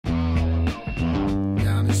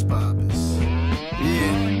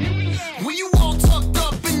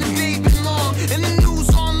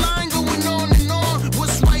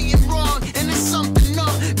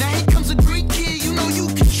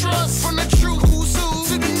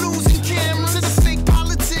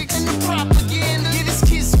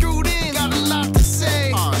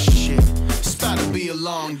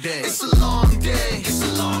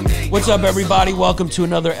what's up, everybody? Welcome to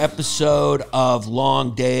another episode of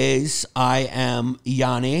Long Days. I am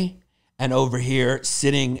Yanni, and over here,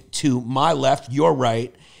 sitting to my left, your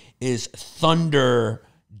right, is Thunder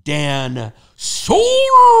Dan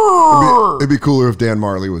Soder. It'd be cooler if Dan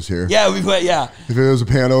Marley was here. Yeah, yeah. If it was a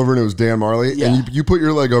pan over and it was Dan Marley, Yeah. and you put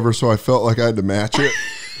your leg over, so I felt like I had to match it.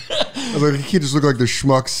 I was like, you can't just look like the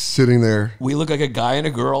schmucks sitting there. We look like a guy and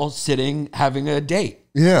a girl sitting, having a date.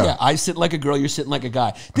 Yeah. I sit like a girl, you're sitting like a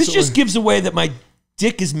guy. This just gives away that my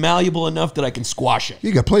dick is malleable enough that I can squash it.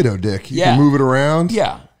 You got Play-Doh dick. You Yeah. can move it around.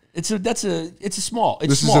 Yeah. It's small. It's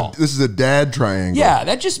This small. is a dad triangle. Yeah,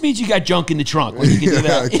 that just means you got junk in the trunk. When you can do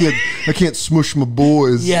that. I can't smush my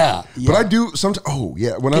boys. Yeah, But I do sometimes. Oh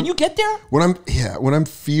yeah. Can you get there? When I'm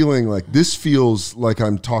feeling like this, feels like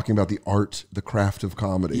I'm talking about the art, the craft of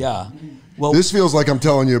comedy. Yeah. Well, This feels like I'm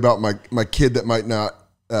telling you about my kid that might not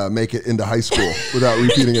make it into high school without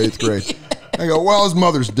repeating 8th grade. I go, well, his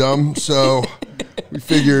mother's dumb, so we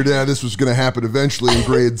figured this was going to happen eventually in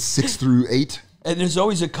grades 6 through 8. and there's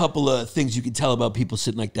always a couple of things you can tell about people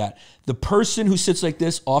sitting like that. The person who sits like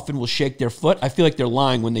this often will shake their foot. I feel like they're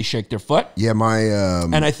lying when they shake their foot. Yeah,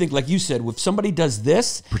 And I think, like you said, if somebody does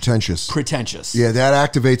this, pretentious. Yeah,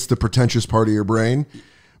 that activates the pretentious part of your brain.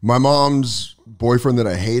 My mom's boyfriend that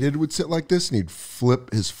I hated would sit like this, and he'd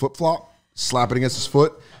flip his flip-flop, slap it against his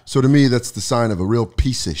foot. So to me, that's the sign of a real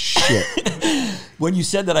piece of shit. When you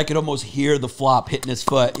said that, I could almost hear the flop hitting his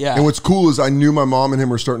foot. Yeah. And what's cool is I knew my mom and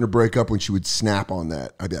him were starting to break up when she would snap on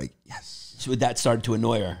that. I'd be like, yes. So that started to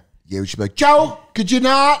annoy her. Yeah, she'd be like, Joe, could you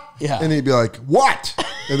not? Yeah. And he'd be like, what?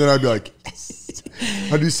 And then I'd be like, yes.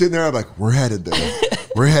 I'd be sitting there, I'd be like, we're headed there.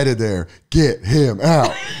 We're headed there. Get him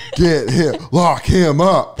out. Get him. Lock him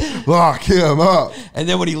up. Lock him up. And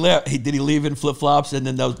then when he left, did he leave in flip-flops? And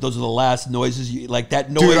then those are the last noises. Like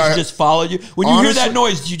that noise Dude, just followed you? When you hear that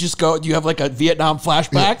noise, do you just go, do you have like a Vietnam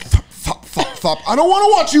flashback? Thop, thop, thop, thop. I don't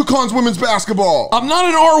want to watch UConn's women's basketball. I'm not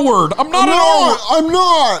an R word. I'm not an R word. I'm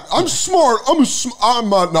not. I'm smart. I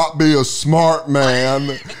might not be a smart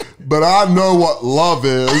man, but I know what love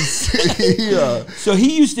is. Yeah. So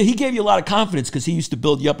he gave you a lot of confidence because he used to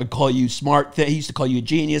build you up and call you smart. He used to call you a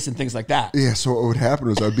genius and things like that. Yeah, so what would happen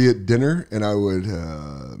was I'd be at dinner and I would,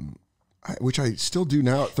 which I still do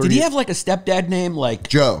now at 30. Did he have like a stepdad name like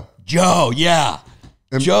Joe? Joe, yeah.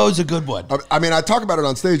 Joe's a good one. I mean, I talk about it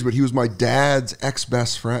on stage, but he was my dad's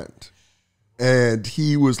ex-best friend. And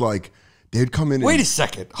he was like, they'd come in. Wait a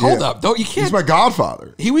second. Hold up. Don't you can't. He's my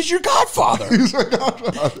godfather. He was your godfather. He was my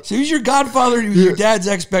godfather. So he was your godfather. He was your dad's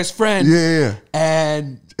ex-best friend. Yeah.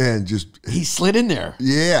 And just he slid in there.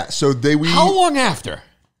 Yeah. So how long after?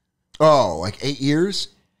 Oh, like 8 years.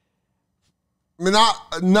 I mean,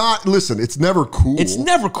 not. Listen, it's never cool. It's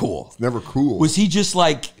never cool. It's never cool. Was he just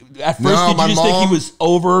like at first? Did you just think he was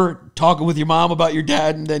over talking with your mom about your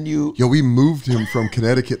dad, and then you? Yeah, we moved him from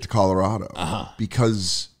Connecticut to Colorado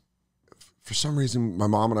because for some reason my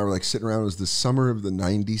mom and I were like sitting around. It was the summer of the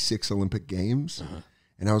 '96 Olympic Games,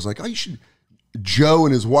 and I was like, "Oh, you should." Joe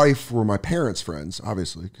and his wife were my parents' friends,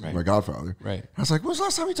 obviously, because my godfather. Right. I was like, "When was the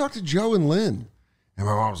last time you talked to Joe and Lynn?" And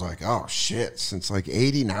my mom was like, "Oh shit, since like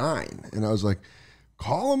 '89." And I was like,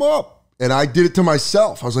 "Call him up." And I did it to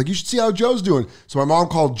myself. I was like, "You should see how Joe's doing." So my mom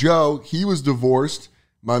called Joe. He was divorced.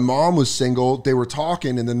 My mom was single. They were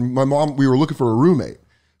talking, and then we were looking for a roommate.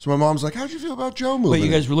 So my mom's like, "How'd you feel about Joe moving?" Wait,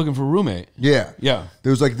 you guys were looking for a roommate? Yeah. Yeah.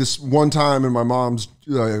 There was like this one time in my mom's,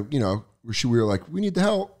 where we were like, "We need the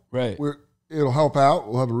help. Right. It'll help out.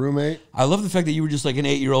 We'll have a roommate." I love the fact that you were just like an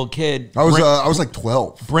 8-year-old kid. I was like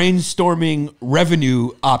 12. Brainstorming revenue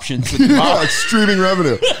options with your mom. Yeah, like streaming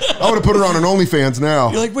revenue. I would have put her on an OnlyFans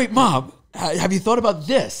now. You're like, wait, Mom, have you thought about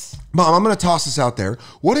this? Mom, I'm going to toss this out there.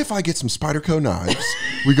 What if I get some Spyderco knives?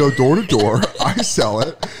 We go door to door. I sell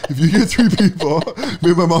it. If you get 3 people, me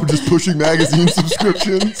and my mom just pushing magazine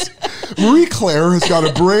subscriptions. Marie Claire has got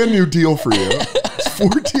a brand new deal for you. It's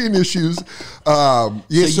 14 issues. So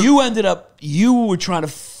you were trying to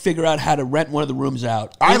figure out how to rent one of the rooms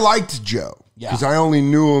out. I liked Joe because I only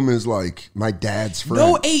knew him as like my dad's friend.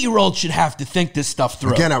 No 8-year-old should have to think this stuff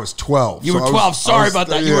through. Again, I was 12. You were 12. Sorry about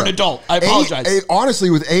that. You were an adult. I apologize.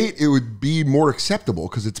 Honestly, with 8, it would be more acceptable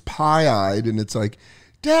because it's pie-eyed and it's like,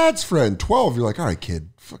 dad's friend. 12, you're like, all right, kid,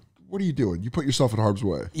 what are you doing? You put yourself in harm's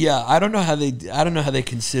way. Yeah, I don't know how they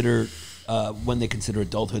consider when they consider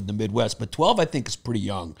adulthood in the Midwest, but 12 I think is pretty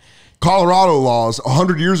young. Colorado laws,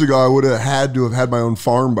 100 years ago, I would have had to have had my own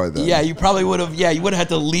farm by then. Yeah, you probably would have. Yeah, you would have had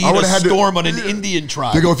to lead a storm on an Indian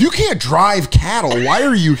tribe. They go, if you can't drive cattle, why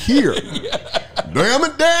are you here? Damn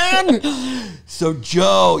it, Dan. So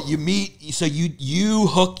Joe, you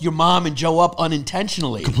hook your mom and Joe up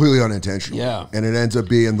unintentionally. Completely unintentionally. Yeah. And it ends up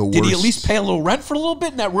being the worst. Did he at least pay a little rent for a little bit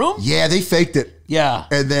in that room? Yeah, they faked it. Yeah.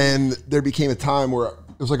 And then there became a time where it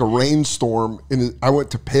was like a rainstorm, and I went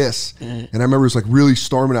to piss, and I remember it was like really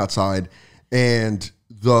storming outside, and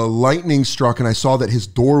the lightning struck, and I saw that his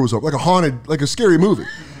door was open, like a haunted, like a scary movie.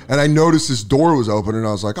 And I noticed his door was open, and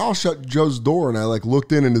I was like, I'll shut Joe's door. And I like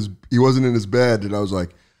looked in, and he wasn't in his bed, and I was like,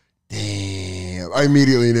 damn. I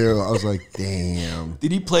immediately knew. I was like, damn.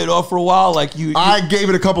 Did he play it off for a while? I gave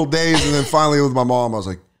it a couple days, and then finally with my mom, I was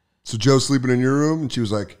like, so Joe's sleeping in your room? And she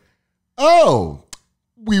was like, oh,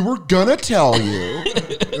 we were gonna tell you.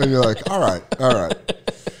 And you're like, all right.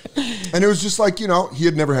 And it was just like, he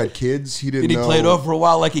had never had kids. He didn't know. Did he play it off for a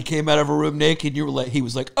while like he came out of a room naked? He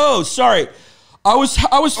was like, oh, sorry. I was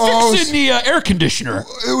fixing the air conditioner.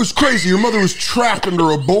 It was crazy. Your mother was trapped under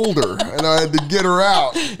a boulder, and I had to get her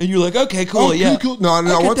out. And you're like, okay, cool, yeah. Cool. No.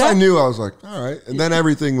 Once I knew, I was like, all right. And then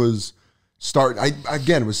everything was starting.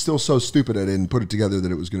 Again, was still so stupid I didn't put it together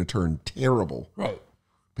that it was going to turn terrible. Right.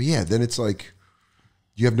 But yeah, then it's like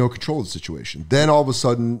you have no control of the situation. Then all of a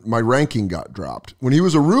sudden, my ranking got dropped. When he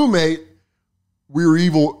was a roommate, we were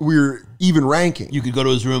even ranking. You could go to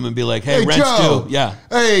his room and be like, hey, rent's Joe. due. Yeah.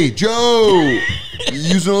 Hey, Joe, you're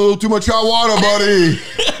using a little too much hot water, buddy.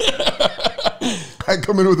 I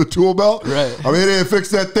come in with a tool belt. Right. I'm in here to fix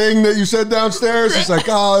that thing that you said downstairs. It's like,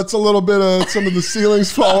 it's a little bit of some of the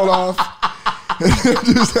ceilings falling off.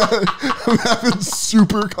 I'm having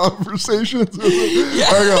super conversations. I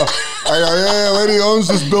go, yeah, lady who owns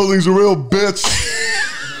this building's a real bitch.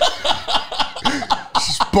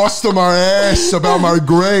 Busting my ass about my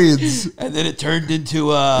grades, and then it turned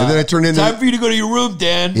into time for you to go to your room,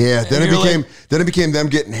 Dan. Yeah, then it became them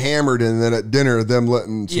getting hammered, and then at dinner them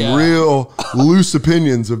letting some real loose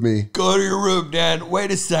opinions of me. Go to your room, Dan. Wait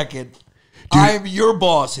a second, I'm your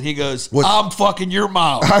boss, and he goes, I'm fucking your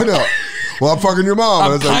mom. I know. Well, I'm fucking your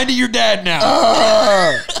mom. I'm kind of your dad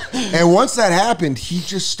now. And once that happened, he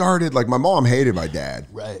just started, like, my mom hated my dad.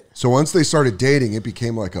 Right. So once they started dating, it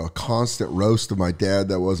became like a constant roast of my dad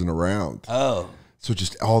that wasn't around. Oh. So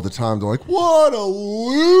just all the time, they're like, what a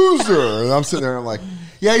loser. And I'm sitting there, I'm like,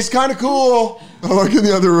 yeah, he's kind of cool. I'm like in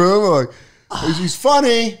the other room, I'm like, he's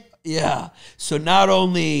funny. Yeah. So not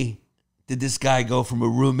only did this guy go from a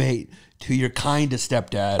roommate to your kind of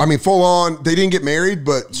stepdad. I mean, full on, they didn't get married,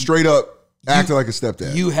 but straight up acted like a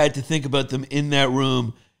stepdad. You had to think about them in that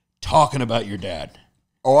room talking about your dad.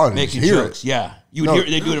 Oh, I didn't making hear jokes. it. Yeah. You would hear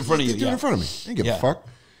they do it in front of you. They do it in front of me. They didn't give Yeah. a fuck.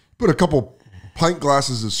 Put a couple pint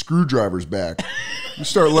glasses of screwdrivers back. You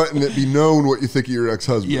start letting it be known what you think of your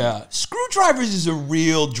ex-husband. Yeah. Screwdrivers is a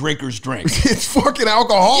real drinker's drink. It's fucking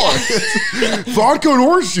alcoholic. Yeah. It's vodka and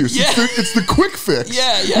orange juice. Yeah. It's the quick fix.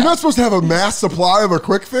 Yeah. You're not supposed to have a mass supply of a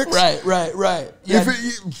quick fix. Right. Yeah.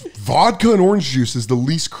 Vodka and orange juice is the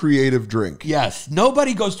least creative drink. Yes.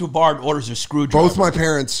 Nobody goes to a bar and orders a screwdriver. Both my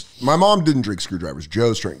parents, my mom didn't drink screwdrivers.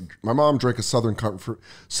 Joe's drank. My mom drank a Southern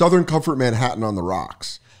Comfort Manhattan on the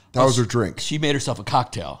rocks. That was her drink. She made herself a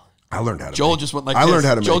cocktail. I learned how to Joel make just went like I this. learned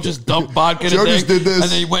how to Joel make just it. dumped vodka in Joe a thing, just did this.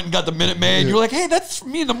 and then he went and got the Minute Maid. You're like, hey, that's for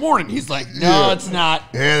me in the morning. He's like, no, it's not.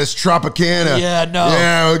 Yeah, this Tropicana. Yeah, no.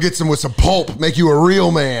 Yeah, we'll get some with some pulp. Make you a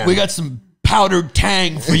real man. We got some powdered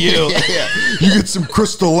Tang for you. Yeah. You get some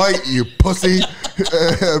Crystal Light, you pussy.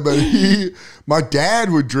 But my dad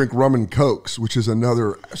would drink rum and cokes, which is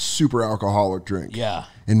another super alcoholic drink. Yeah.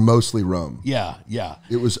 And mostly rum. Yeah.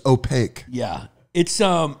 It was opaque. Yeah. It's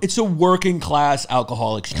a working class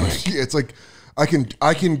alcoholic's drink. It's like I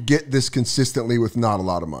can get this consistently with not a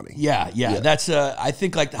lot of money. Yeah. That's I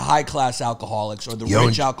think like the high class alcoholics or the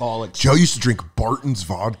rich alcoholics. Joe used to drink Barton's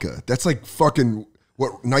vodka. That's like fucking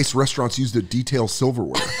what nice restaurants use to detail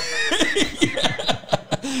silverware.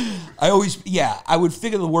 I would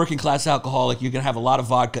figure the working class alcoholic, you're gonna have a lot of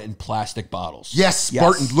vodka in plastic bottles. Yes.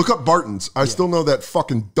 Barton's. Look up Barton's. I still know that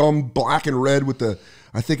fucking dumb black and red with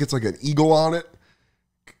I think it's like an eagle on it.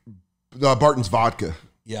 Barton's vodka.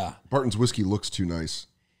 Yeah. Barton's whiskey looks too nice.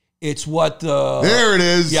 It's what there it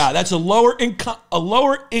is. Yeah, that's a lower income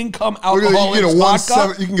alcoholic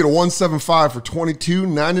vodka. You can get a 175 for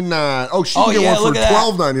 $22.99. Oh, she can get one for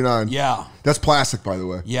 $12.99. Yeah. That's plastic, by the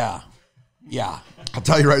way. Yeah. I'll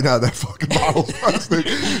tell you right now, that fucking bottle's plastic.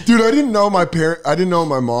 Dude, I didn't know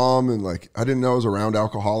my mom, and like I didn't know I was around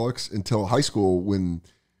alcoholics until high school when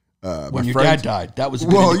your dad died. That was a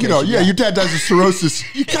good indication. Your dad dies of cirrhosis.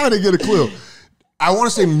 You kind of get a clue. I want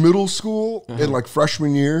to say middle school in like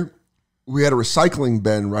freshman year, we had a recycling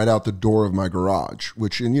bin right out the door of my garage,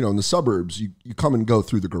 which in the suburbs, you come and go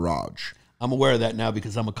through the garage. I'm aware of that now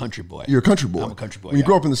because I'm a country boy. You're a country boy. I'm a country boy. When you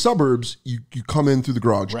grow up in the suburbs, you come in through the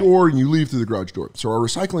garage door and you leave through the garage door. So our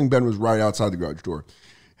recycling bin was right outside the garage door.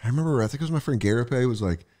 And I remember, I think it was my friend Garape was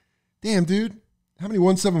like, damn, dude, how many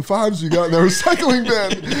 175s you got in that recycling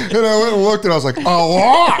bin? And I went and looked and I was like, a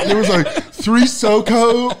lot. There was like 3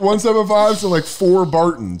 SoCo 175s and like 4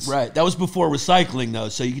 Bartons. Right. That was before recycling, though,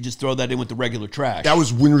 so you could just throw that in with the regular trash. That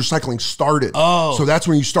was when recycling started. Oh. So that's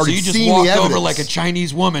when you started seeing the evidence. So you just walked over like a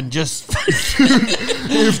Chinese woman just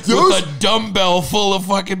with a dumbbell full of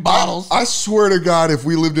fucking bottles. I swear to God, if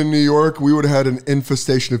we lived in New York, we would have had an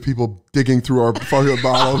infestation of people digging through our fucking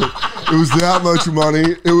bottles. It was that much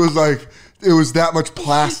money. It was that much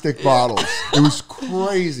plastic bottles. It was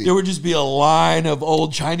crazy. There would just be a line of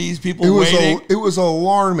old Chinese people waiting. It was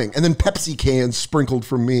alarming. And then Pepsi cans sprinkled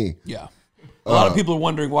from me. Yeah. A lot of people are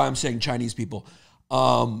wondering why I'm saying Chinese people.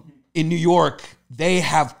 In New York, they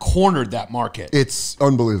have cornered that market. It's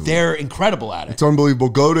unbelievable. They're incredible at it. It's unbelievable.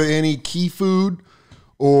 Go to any Key Food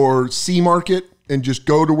or C Market and just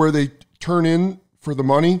go to where they turn in for the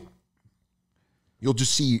money. You'll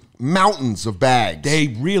just see mountains of bags. They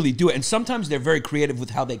really do it. And sometimes they're very creative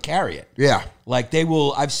with how they carry it. Yeah. Like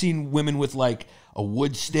I've seen women with like a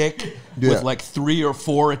wood stick with like 3 or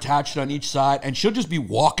 4 attached on each side. And she'll just be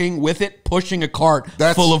walking with it, pushing a cart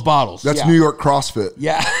full of bottles. That's New York CrossFit.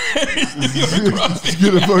 Yeah. It's New York CrossFit.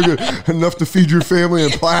 Get fucking enough to feed your family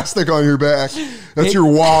and plastic on your back. That's your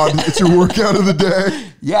WOD. It's your workout of the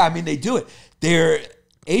day. Yeah, I mean, they do it. They're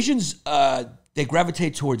Asians, they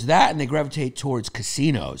gravitate towards that, and they gravitate towards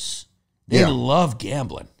casinos. They love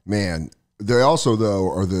gambling. Man, they also, though,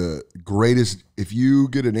 are the greatest. If you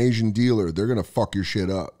get an Asian dealer, they're going to fuck your shit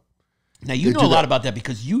up. Now, you know a lot about that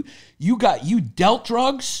because you dealt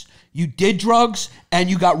drugs, you did drugs, and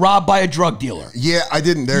you got robbed by a drug dealer. Yeah, I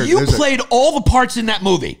didn't. You played all the parts in that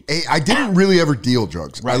movie. I didn't really ever deal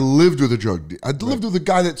drugs. Right. I lived with a drug dealer. I lived with a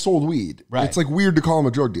guy that sold weed. Right. It's like weird to call him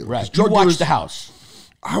a drug dealer. Right. You watched the house.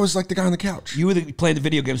 I was like the guy on the couch. You were playing the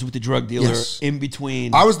video games with the drug dealer in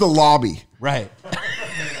between. I was the lobby. Right.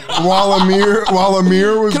 While Amir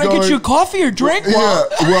was Can I get you a coffee or drink? Yeah.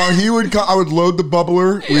 Well, he would. I would load the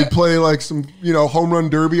bubbler. We'd play like some, home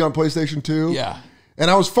run derby on PlayStation 2. Yeah.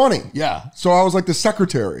 And I was funny. Yeah. So I was like the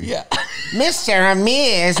secretary. Yeah. Mr.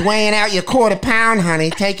 Amir is weighing out your £1/4,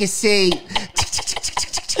 honey. Take a seat.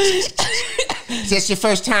 Is this your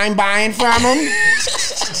first time buying from him?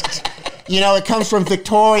 It comes from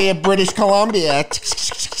Victoria, British Columbia.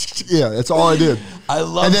 Yeah, that's all I did. I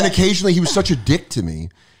love And then occasionally he was such a dick to me.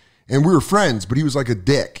 And we were friends, but he was like a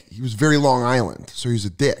dick. He was very Long Island, so he was a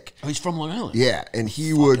dick. Oh, he's from Long Island? Yeah, and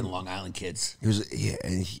he Fucking Long Island kids.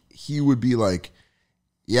 He would be like,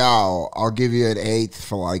 yo, I'll give you an 1/8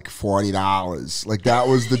 for like $40. Like that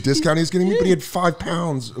was the discount he was getting me, but he had 5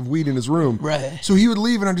 pounds of weed in his room. Right. So he would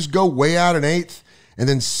leave and I'd just go weigh out an 1/8 and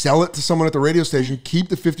then sell it to someone at the radio station, keep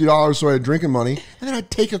the $50 so I had drinking money, and then I'd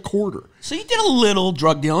take a quarter. So you did a little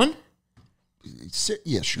drug dealing?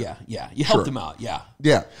 Yeah, sure. Yeah. You helped him out, yeah.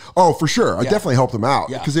 Yeah. Oh, for sure. I definitely helped him out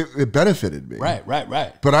because it benefited me. Right.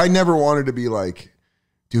 But I never wanted to be like,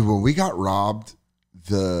 dude, when we got robbed,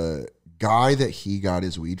 the guy that he got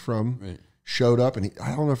his weed from showed up, and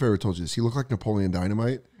I don't know if I ever told you this. He looked like Napoleon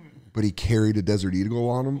Dynamite, but he carried a Desert Eagle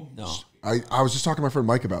on him. No. I was just talking to my friend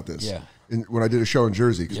Mike about this. Yeah. When I did a show in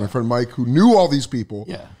Jersey, because my friend Mike, who knew all these people,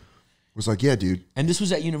 was like, yeah, dude. And this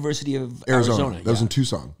was at University of Arizona. That was in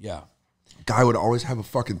Tucson. Yeah. Guy would always have a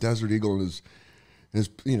fucking Desert Eagle in his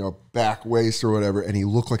back waist or whatever, and he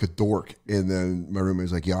looked like a dork. And then my roommate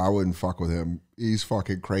was like, yeah, I wouldn't fuck with him. He's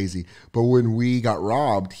fucking crazy. But when we got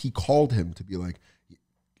robbed, he called him to be like,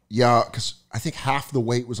 yeah, because I think half the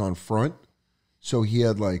weight was on front. So he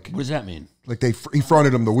had like... What does that mean? Like he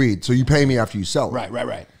fronted him the weed. So you pay me after you sell it.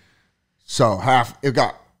 Right. So it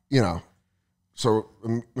got, so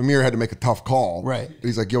Amir had to make a tough call. Right.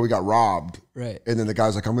 He's like, yo, we got robbed. Right. And then the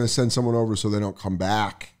guy's like, I'm going to send someone over so they don't come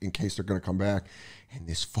back in case they're going to come back. And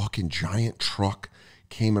this fucking giant truck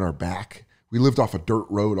came in our back. We lived off a dirt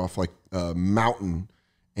road off like Mountain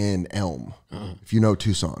and Elm. If you know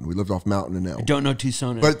Tucson, we lived off Mountain and Elm. I don't know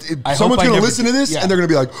Tucson. But someone's going to listen to this and they're going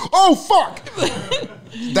to be like, oh, fuck.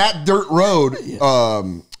 That dirt road,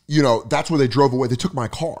 that's where they drove away. They took my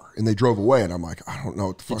car and they drove away. And I'm like, I don't know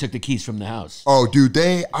what the fuck. They took the keys from the house. Oh, dude,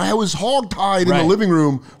 I was hogtied in the living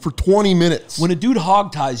room for 20 minutes. When a dude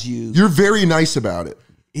hogties you. You're very nice about it.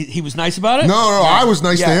 He was nice about it? No, I was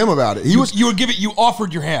nice to him about it. You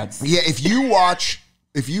offered your hands. Yeah, if you watch,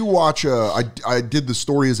 I did the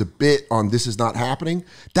story as a bit on This Is Not Happening.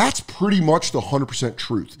 That's pretty much the 100%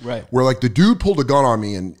 truth. Right. Where like the dude pulled a gun on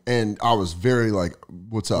me and I was very like,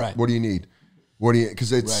 what's up? Right. What do you need?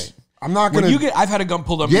 Because it's, I'm not going to. I've had a gun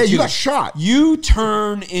pulled on me. Yeah, too. you got shot. You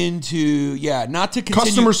turn into, not to continue.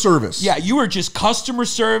 Customer service. Yeah, you were just customer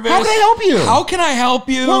service. How can I help you? How can I help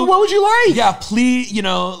you? Well, what would you like? Yeah, please,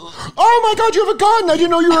 Oh my God, you have a gun. I didn't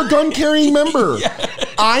know you were a gun carrying member.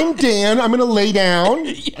 I'm Dan. I'm going to lay down.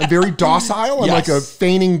 I'm very docile. I'm like a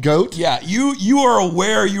feigning goat. Yeah, you are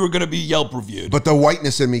aware you were going to be Yelp reviewed. But the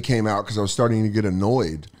whiteness in me came out because I was starting to get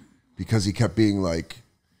annoyed because he kept being like,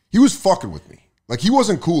 he was fucking with me. Like, he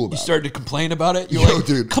wasn't cool about it. You started to complain about it? You're like,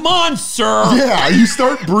 dude. Come on, sir. Yeah, you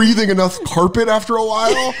start breathing enough carpet after a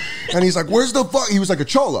while. And he's like, where's the fuck? He was like a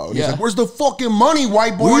cholo. And he's like, where's the fucking money,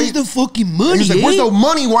 white boy? Where's the fucking money? And he's like, where's the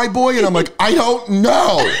money, white boy? And I'm like, I don't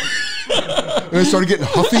know. And I started getting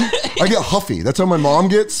huffy. I get huffy. That's how my mom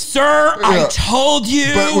gets. Sir, I told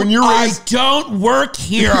you but when you're raised, I don't work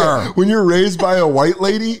here. When you're raised by a white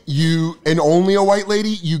lady, and only a white lady,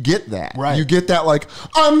 you get that. Right. You get that like,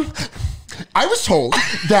 I was told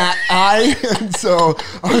that and so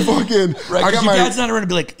I fucking, right, I got your my dad's not around to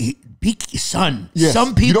be like, son. Yes,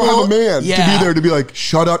 some people you don't have a man to be there to be like,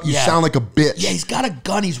 shut up, you sound like a bitch. Yeah, he's got a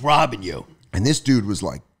gun, he's robbing you. And this dude was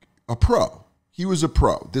like a pro. He was a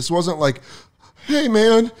pro. This wasn't like, hey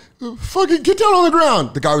man, fucking get down on the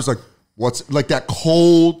ground. The guy was like, what's like that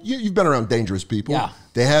cold, you've been around dangerous people. Yeah.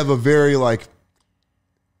 They have a very like,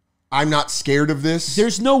 I'm not scared of this.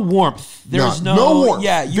 There's no warmth. There's no warmth.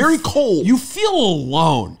 Yeah, very cold. You feel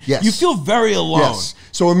alone. Yes. You feel very alone. Yes.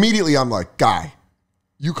 So immediately I'm like, guy,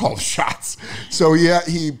 you call the shots. So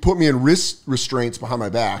he put me in wrist restraints behind my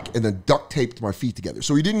back and then duct taped my feet together.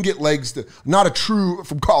 So he didn't get legs not a true,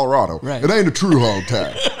 from Colorado. Right. It ain't a true hog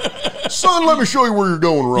tag. Son, let me show you where you're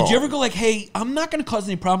going wrong. Did you ever go like, hey, I'm not going to cause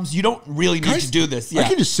any problems. You don't really need to do this. Yeah. I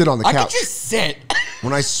can just sit on the couch. I can just sit.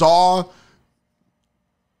 When I saw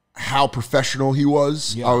how professional he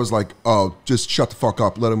was, I was like, oh, just shut the fuck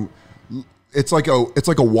up. Let him. It's like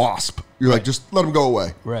a wasp. You're like, just let him go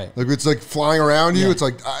away. Right. Like it's like flying around you. It's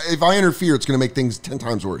like, if I interfere, it's going to make things 10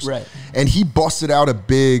 times worse. Right. And he busted out a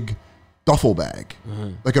big duffel bag,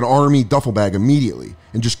 like an army duffel bag immediately,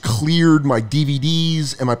 and just cleared my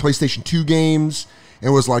DVDs and my PlayStation 2 games.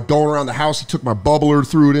 And was like going around the house. He took my bubbler,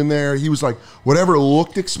 threw it in there. He was like, whatever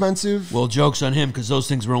looked expensive. Well, joke's on him because those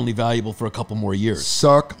things were only valuable for a couple more years.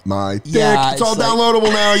 Suck my dick. Yeah, it's all like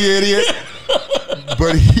downloadable now, you idiot.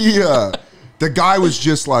 But the guy was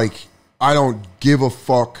just like, I don't give a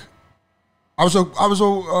fuck. I was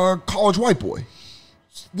a college white boy.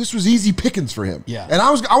 This was easy pickings for him. Yeah. And I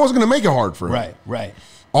wasn't going to make it hard for him. Right, right.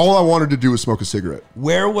 All I wanted to do was smoke a cigarette.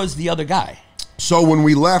 Where was the other guy? So when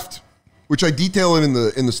we left, which I detail it in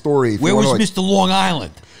the story. Where was Mr. Long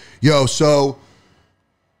Island? Yo, so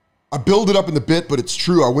I build it up in the bit, but it's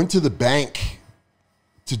true. I went to the bank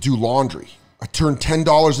to do laundry. I turned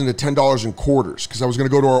 $10 into $10 in quarters because I was going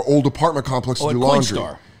to go to our old apartment complex to do laundry.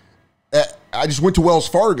 Coinstar. I just went to Wells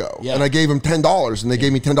Fargo and I gave them $10 and they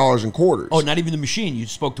gave me $10 in quarters. Oh, not even the machine. You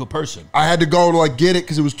spoke to a person. I had to go to like get it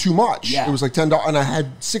because it was too much. Yeah. It was like $10 and I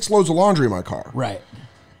had 6 loads of laundry in my car. Right.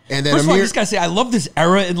 And then First of all, I just got to say, I love this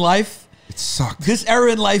era in life. It sucked. This era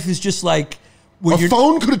in life is just like a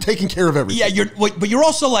phone could have taken care of everything. Yeah, but you're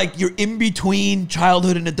also like you're in between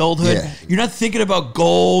childhood and adulthood. Yeah. You're not thinking about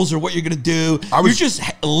goals or what you're gonna do. You're just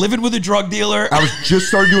living with a drug dealer. I was just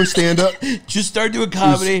started doing stand up. Just started doing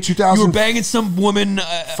comedy. 2005. You were banging some woman.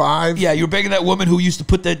 Yeah, you were banging that woman who used to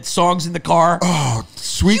put the songs in the car. Oh,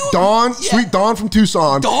 Sweet Dawn from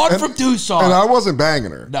Tucson. From Tucson. And I wasn't banging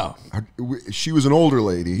her. No, she was an older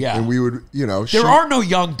lady. Yeah, and we would, there are no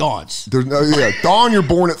young Dawns. There's no, Dawn, you're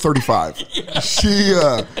born at 35. Yeah. She,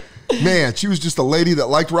 man, she was just a lady that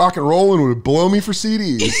liked rock and roll and would blow me for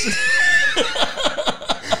CDs.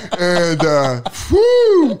 And,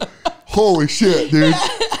 whoo, holy shit, dude.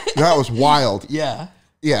 That was wild. Yeah.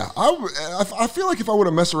 Yeah. I feel like if I would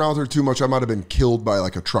have messed around with her too much, I might have been killed by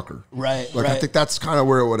like a trucker. Right. Like, I think that's kind of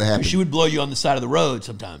where it would have happened. She would blow you on the side of the road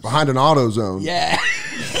sometimes. Behind an auto zone. Yeah.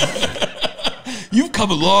 You've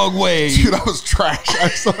come a long way. Dude, I was trash. I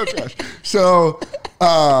saw trash. So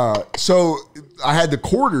I had the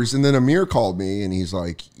quarters, and then Amir called me, and he's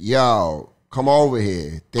like, "Yo, come over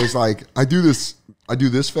here." There's like, I do this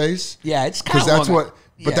face. Yeah, it's kind of that's what.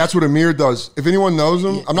 But that's what Amir does. If anyone knows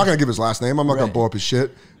him, I'm not gonna give his last name. I'm not gonna blow up his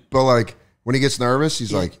shit. But like when he gets nervous,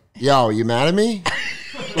 he's like, "Yo, you mad at me?"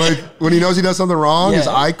 Like when he knows he does something wrong, his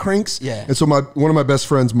eye crinks. Yeah. And so one of my best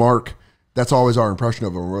friends, Mark, that's always our impression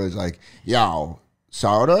of him. Where he's like, "Yo,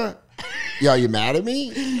 Soder, yo, you mad at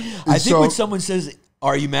me?" I think when someone says,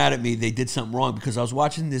 "Are you mad at me?" they did something wrong, because I was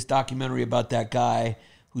watching this documentary about that guy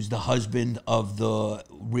who's the husband of the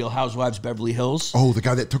Real Housewives Beverly Hills. Oh, the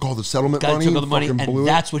guy that took all the settlement money? Took all the money, fucking blew and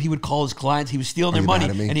it? that's what he would call his clients. He was stealing their you money,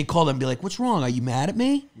 mad at me? and he'd call them and be like, "What's wrong? Are you mad at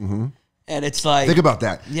me?" Mm-hmm. And it's like, think about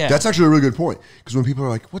that. Yeah. That's actually a really good point. Because when people are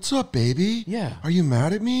like, "What's up, baby? Yeah. Are you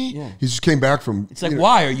mad at me?" Yeah. He just came back from. It's like,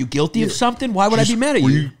 why? Are you guilty of something? Why would I be mad at Were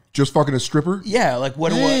you? you just fucking a stripper? Yeah, like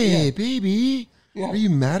what? Hey, Yeah. baby. Yeah. Are you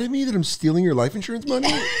mad at me that I'm stealing your life insurance money?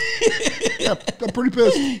 Yeah, I'm pretty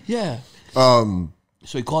pissed. Yeah.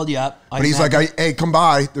 So he called you up. But he's like, hey, come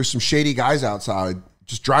by. There's some shady guys outside.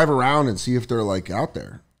 Just drive around and see if they're like out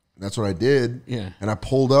there. And that's what I did. Yeah. And I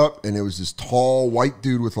pulled up and it was this tall white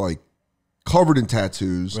dude with like covered in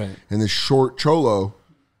tattoos and this short cholo.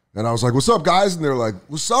 And I was like, what's up, guys? And they're like,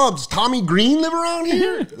 what's up? Does Tommy Green live around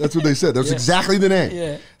here? That's what they said. That was exactly the name.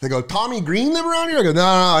 Yeah. They go, Tommy Green live around here? I go, no,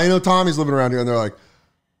 I know Tommy's living around here. And they're like,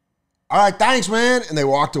 all right, thanks, man. And they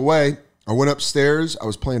walked away. I went upstairs. I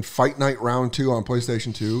was playing Fight Night Round 2 on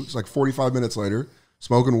PlayStation 2. It's like 45 minutes later,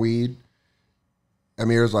 smoking weed.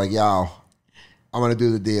 Amir's like, yo, I'm going to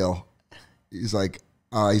do the deal. He's like,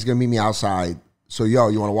 he's going to meet me outside. So, yo,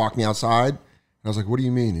 you want to walk me outside? And I was like, what do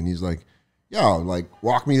you mean? And he's like, yo, like,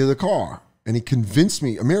 walk me to the car. And he convinced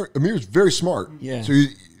me. Amir's very smart. Yeah. So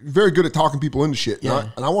he's very good at talking people into shit. Yeah.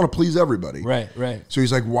 And I want to please everybody. Right. So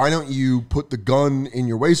he's like, why don't you put the gun in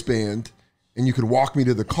your waistband and you could walk me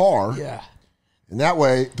to the car? Yeah. And that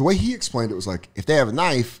way, the way he explained it was like, if they have a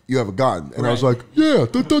knife, you have a gun. And I was like, yeah,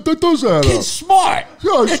 that does add He's up. smart.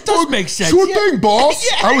 Yeah, it does make sense. Sure Yeah. thing, boss.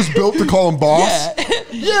 Yeah. I was built to call him boss.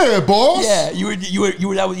 Yeah, boss. Yeah, you were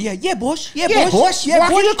that was boss. Yeah, boss.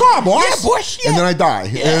 Walk in the car, boss. Yeah, boss. Yeah. And then I die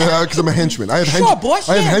because I'm a henchman. I have Sure, boss,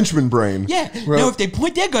 I have yeah. henchman brain. Yeah. Right. Now if they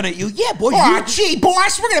point their gun at you, yeah, boy. Oh, gee,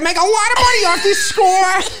 boss, we're going to make a lot of money off this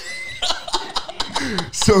score.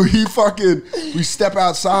 So we step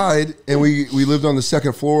outside and we lived on the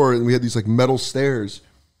second floor and we had these like metal stairs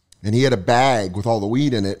and he had a bag with all the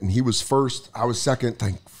weed in it and he was first, I was second,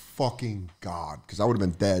 thank fucking God, because I would have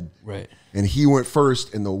been dead. Right. And he went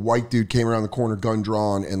first and the white dude came around the corner, gun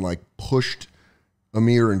drawn, and like pushed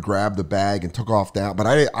Amir and grabbed the bag and took off down. But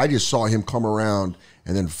I just saw him come around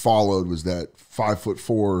and then followed was that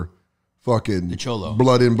 5'4" fucking the cholo.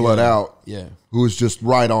 blood in, blood out. Yeah. Who was just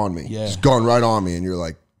right on me. Yeah. Just gun right on me. And you're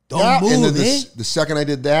like, Don't move, and then eh? the second I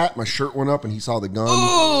did that, my shirt went up and he saw the gun.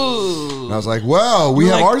 Ooh. And I was like, well, we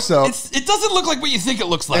You're have like, ourselves. It doesn't look like what you think it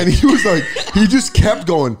looks like. And he was like, he just kept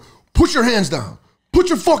going, put your hands down. Put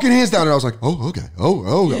your fucking hands down. And I was like, oh, okay.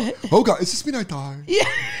 Oh, God. Oh, God. Does this mean I die? Yeah.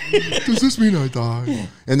 Does this mean I die? Yeah.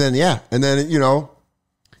 And then, you know,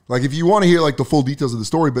 like if you want to hear like the full details of the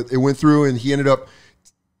story, but it went through and he ended up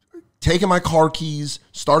taking my car keys,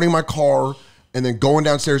 starting my car, and then going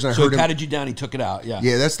downstairs and I So heard he him. patted you down. He took it out. Yeah.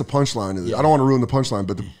 Yeah, that's the punchline. I don't want to ruin the punchline,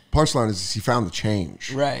 but the punchline is he found the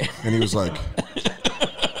change. Right. And he was like,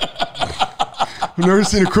 I've never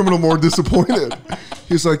seen a criminal more disappointed.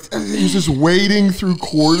 He was like, he was just wading through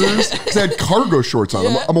quarters. Because I had cargo shorts on.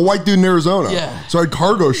 Yeah. I'm a white dude in Arizona. Yeah. So I had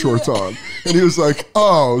cargo shorts on. And he was like,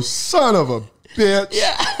 oh, son of a bitch.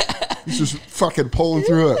 Yeah. He's just fucking pulling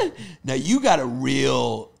through it. Now you got a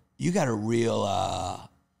real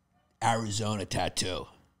Arizona tattoo.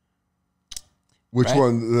 Which Right?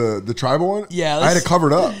 one? The tribal one? Yeah, I had it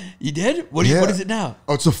covered up. You did? What is it now?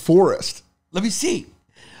 Oh, it's a forest. Let me see.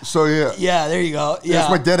 So yeah. Yeah, there you go. Yeah. That's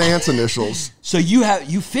my dead aunt's initials. So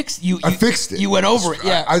I fixed it. You went over it.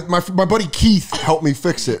 Yeah. My buddy Keith helped me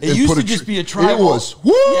fix it. It used to just be a tribal. It was.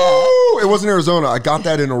 Woo! Yeah. It wasn't Arizona. I got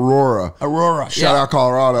that in Aurora. Shout out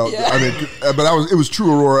Colorado. Yeah. I mean, but it was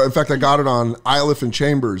true Aurora. In fact, I got it on Iliff and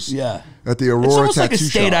Chambers. Yeah. At the Aurora It's almost tattoo like a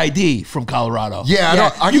state shop. ID from Colorado.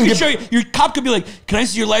 Yeah, I you can can show you. Your cop could be like, "Can I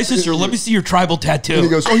see your license?" Or "Let me see your tribal tattoo." And he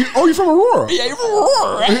goes, "Oh, you're from Aurora." "Yeah, you're from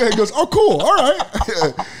Aurora." Right? Yeah, he goes, "Oh, cool. All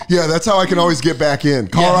right." Yeah, that's how I can always get back in.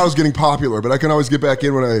 Colorado's getting popular, but I can always get back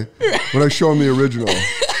in when I show him the original.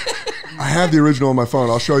 I have the original on my phone.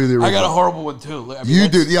 I'll show you the original. I got a horrible one too. I mean, You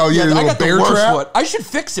did? Yeah, your I little got the bear worst trap? one. I should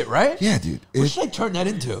fix it, right? Yeah, dude. What should I turn that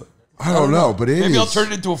into? I don't know, but Maybe I'll is.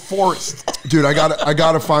 turn it into a forest. Dude, I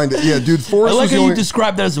gotta find it. Yeah, dude, forest I like was how the you only...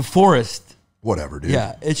 describe that as a forest. Whatever, dude.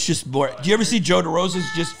 Yeah, it's just more. Do you ever see Joe DeRosa's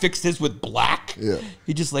just fixed his with black? Yeah.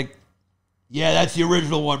 He just like, yeah, that's the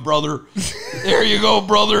original one, brother. There you go,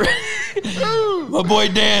 brother. My boy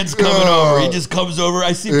Dan's coming over. He just comes over.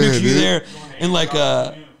 I see a picture of you there in like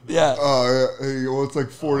a, yeah. Well, it's like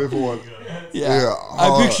 4 different ones. Yeah.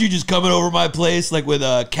 I picture you just coming over my place like with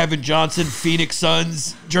a Kevin Johnson Phoenix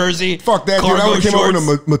Suns jersey. Fuck that, dude. I would have came over in a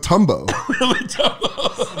Matumbo.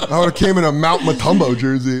 I would have came in a Mount Matumbo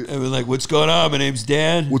jersey. I was like, what's going on? My name's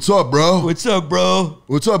Dan. What's up, bro? What's up, bro?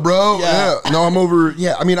 What's up, bro? Yeah. No, I'm over.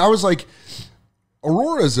 Yeah, I mean, I was like,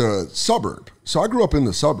 Aurora is a suburb. So I grew up in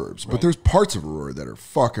the suburbs, but there's parts of Aurora that are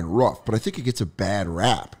fucking rough. But I think it gets a bad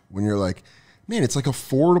rap when you're like, man, it's like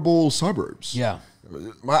affordable suburbs. Yeah.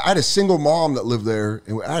 I had a single mom that lived there,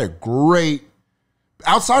 and I had a great,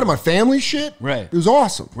 outside of my family shit, Right. It was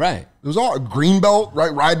awesome. Right. It was all Greenbelt,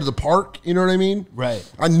 right? Ride to the park, you know what I mean? Right.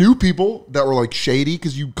 I knew people that were like shady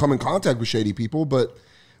because you come in contact with shady people, but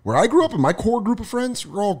where I grew up and my core group of friends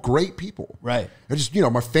were all great people. Right. I just,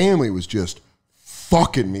 my family was just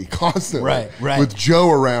fucking me constantly. Right. With Joe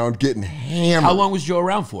around getting hammered. How long was Joe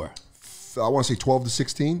around for? I want to say 12 to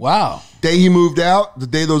 16. Wow. Day he moved out, the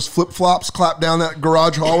day those flip-flops clapped down that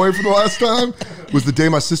garage hallway for the last time, was the day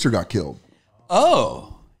my sister got killed.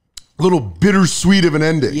 Oh. A little bittersweet of an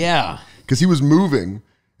ending. Yeah. Because he was moving,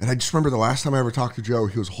 and I just remember the last time I ever talked to Joe,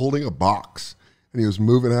 he was holding a box, and he was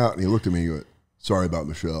moving out, and he looked at me and he went, sorry about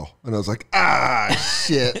Michelle. And I was like,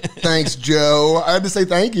 shit. Thanks, Joe. I had to say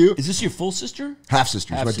thank you. Is this your full sister?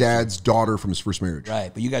 Half-sister. My Half-sister. dad's daughter from his first marriage.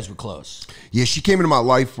 Right, but you guys were close. Yeah, she came into my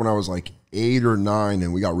life when I was like 8 or 9,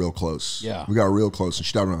 and we got real close. Yeah. We got real close, and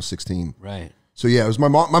she died when I was 16. Right. So yeah, it was my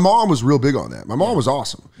mom. My mom was real big on that. My mom was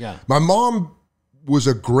awesome. Yeah. My mom was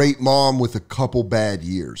a great mom with a couple bad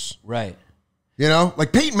years. Right.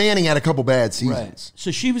 Like Peyton Manning had a couple bad seasons. Right. So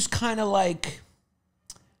she was kind of like,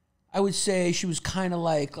 I would say she was kind of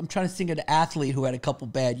like, I'm trying to think of the athlete who had a couple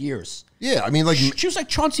bad years. Yeah, I mean, like, She was like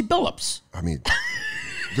Chauncey Billups. I mean,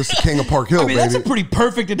 just the king of Park Hill, I mean, baby. that's a pretty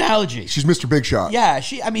perfect analogy. She's Mr. Big Shot. Yeah,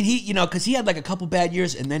 he, because he had like a couple bad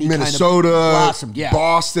years, and then he Minnesota, kind of blossomed. Yeah,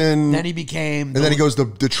 Boston. Then he became, and then he goes to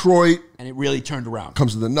Detroit. and it really turned around.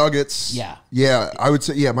 Comes to the Nuggets. Yeah. Yeah, I would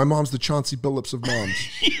say, my mom's the Chauncey Billups of moms.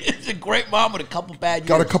 She's a great mom with a couple bad years.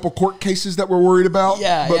 Got a couple court cases that we're worried about.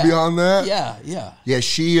 Yeah, But yeah. beyond that. Yeah. Yeah,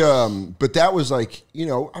 she, but that was like,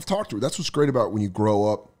 I've talked to her. That's what's great about when you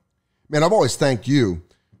grow up. Man, I've always thanked you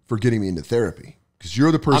for getting me into therapy because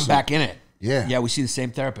you're the person. I'm back in it. Yeah. Yeah, we see the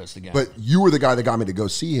same therapist again. But you were the guy that got me to go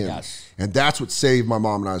see him. Yes. And that's what saved my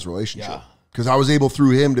mom and I's relationship. Yeah. Because I was able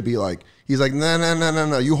through him to be like, he's like,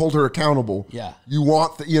 no. You hold her accountable. Yeah. You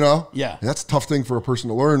want, Yeah. And that's a tough thing for a person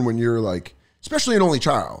to learn when you're like, especially an only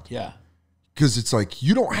child. Yeah. Because it's like,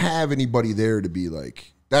 you don't have anybody there to be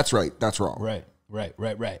like, that's right, that's wrong. Right.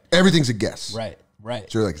 Everything's a guess. Right.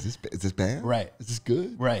 So you're like, is this bad? Right. Is this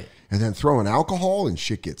good? Right. And then throwing alcohol and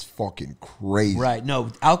shit gets fucking crazy. Right.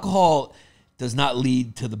 No, alcohol does not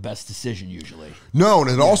lead to the best decision usually. No,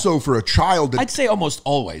 and it also for a child that I'd say almost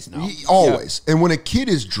always. No. always. And when a kid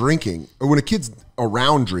is drinking, or when a kid's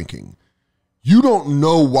around drinking, you don't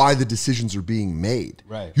know why the decisions are being made.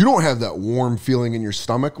 Right. You don't have that warm feeling in your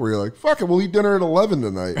stomach where you're like, fuck it, we'll eat dinner at 11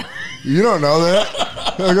 tonight. You don't know that.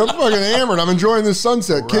 Like, I'm fucking hammered. I'm enjoying this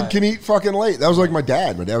sunset. Kid can eat fucking late. That was like my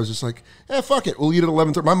dad. My dad was just like, fuck it, we'll eat at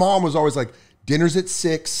 11:30. My mom was always like, dinner's at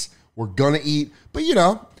 6. We're going to eat. But,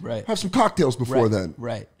 Right. have some cocktails before then.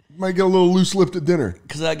 Right. Might get a little loose lipped at dinner.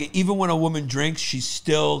 Because like, even when a woman drinks, she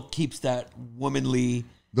still keeps that womanly,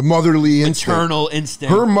 The motherly instinct. maternal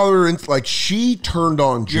instinct. Her mother, she turned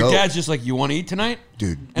on Joe. Your dad's just like, you want to eat tonight?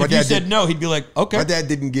 Dude, And my if you dad said did- no, he'd be like, okay. My dad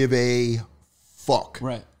didn't give a fuck.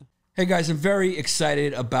 Right. Hey guys, I'm very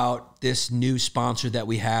excited about this new sponsor that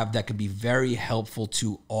we have that could be very helpful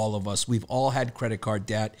to all of us. We've all had credit card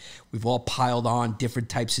debt. We've all piled on different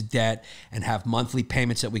types of debt and have monthly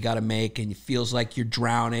payments that we got to make, and it feels like you're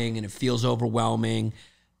drowning and it feels overwhelming.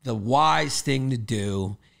 The wise thing to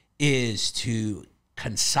do is to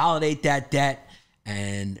consolidate that debt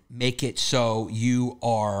and make it so you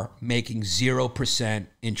are making 0%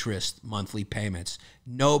 interest monthly payments.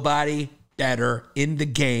 Nobody better in the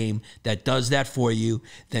game that does that for you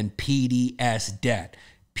than PDS Debt.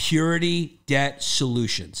 Purity Debt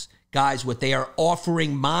Solutions. Guys, what they are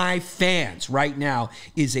offering my fans right now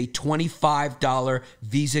is a $25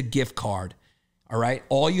 Visa gift card. All right?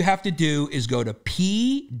 All you have to do is go to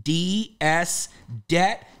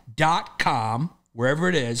pdsdebt.com, wherever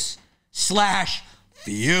it is,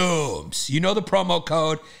 /fumes. You know the promo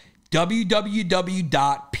code,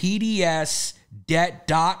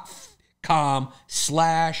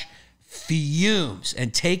 www.pdsdebt.com/fumes,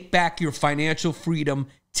 and take back your financial freedom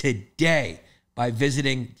today by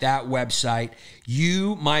visiting that website.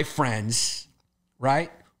 You, my friends,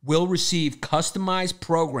 right, will receive customized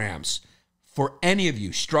programs for any of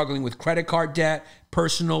you struggling with credit card debt,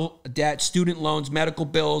 personal debt, student loans, medical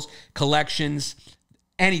bills, collections,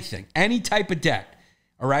 anything, any type of debt.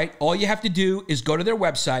 All right. All you have to do is go to their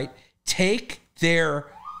website, take their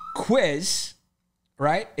quiz,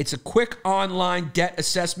 right? It's a quick online debt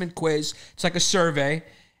assessment quiz. It's like a survey,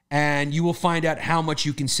 and you will find out how much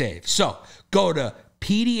you can save. So go to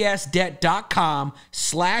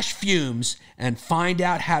pdsdebt.com/fumes and find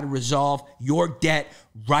out how to resolve your debt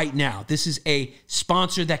right now. This is a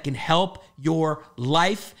sponsor that can help your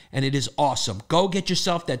life, and it is awesome. Go get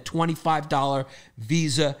yourself that $25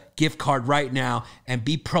 Visa gift card right now and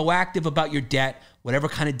be proactive about your debt, whatever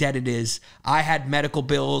kind of debt it is. I had medical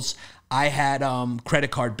bills. I had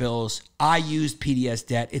credit card bills. I used PDS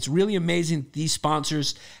Debt. It's really amazing. These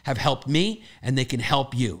sponsors have helped me, and they can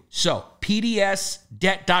help you. So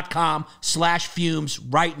pdsdebt.com/fumes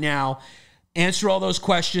right now. Answer all those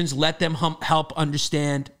questions. Let them help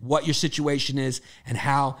understand what your situation is and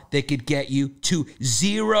how they could get you to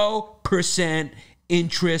 0%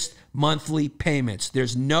 interest monthly payments.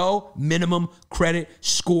 There's no minimum credit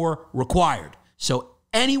score required. So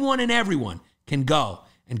anyone and everyone can go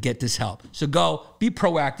and get this help. So go, be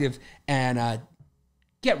proactive, and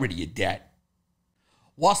get rid of your debt.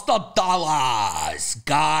 What's the dollars?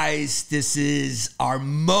 Guys, this is our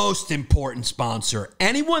most important sponsor.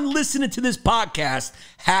 Anyone listening to this podcast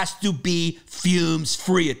has to be fumes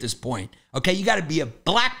free at this point. Okay, you got to be a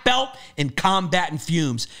black belt in combat and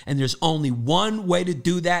fumes. And there's only one way to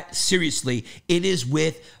do that, seriously. It is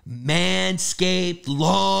with Manscaped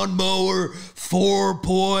Lawnmower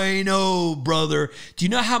 4.0, brother. Do you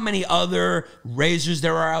know how many other razors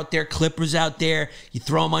there are out there, clippers out there? You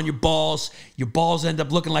throw them on your balls end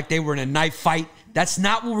up looking like they were in a knife fight. That's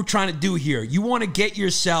not what we're trying to do here. You want to get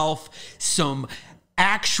yourself some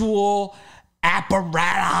actual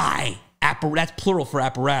apparatus. That's plural for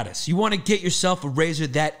apparatus. You want to get yourself a razor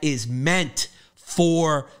that is meant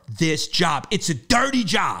for this job. It's a dirty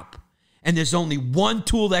job, and there's only one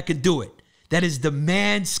tool that can do it. That is the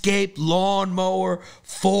Manscaped Lawnmower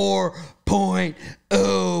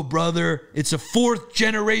 4.0, brother. It's a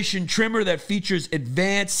 4th-generation trimmer that features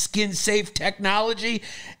advanced skin-safe technology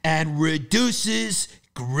and reduces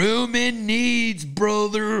grooming needs,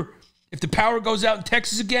 brother. If the power goes out in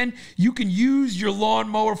Texas again, you can use your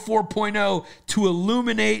Lawnmower 4.0 to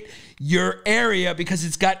illuminate your area because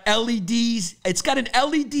it's got LEDs. It's got an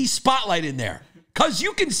LED spotlight in there. Because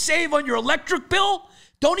you can save on your electric bill.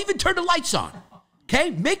 Don't even turn the lights on. Okay?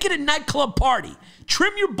 Make it a nightclub party.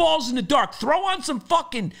 Trim your balls in the dark. Throw on some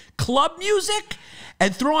fucking club music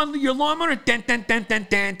and throw on your lawnmower. Dun, dun, dun, dun,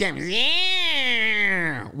 dun, dun.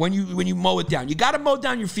 Yeah. When you mow it down. You got to mow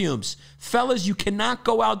down your fumes. Fellas, you cannot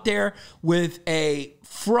go out there with a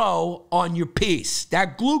fro on your piece.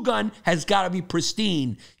 That glue gun has got to be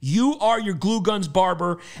pristine. You are your glue gun's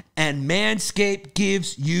barber, and Manscaped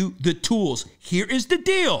gives you the tools. Here is the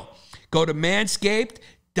deal. Go to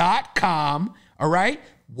manscaped.com, all right?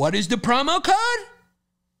 What is the promo code?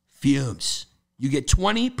 Fumes. You get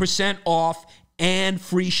 20% off and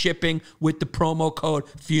free shipping with the promo code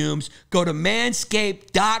FUMES. Go to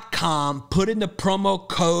manscaped.com, put in the promo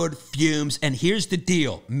code FUMES, and here's the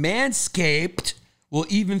deal. Manscaped will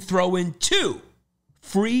even throw in 2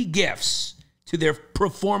 free gifts to their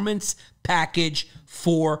Performance Package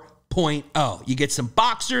 4.0. You get some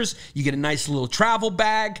boxers, you get a nice little travel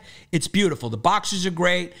bag. It's beautiful. The boxers are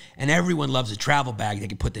great, and everyone loves a travel bag they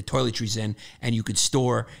can put their toiletries in, and you could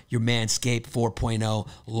store your Manscaped 4.0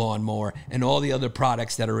 lawnmower and all the other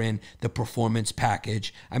products that are in the Performance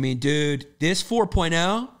Package. I mean, dude, this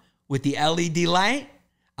 4.0 with the LED light,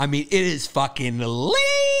 I mean, it is fucking lit.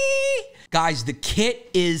 Guys, the kit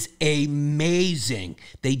is amazing.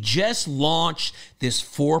 They just launched this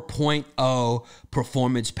 4.0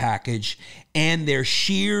 performance package and their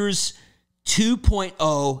Shears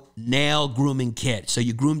 2.0 nail grooming kit. So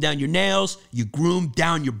you groom down your nails, you groom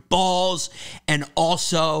down your balls, and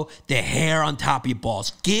also the hair on top of your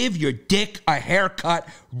balls. Give your dick a haircut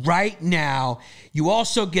right now. You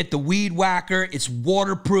also get the Weed Whacker. It's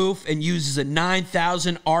waterproof and uses a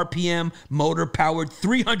 9,000 RPM motor-powered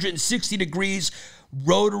 360 degrees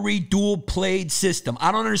rotary dual-blade system.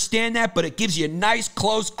 I don't understand that, but it gives you a nice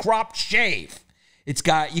close cropped shave. It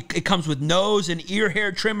comes with nose and ear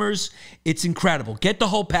hair trimmers. It's incredible. Get the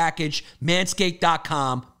whole package.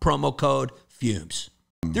 Manscaped.com, promo code FUMES.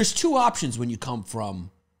 There's 2 options when you come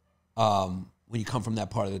from that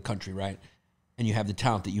part of the country, right? And you have the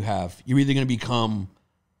talent that you have. You're either going to become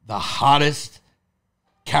the hottest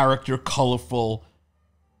character, colorful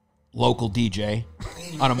local DJ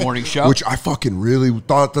on a morning show, which I fucking really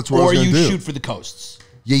thought that's what I was going to do. Or you shoot for the coasts.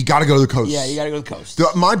 Yeah, you got to go to the coast. Yeah, you got to go to the coast.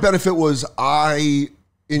 My benefit was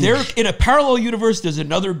in a parallel universe, there's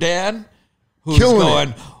another Dan who's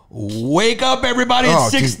going, wake up everybody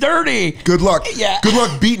at 6:30. Good luck. Yeah. Good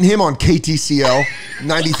luck beating him on KTCL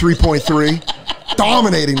 93.3.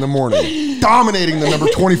 dominating the morning, dominating the number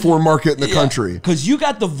 24 market in the country. Because you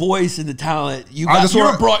got the voice and the talent. You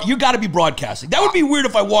got to be broadcasting. That would be weird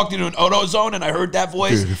if I walked into an auto zone and I heard that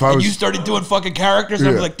voice, dude, and you started doing fucking characters, and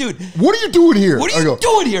I'd be like, dude, what are you doing here? What are you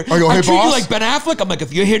doing here? I go, hey, I treat boss? you like Ben Affleck. I'm like,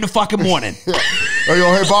 if you're here in the fucking morning. I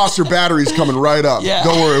go, hey, boss, your battery's coming right up. Yeah.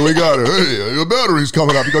 Don't worry, we got it. Hey, your battery's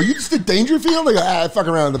coming up. You go, you just did Dangerfield? I go, fuck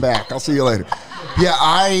around in the back. I'll see you later.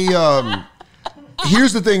 Yeah,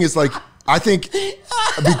 here's the thing is like, I think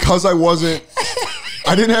because I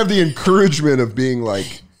didn't have the encouragement of being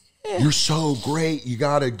like, you're so great, you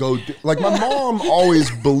got to go. Like my mom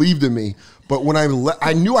always believed in me, but when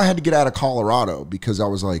I knew I had to get out of Colorado because I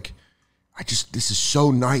was like, this is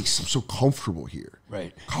so nice. I'm so comfortable here.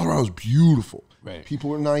 Right. Colorado's beautiful. Right.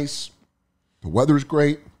 People are nice. The weather's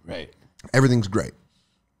great. Right. Everything's great.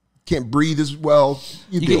 Can't breathe as well.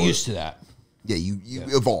 You get used to that. Yeah, you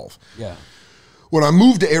evolve. Yeah. When I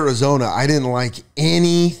moved to Arizona, I didn't like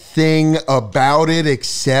anything about it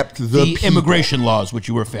except the people. Immigration laws, which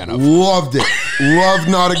you were a fan of. Loved it. Loved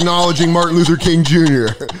not acknowledging Martin Luther King Jr.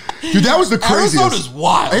 Dude, that was the craziest. Arizona's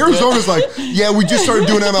wild. Arizona's like, yeah, we just started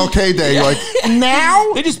doing MLK Day. You're like,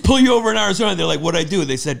 now? They just pull you over in Arizona. They're like, what'd I do?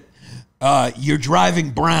 They said, you're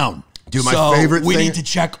driving brown. Dude, my favorite we thing. need to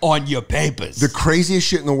check on your papers. The craziest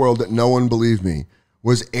shit in the world that no one believed me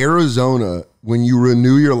was Arizona. When you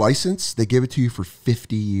renew your license, they give it to you for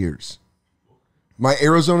 50 years. My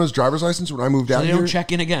Arizona's driver's license, when I moved out they here, don't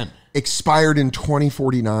check in again. Expired in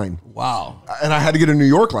 2049. Wow. And I had to get a New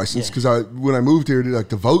York license because when I moved here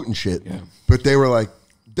to vote and shit. Yeah. But they were like,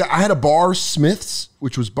 I had a bar, Smith's,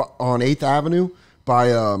 which was on 8th Avenue by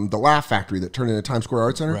the Laugh Factory that turned into Times Square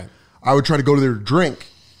Arts Center. Right. I would try to go to there to drink.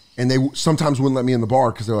 And they sometimes wouldn't let me in the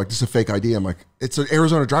bar because they're like, this is a fake ID. I'm like, it's an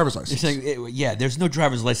Arizona driver's license. Yeah, there's no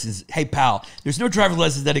driver's license. Hey, pal, there's no driver's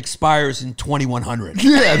license that expires in 2100.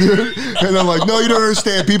 Yeah, dude. And I'm like, no, you don't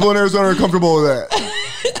understand. People in Arizona are comfortable with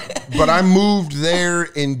that. But I moved there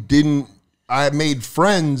and I made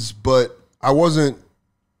friends, but I wasn't,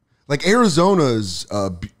 like Arizona's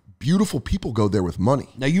beautiful people go there with money.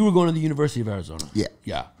 Now, you were going to the University of Arizona. Yeah.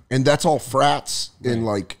 Yeah. And that's all frats and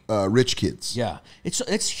like rich kids. Yeah,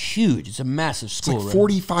 it's huge. It's a massive school. It's like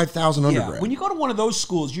 45,000 undergrad. Yeah. When you go to one of those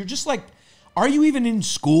schools, you're just like, are you even in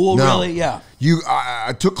school? No. Really? Yeah.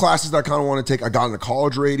 I took classes that I kind of want to take. I got into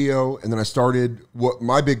college radio, and then I started. What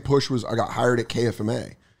my big push was, I got hired at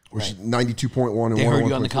KFMA, which is 92.1 and 101.3. They heard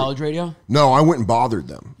you on the college radio? No, I went and bothered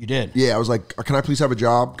them. You did? Yeah, I was like, can I please have a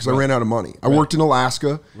job? Because I ran out of money. I worked in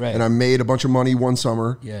Alaska, and I made a bunch of money one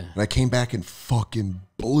summer. Yeah. And I came back and fucking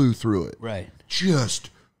blew through it. Right.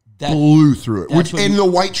 Just blew through it. Which in the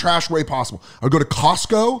white trash way possible. I would go to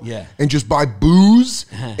Costco and just buy booze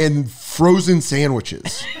and frozen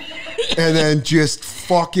sandwiches. And then just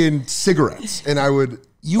fucking cigarettes. And I would...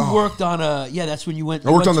 You worked on that's when you went...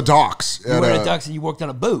 I worked on the docks. You went at docks and you worked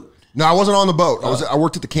on a boat. No, I wasn't on the boat. I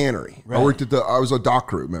worked at the cannery. Right. I was a dock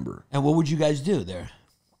crew member. And what would you guys do there?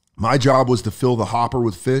 My job was to fill the hopper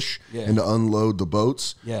with fish and to unload the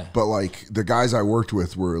boats. Yeah. But like the guys I worked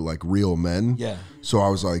with were like real men. Yeah. So I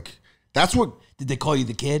was like, that's what... Did they call you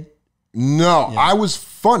the kid? No, I was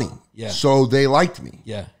funny. Yeah. So they liked me.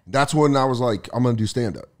 Yeah. That's when I was like, I'm going to do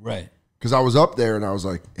stand-up. Right. Because I was up there and I was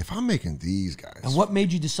like, if I'm making these guys... And what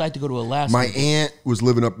made you decide to go to Alaska? My aunt was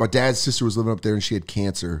living up... My dad's sister was living up there and she had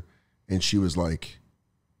cancer. And she was like,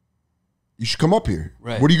 you should come up here.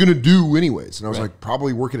 Right. What are you going to do anyways? And I was like,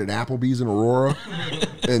 probably working at Applebee's in Aurora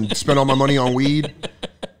and spend all my money on weed.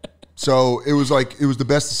 So it was the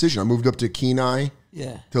best decision. I moved up to Kenai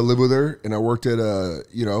to live with her. And I worked at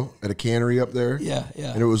a cannery up there. Yeah,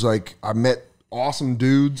 yeah. And it was like, I met awesome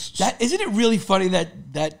dudes. Isn't it really funny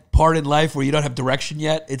that part in life where you don't have direction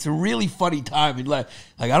yet? It's a really funny time in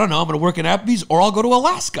life. Like, I don't know, I'm going to work in Applebee's or I'll go to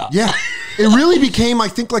Alaska. Yeah. It really became, I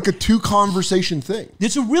think, like a two-conversation thing.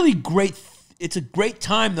 It's a really great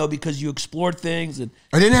time, though, because you explored things. And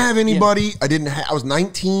I didn't have anybody. I was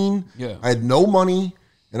 19. Yeah. I had no money.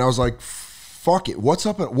 And I was like, fuck it. What's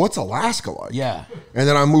Alaska like? Yeah. And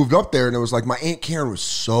then I moved up there and it was like, my Aunt Karen was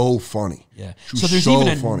so funny. Yeah. She So was there's so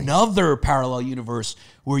even funny. another parallel universe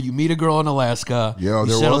where you meet a girl in Alaska. Yeah,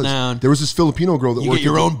 you settle down. There was this Filipino girl that You worked get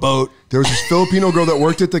your own boat. There was this Filipino girl that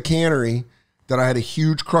worked at the cannery that I had a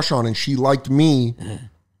huge crush on, and she liked me,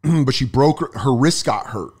 but she broke her wrist got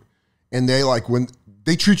hurt. And when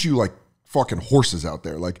they treat you like fucking horses out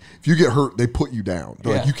there. Like if you get hurt, they put you down.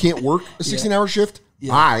 They're like, you can't work a 16-hour shift.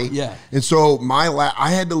 Yeah. And so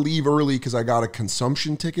I had to leave early because I got a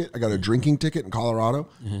consumption ticket. I got a drinking ticket in Colorado.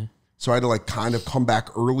 So I had to kind of come back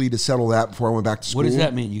early to settle that before I went back to school. What does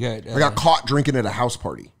that mean? I got caught drinking at a house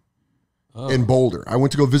party in Boulder. I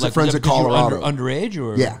went to go visit friends at Colorado. Underage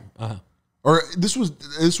or? Yeah. Or this was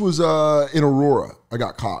in Aurora. I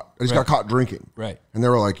got caught. I just got caught drinking. Right. And they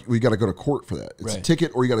were like, we got to go to court for that. It's a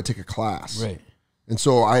ticket or you got to take a class. Right. And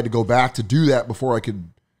so I had to go back to do that before I could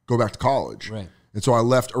go back to college. Right. And so I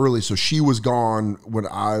left early. So she was gone when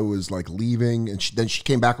I was like leaving. And then she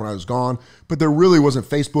came back when I was gone. But there really wasn't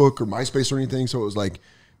Facebook or MySpace or anything. So it was like,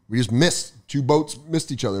 we just missed. 2 boats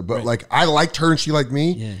missed each other. But like, I liked her and she liked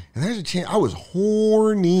me. Yeah. And there's a chance. I was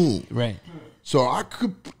horny. Right. So I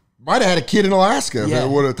might have had a kid in Alaska if it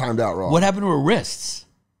would have timed out wrong. What happened to her wrists?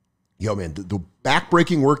 Yo, man, the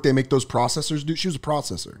back-breaking work they make those processors do. She was a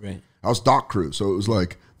processor. Right. I was dock crew, so it was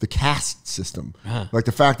like the caste system. Like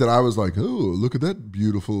the fact that I was like, oh, look at that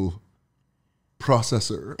beautiful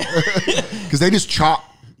processor. Because they just chop.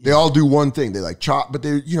 They all do one thing. They like chop, but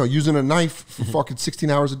they're, using a knife for fucking 16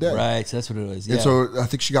 hours a day. Right, so that's what it was. Yeah. And so I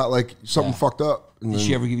think she got like something fucked up. And Did then,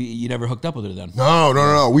 she ever give you? You never hooked up with her then?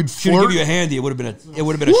 No. We'd She'd flirt. give you a handy. It would have been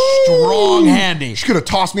a strong handy. She could have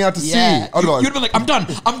tossed me out to sea. I'd be You'd have been like, I'm done.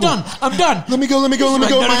 Let me go. No,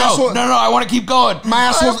 I want to keep going. My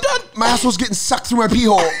asshole's getting sucked through my pee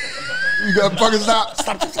hole. You gotta fucking stop.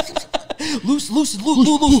 Loose.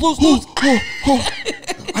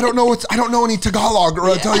 I don't know any Tagalog or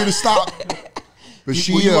I'll tell you to stop. But Were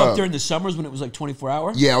you up there in the summers when it was like 24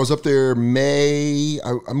 hours? Yeah, I was up there May.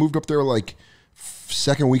 I moved up there like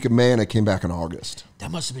second week of May and I came back in August.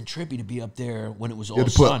 That must have been trippy to be up there when it was You all had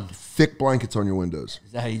to sun. put thick blankets on your windows.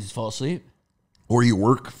 Is that how you just fall asleep? Or you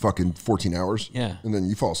work fucking 14 hours. Yeah. And then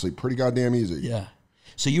you fall asleep pretty goddamn easy. Yeah.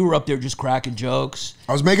 So you were up there just cracking jokes.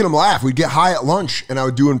 I was making them laugh. We'd get high at lunch and I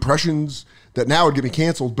would do impressions that now would get me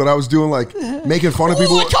canceled, but I was doing like making fun of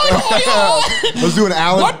people. I was doing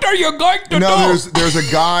Alan. What are you going to do? There's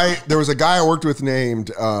a guy. There was a guy I worked with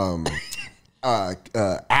named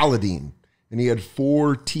Aladdin, and he had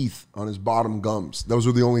 4 teeth on his bottom gums. Those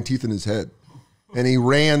were the only teeth in his head, and he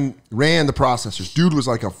ran the processors. Dude was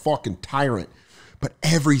like a fucking tyrant. But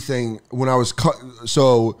everything when I was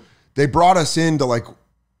so they brought us in to like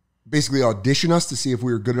basically audition us to see if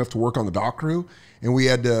we were good enough to work on the dock crew, and we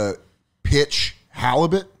had to pitch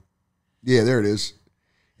halibut. Yeah, there it is.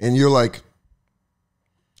 And you're like,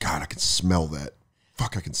 God, I can smell that.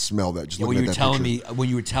 Fuck, I can smell that. Just when looking you at were that telling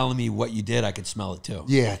picture. me what you did, I could smell it too.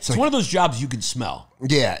 Yeah, it's like, one of those jobs you can smell.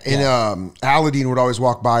 Yeah, and Aladdin would always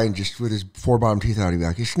walk by and just with his 4 bottom teeth out, he'd be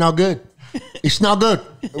like, "It smell good. It smell good."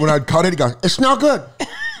 When I'd cut it, he goes, "It smell good."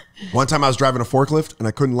 One time I was driving a forklift and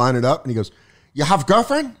I couldn't line it up, and he goes, "You have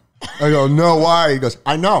girlfriend?" I go, "No, why?" He goes,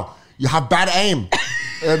 "I know. You have bad aim."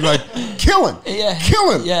 And like, killing.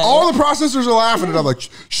 Yeah. All the processors are laughing, and I'm like,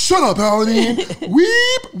 "Shut up, Aladdin."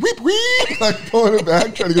 Weep. Like pulling it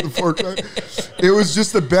back, trying to get the fork back. It was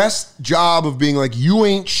just the best job of being like, you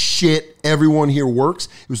ain't shit. Everyone here works.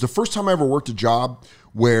 It was the first time I ever worked a job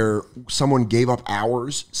where someone gave up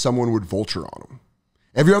hours, someone would vulture on them.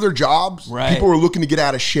 Every other job, people were looking to get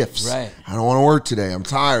out of shifts. Right. I don't want to work today. I'm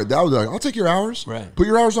tired. That was like, I'll take your hours. Right. Put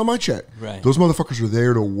your hours on my check. Right. Those motherfuckers are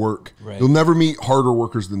there to work. Right. You'll never meet harder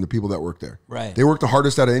workers than the people that work there. Right. They work the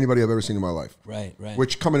hardest out of anybody I've ever seen in my life. Right.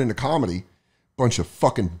 Which, coming into comedy, bunch of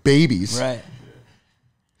fucking babies. Right.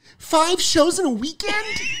 5 shows in a weekend?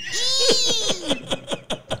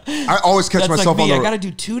 I always catch myself like me. on the... I got to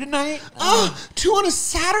do 2 tonight? 2 on a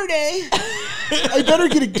Saturday? I better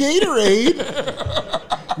get a Gatorade.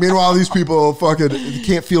 Meanwhile, these people fucking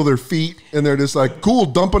can't feel their feet, and they're just like, cool,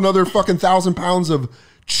 dump another fucking 1,000 pounds of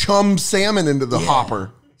chum salmon into the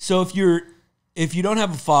hopper. So if you don't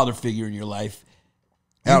have a father figure in your life,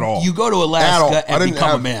 at all, you go to Alaska and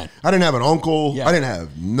become a man. I didn't have an uncle. Yeah. I didn't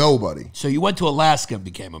have nobody. So you went to Alaska and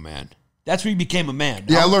became a man. That's where you became a man.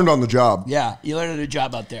 Yeah, I learned on the job. Yeah, you learned a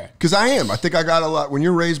job out there. Because I think I got a lot. When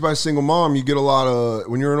you're raised by a single mom, you get a lot of.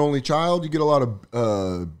 When you're an only child, you get a lot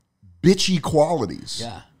of bitchy qualities.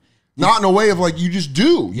 Yeah. Not in a way of like you just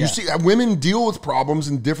do. Yeah. You see, women deal with problems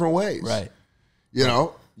in different ways. Right. You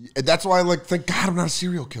know, that's why I like. Thank God I'm not a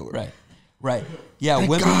serial killer. Right. Yeah.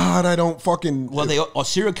 Thank God I don't fucking. Well,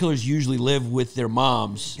 serial killers usually live with their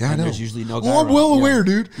moms. Yeah, I know. There's usually no guy I'm around. well aware,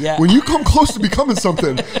 dude. Yeah. When you come close to becoming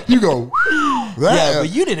something, you go. Yeah, but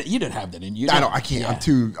you didn't have that in you. I know. I can't.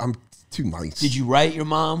 Yeah. I'm too nice. Did you write your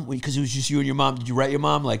mom? Because it was just you and your mom. Did you write your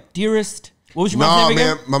mom like, dearest? What was your mom's name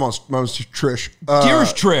again? Man, my mom's Trish.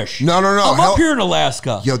 Dearest Trish. No. I'm up here in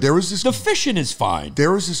Alaska. Yo, there was this. The fishing is fine.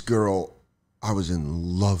 There was this girl I was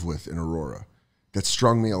in love with in Aurora that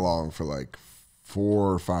strung me along for like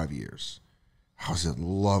 4 or 5 years. I was in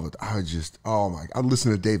love with. I would just, oh my! I'd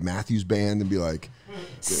listen to Dave Matthews Band and be like,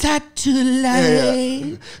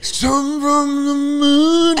 Satellite, sun from the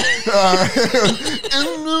moon, in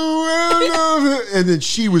the world of it. And then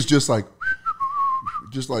she was just like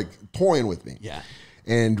toying with me. Yeah.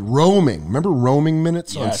 and roaming. Remember roaming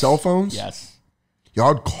minutes on cell phones? Yes. Yeah,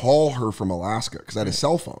 I'd call her from Alaska because I had a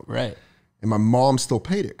cell phone. Right. And my mom still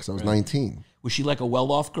paid it because I was 19. Was she like a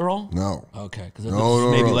well-off girl? No. Okay. Because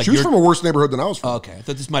No. She was from a worse neighborhood than I was from. Okay. I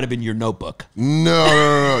thought this might have been your Notebook.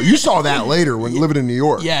 No. You saw that later when living in New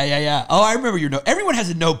York. Yeah. Oh, I remember your note. Everyone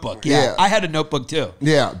has a notebook. Yeah. I had a notebook too.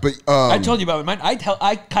 Yeah, but I told you about mine. I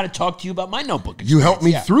kind of talked to you about my notebook experience. You helped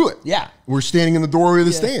me through it. Yeah. We're standing in the doorway of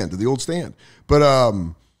the stand, the old stand. But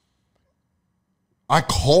I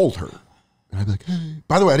called her. And I'd be like, hey.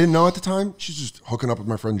 By the way, I didn't know at the time. She's just hooking up with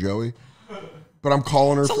my friend Joey. But I'm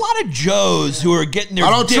calling her. There's a lot of Joes who are getting their I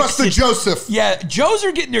don't dicks trust the Joseph. Yeah, Joes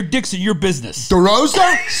are getting their dicks in your business.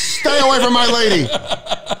 DeRosa? Stay away from my lady.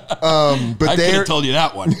 But I could have told you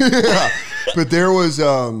that one. Yeah. But there was,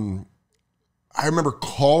 I remember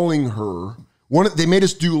calling her. They made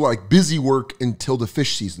us do like busy work until the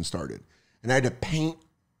fish season started. And I had to paint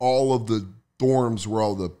all of the dorms where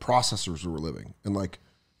all the processors were living. And like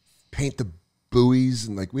paint the buoys.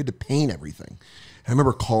 And like we had to paint everything. And I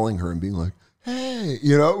remember calling her and being like, hey,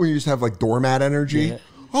 you know, when you just have like doormat energy. Yeah.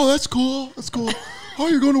 Oh, that's cool. That's cool. Oh,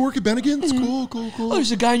 you're going to work at Bennigan's? Cool. Oh,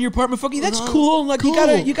 there's a guy in your apartment fucking. That's cool. Like cool. you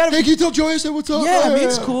gotta. Hey, can you tell Joey I said what's up? Yeah, I mean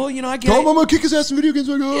it's cool. You know, I get. Tell him I'm gonna kick his ass in video games.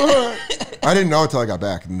 Like, all right. I didn't know until I got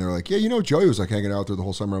back, and they're like, yeah, you know, Joey was like hanging out there the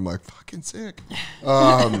whole summer. I'm like, fucking sick.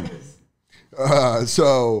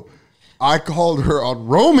 So I called her on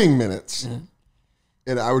roaming minutes,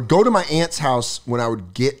 and I would go to my aunt's house when I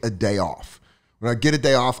would get a day off. When I get a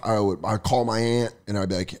day off, I'd call my aunt and I'd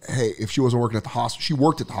be like, hey, if she wasn't working at the hospital, she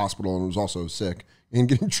worked at the hospital and was also sick and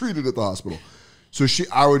getting treated at the hospital. So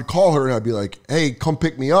I would call her and I'd be like, hey, come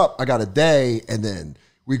pick me up. I got a day. And then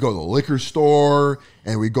we go to the liquor store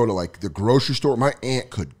and we go to like the grocery store. My aunt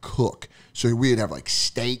could cook. So we'd have like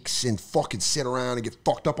steaks and fucking sit around and get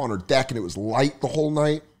fucked up on her deck, and it was light the whole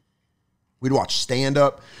night. We'd watch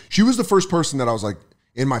stand-up. She was the first person that I was like,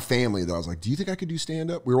 in my family, that I was like, do you think I could do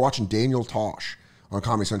stand-up? We were watching Daniel Tosh on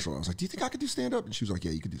Comedy Central. And I was like, do you think I could do stand-up? And she was like,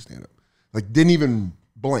 yeah, you could do stand-up. Like, didn't even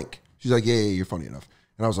blink. She's like, yeah, you're funny enough.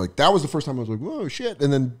 And I was like, that was the first time I was like, whoa, shit.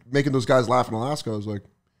 And then making those guys laugh in Alaska, I was like,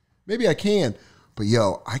 maybe I can. But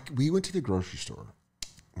yo, we went to the grocery store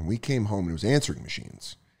and we came home and it was answering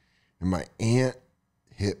machines. And my aunt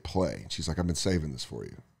hit play. And she's like, I've been saving this for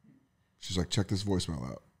you. She's like, check this voicemail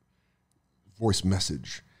out. Voice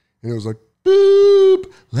message. And it was like,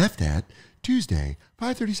 boop, left at Tuesday,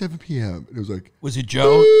 5:37 p.m. It was like, was it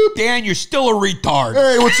Joe? Boop. Dan, you're still a retard.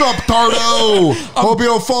 Hey, what's up, Tardo? Hope you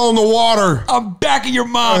don't fall in the water. I'm back at your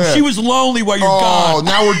mom. Yeah. She was lonely while you're gone. Oh,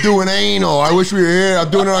 now we're doing anal. I wish we were here. I'm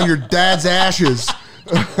doing it on your dad's ashes.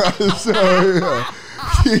 So,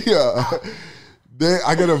 yeah.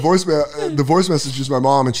 I got a voicemail. The voice message is my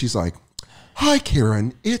mom, and she's like, hi,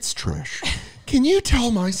 Karen, it's Trish. Can you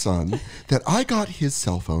tell my son that I got his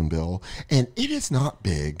cell phone bill and it is not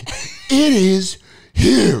big, it is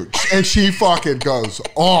huge. And she fucking goes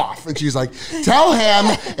off. And she's like, tell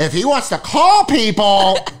him if he wants to call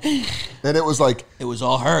people. And it was like. It was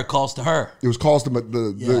all her. It calls to her. It was calls to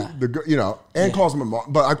the you know, and calls to my mom.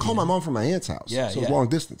 But I called my mom from my aunt's house. Yeah, so it was long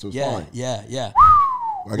distance. It was fine. Yeah.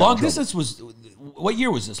 Long distance was, what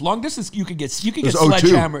year was this? Long distance, you could get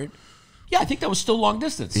sledgehammered. Yeah, I think that was still long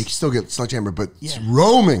distance. You can still get sledgehammer, but it's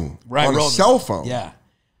roaming on a cell phone. Yeah.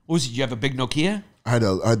 What was it? Did you have a big Nokia? I had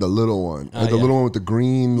the little one. I had the little one with the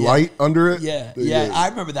green light under it. Yeah. I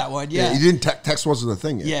remember that one. Yeah. You didn't text wasn't a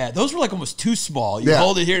thing yet. Yeah, those were like almost too small. You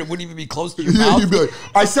hold it here, it wouldn't even be close to your mouth. You'd be like,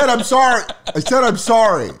 I said I'm sorry. I'm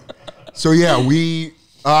sorry. So yeah, we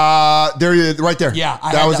there, right there. Yeah,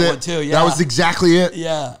 I had that one too. Yeah, that was exactly it.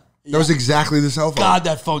 Yeah. That was exactly the cell phone. God,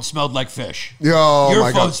 that phone smelled like fish. Yo,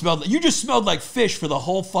 your phone smelled. You just smelled like fish for the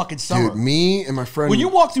whole fucking summer. Dude, me and my friend. When you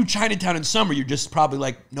walk through Chinatown in summer, you're just probably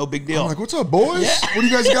like, no big deal. I'm like, what's up, boys? Yeah. What do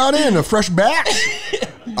you guys got in? A fresh batch?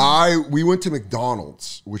 We went to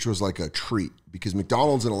McDonald's, which was like a treat because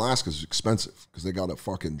McDonald's in Alaska is expensive because they got to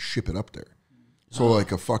fucking ship it up there. So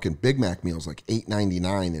like a fucking Big Mac meal is like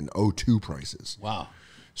 $8.99 and O2 prices. Wow.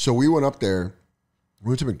 So we went up there. We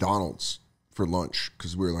went to McDonald's for lunch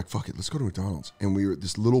because we were like, fuck it, let's go to McDonald's. And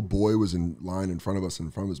this little boy was in line in front of us,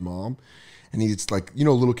 in front of his mom. And he's like, you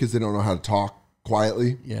know, little kids, they don't know how to talk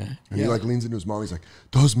quietly. Yeah. And he like leans into his mom. He's like,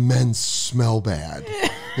 those men smell bad.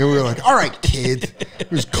 And we were like, all right, kid.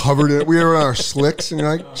 He was covered in it. We were in our slicks. And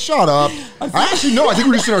you're like, shut up. I actually know. I think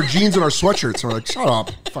we're just in our jeans and our sweatshirts. And we're like, shut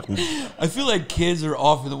up. Fucking. I feel like kids are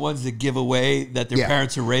often the ones that give away that their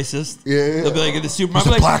parents are racist. Yeah. They'll be like in the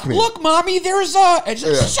supermarket, like, look, mommy, there's a. And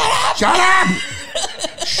she's like, shut up.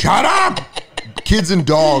 Shut up. Kids and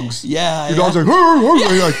dogs. Yeah. Your dog's like,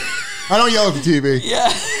 you're like, I don't yell at the TV.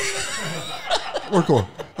 Yeah. We're cool.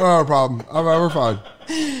 No problem. We're fine.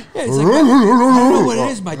 It's like, I don't know what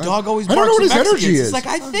it is. My dog always barks I don't know what his Mexicans. energy It's is. like,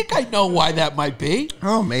 I think I know why that might be.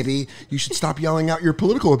 Oh, maybe you should stop yelling out your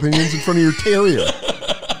political opinions in front of your terrier.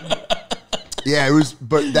 Yeah, it was,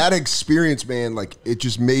 but that experience, man, like it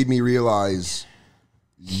just made me realize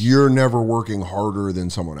you're never working harder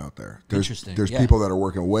than someone out there. Interesting. There's people that are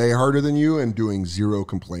working way harder than you and doing zero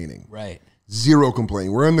complaining. Right. Zero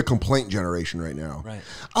complaining. We're in the complaint generation right now. Right.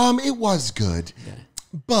 It was good,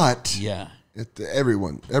 but Yeah.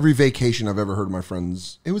 Every vacation I've ever heard of my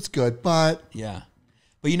friends, it was good, but Yeah.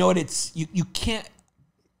 But you know what? It's you can't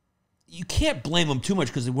blame them too much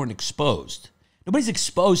because they weren't exposed. Nobody's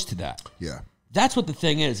exposed to that. yeah, That's what the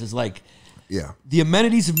thing is like yeah, the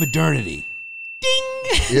amenities of modernity.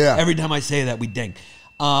 Ding! Yeah. Every time I say that, we ding.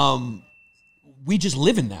 We just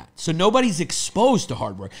live in that. So nobody's exposed to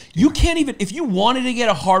hard work. You can't even, if you wanted to get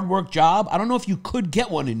a hard work job, I don't know if you could get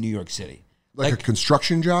one in New York City. like a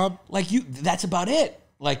construction job. That's about it.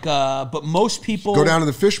 But most people Go down to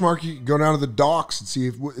the fish market, go down to the docks and see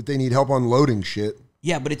if they need help unloading shit.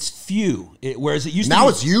 Yeah, but it's few. Whereas it used Now to be,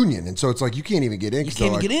 it's union, and so it's like you can't even get in. You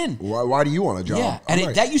can't even get in. Why do you want a job? Yeah,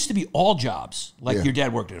 and that used to be all jobs. Like your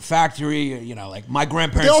dad worked at a factory. You know, like my They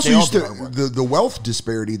grandparents. also They all used did hard work. to the wealth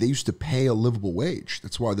disparity. They used to pay a livable wage.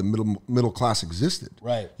 That's why the middle class existed.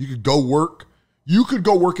 Right. You could go work. You could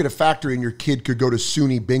go work at a factory, and your kid could go to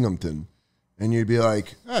SUNY Binghamton, and you'd be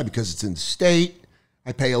like, because it's in state,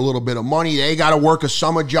 I pay a little bit of money. They got to work a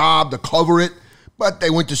summer job to cover it. But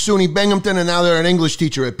they went to SUNY Binghamton, and now they're an English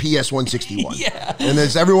teacher at PS 161. Yeah. And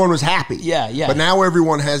everyone was happy. Yeah, yeah. But now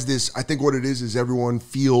everyone has this, I think what it is everyone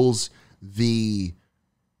feels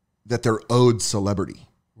that they're owed celebrity.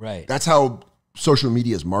 Right. That's how social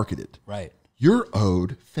media is marketed. Right. You're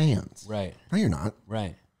owed fans. Right. No, you're not.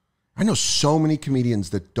 Right. I know so many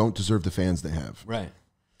comedians that don't deserve the fans they have. Right.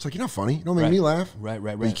 It's like, you're not funny. You don't make me laugh. Right.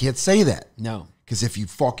 But you can't say that. No. Because if you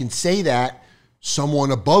fucking say that,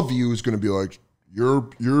 someone above you is going to be like,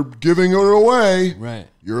 You're giving it away. Right.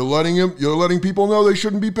 You're letting people know they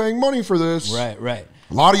shouldn't be paying money for this. Right. Right.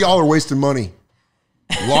 A lot of y'all are wasting money.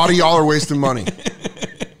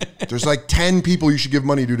 There's like 10 people you should give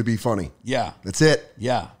money to be funny. Yeah. That's it.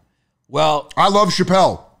 Yeah. Well, I love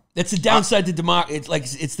Chappelle. that's the downside to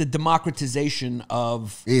it's the democratization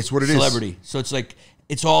of It's what it is. celebrity. So it's like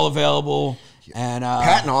it's all available. And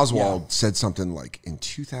Patton Oswalt said something like in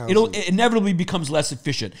 2000. it inevitably becomes less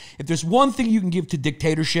efficient. If there's one thing you can give to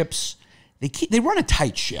dictatorships, they run a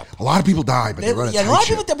tight ship. A lot of people die, but they run a tight a lot of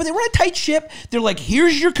ship. people, but they run a tight ship. They're like,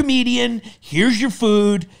 here's your comedian, here's your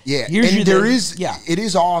food. Yeah, here's and it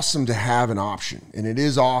is awesome to have an option, and it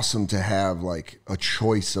is awesome to have like a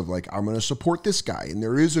choice of like, I'm going to support this guy, and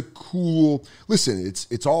there is a cool. Listen,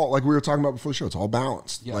 it's all like we were talking about before the show. It's all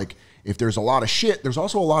balanced. Yeah. Like if there's a lot of shit, there's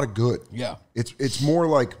also a lot of good. Yeah, it's more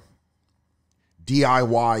like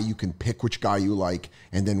DIY. You can pick which guy you like,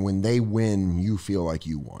 and then when they win, you feel like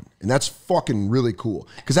you won, and that's fucking really cool.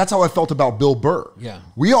 Because that's how I felt about Bill Burr. Yeah,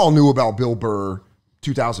 we all knew about Bill Burr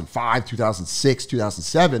 2005, 2006,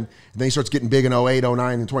 2007, and then he starts getting big in 08,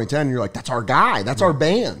 09, and 2010, and you're like, that's our guy, that's our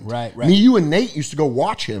band. Right. Me, you, and Nate used to go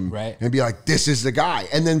watch him and be like, this is the guy.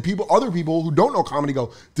 And then other people who don't know comedy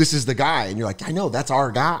go, this is the guy, and you're like, I know, that's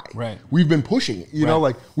our guy. Right. We've been pushing it, you know,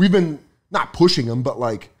 like we've been not pushing him, but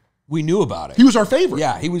like we knew about it. He was our favorite.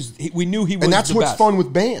 Yeah, we knew he was. And that's the what's best. fun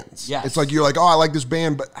with bands. Yes. It's like you're like, oh, I like this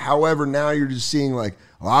band, but however, now you're just seeing like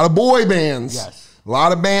a lot of boy bands. Yes. A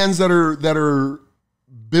lot of bands that are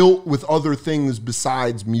built with other things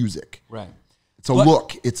besides music. Right. It's a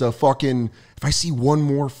look. It's a fucking. If I see one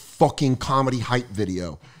more fucking comedy hype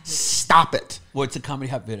video, stop it. What's a comedy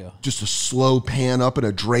hype video? Just a slow pan up in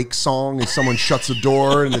a Drake song, and someone shuts a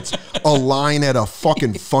door, and it's a line at a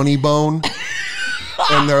fucking Funny Bone,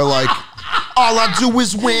 and they're like, "All I do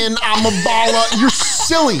is win. I'm a baller." You're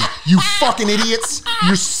silly, you fucking idiots.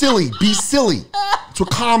 You're silly. Be silly. That's what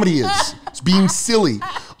comedy is. It's being silly.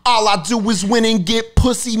 All I do is win and get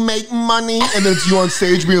pussy, make money. And then it's you on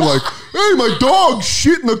stage being like, hey, my dog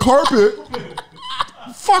shit in the carpet.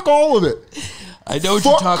 Fuck all of it. I know what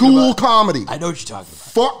you're talking about. Fuck cool comedy. I know what you're talking about.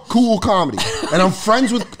 Fuck cool comedy. And I'm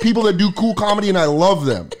friends with people that do cool comedy and I love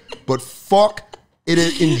them. But fuck it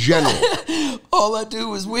in general. All I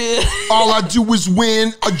do is win. All I do is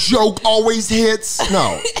win. A joke always hits.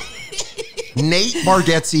 No. Nate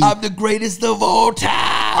Bargatze. I'm the greatest of all time.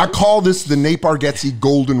 I call this the Nate Bargatze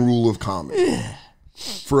golden rule of comedy.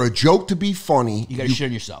 For a joke to be funny, you got to shit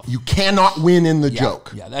on yourself. You cannot win in the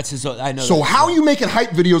joke. Yeah, that's his. I know. So how are you making hype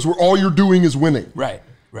videos where all you're doing is winning? Right,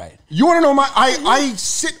 right. You want to know I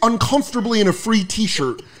sit uncomfortably in a free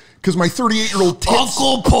T-shirt because my 38-year-old tits.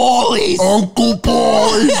 Uncle Paulie's. Uncle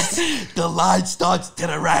Paulie's. The line starts to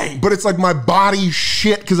the right. But it's like my body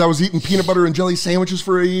shit because I was eating peanut butter and jelly sandwiches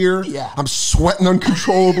for a year. Yeah. I'm sweating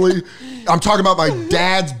uncontrollably. I'm talking about my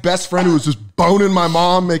dad's best friend who was just boning my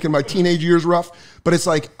mom, making my teenage years rough. But it's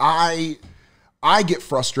like I get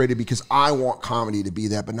frustrated because I want comedy to be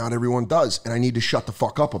that, but not everyone does. And I need to shut the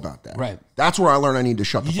fuck up about that. Right. That's where I learn I need to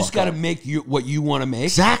shut the fuck up. You just got to make what you want to make.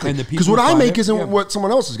 Exactly. Because what I make isn't what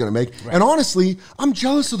someone else is going to make. Right. And honestly, I'm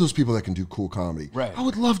jealous of those people that can do cool comedy. Right. I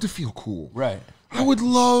would love to feel cool. Right. I would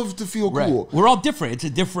love to feel cool. We're all different. It's a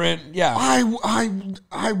different,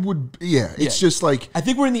 I would, it's just like. I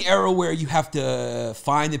think we're in the era where you have to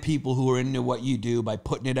find the people who are into what you do by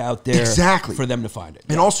putting it out there. Exactly. For them to find it.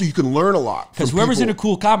 And also you can learn a lot. Because whoever's into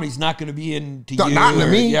cool comedy is not going to be into you. Not into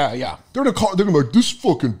me. Yeah. They're gonna be like, this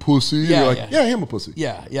fucking pussy. Yeah, you're like, yeah, I'm a pussy.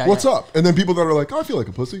 Yeah. What's up? And then people that are like, oh, I feel like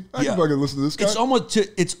a pussy. I can fucking listen to this guy.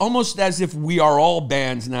 It's almost as if we are all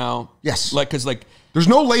bands now. Yes. Because there's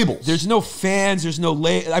no labels. There's no fans. There's no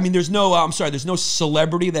there's no. There's no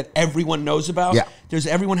celebrity that everyone knows about. Yeah.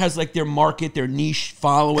 Everyone has like their market, their niche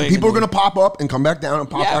following. And people are gonna pop up and come back down and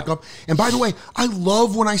pop back up. And by the way, I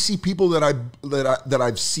love when I see people that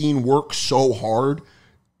I've seen work so hard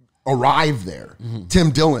arrive there. Mm-hmm.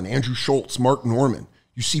 Tim Dillon, Andrew Schultz, Mark Norman.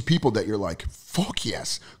 You see people that you're like, fuck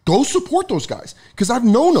yes, go support those guys because I've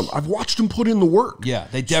known them. I've watched them put in the work. Yeah,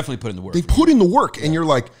 they definitely put in the work. They put in the work, and you're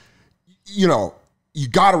like, you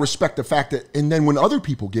got to respect the fact that, and then when other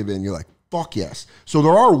people give in, you're like, fuck yes. So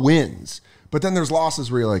there are wins, but then there's losses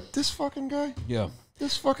where you're like, this fucking guy? Yeah.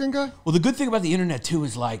 This fucking guy? Well, the good thing about the internet, too,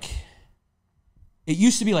 is like, it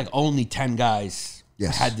used to be like only 10 guys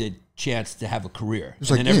had the chance to have a career. And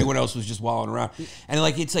then everyone else was just wallowing around. And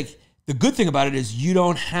like, it's like, the good thing about it is you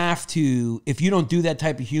don't have to, if you don't do that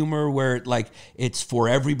type of humor where it's for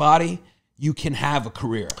everybody, you can have a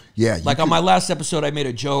career. Yeah. Like on my last episode, I made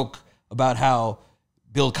a joke about how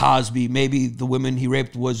Bill Cosby, maybe the women he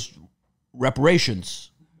raped was reparations.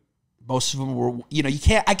 Most of them were,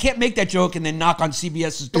 I can't make that joke and then knock on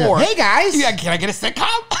CBS's door. Hey guys. Yeah, can I get a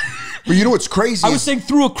sitcom? But you know what's crazy? I was saying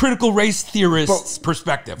through a critical race theorist's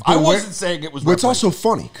perspective. I wasn't saying it was. But it's also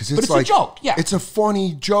funny because it's like a joke. Yeah, it's a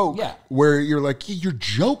funny joke. Yeah. Where you're like, you're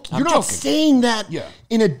joking. You're not saying that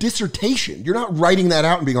in a dissertation. You're not writing that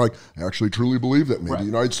out and being like, I actually truly believe that maybe the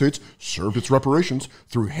United States served its reparations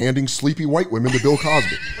through handing sleepy white women to Bill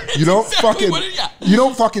Cosby. You don't you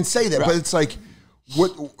don't fucking say that. But it's like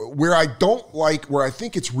where I don't like, where I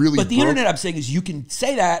think it's really. But the internet, I'm saying, is you can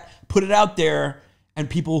say that, put it out there. And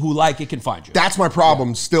people who like it can find you. That's my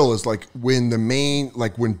problem still is like when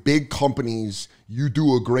when big companies, you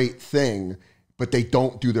do a great thing, but they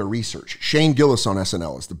don't do their research. Shane Gillis on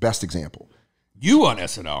SNL is the best example. You on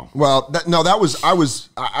SNL? Well,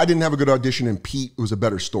 I didn't have a good audition and Pete was a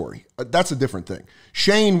better story. That's a different thing.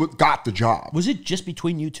 Shane got the job. Was it just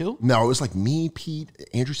between you two? No, it was like me, Pete,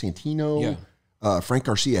 Andrew Santino, Frank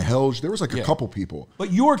Garcia Helge. There was like a couple people.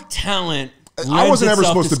 But your talent... I wasn't ever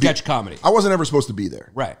supposed to be sketch comedy. I wasn't ever supposed to be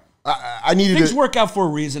there. Right. I needed things work out for a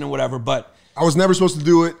reason and whatever, but I was never supposed to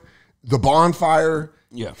do it. The Bonfire,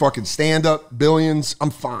 fucking stand up, Billions.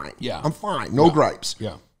 I'm fine. Yeah, I'm fine. No gripes.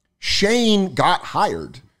 Yeah. Shane got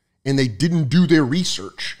hired, and they didn't do their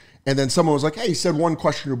research. And then someone was like, "Hey, he said one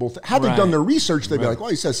questionable thing." Had they done their research, they'd be like, "Well,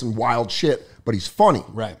 he says some wild shit, but he's funny.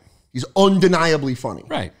 Right. He's undeniably funny.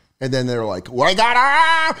 Right." And then they're like, "Well, I got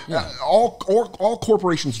all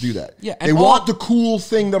corporations do that. Yeah, they want the cool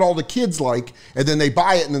thing that all the kids like, and then they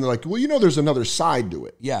buy it, and then they're like, well, there's another side to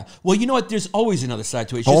it. Yeah. Well, you know what? There's always another side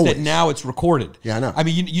to it. It's just that now it's recorded. Yeah, I know. I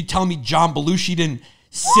mean, you tell me John Belushi didn't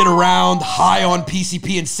sit around high on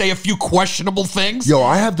PCP and say a few questionable things? Yo,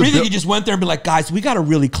 I have the. Really, he just went there and be like, guys, we got to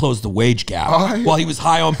really close the wage gap while he was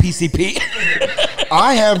high on PCP.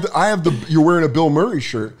 I have the. You're wearing a Bill Murray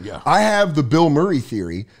shirt. Yeah. I have the Bill Murray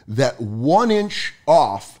theory that 1 inch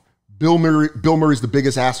off, Bill Murray's the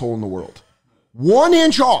biggest asshole in the world. 1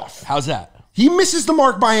 inch off. How's that? He misses the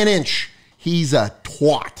mark by an inch. He's a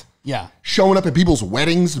twat. Yeah. Showing up at people's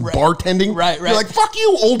weddings, bartending. Right. You're like, fuck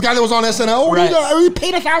you, old guy that was on SNL. What are you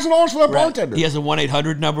paid $1,000 for that bartender. He has a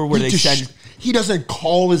 1-800 number where send. He doesn't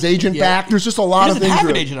call his agent back. There's just a lot of things. He doesn't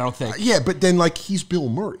have an agent, I don't think. Yeah, but then he's Bill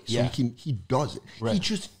Murray, so he does it. Right. He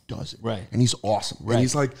just does it. Right. And he's awesome. Right. And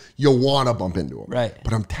he's like, you want to bump into him. Right.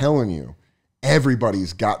 But I'm telling you,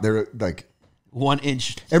 everybody's got their 1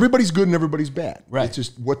 inch. Everybody's good and everybody's bad. Right. It's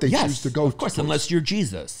just what they choose to go. Of course, unless you're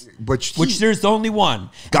Jesus, which there's only one. And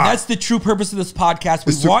that's the true purpose of this podcast.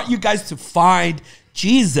 We want you guys to find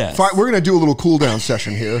Jesus. We're going to do a little cool down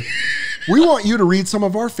session here. We want you to read some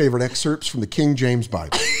of our favorite excerpts from the King James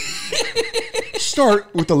Bible.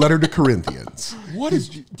 start with the letter to Corinthians. What is?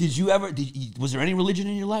 Did you ever? Was there any religion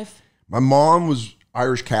in your life? My mom was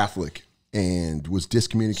Irish Catholic and was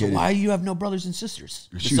discommunicated. So why you have no brothers and sisters?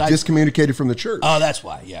 She was discommunicated from the church. Oh, that's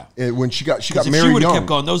why. Yeah. And when she got If married she would have young. kept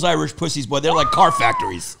going, those Irish pussies, boy, they're like car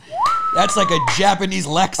factories. That's like a Japanese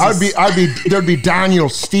Lexus. There'd be Daniel,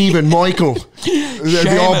 Stephen, Michael. They'd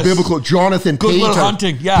be all biblical. Jonathan, Good Peter, little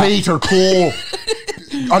hunting, yeah. Peter, Paul,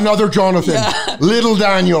 another Jonathan, little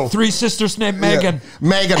Daniel, 3 sisters named Megan. Yeah.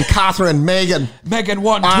 Megan, Catherine, Megan,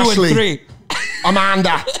 1, Ashley, 2, and 3.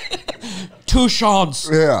 Amanda, 2 Seans.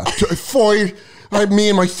 yeah, 5. Me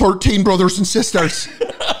and my 13 brothers and sisters.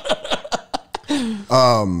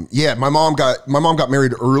 Yeah, my mom got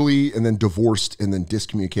married early and then divorced and then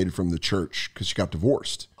discommunicated from the church because she got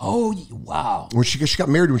divorced. Oh, wow. When she got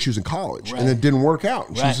married when she was in college and it didn't work out.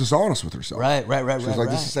 And she was dishonest with herself. Right. She was like,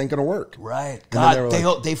 this ain't gonna work. Right. And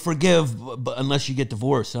God, they forgive but unless you get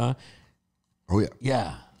divorced, huh? Oh yeah.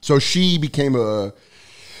 Yeah. So she became a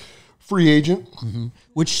free agent,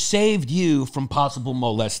 which saved you from possible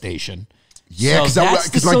molestation. Yeah,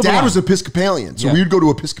 because my dad was Episcopalian, so we would go to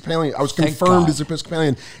Episcopalian. I was confirmed as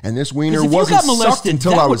Episcopalian, and this wiener wasn't sucked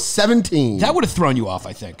until I was 17. That would have thrown you off,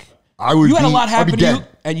 I think. You had a lot happen to you,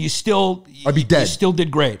 and you still, I'd be dead. You still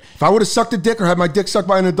did great. If I would have sucked a dick or had my dick sucked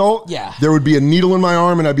by an adult, yeah, there would be a needle in my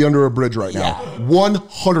arm, and I'd be under a bridge right now.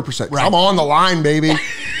 100%. Right. I'm on the line, baby.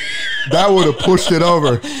 That would have pushed it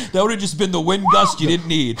over. That would have just been the wind gust you didn't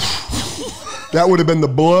need. That would have been the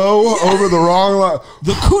blow over the wrong line.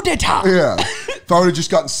 The coup d'etat. Yeah. If I would have just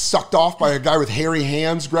gotten sucked off by a guy with hairy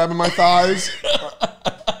hands grabbing my thighs,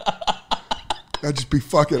 I'd just be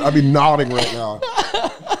I'd be nodding right now.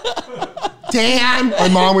 Dan! My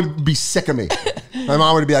mom would be sick of me. My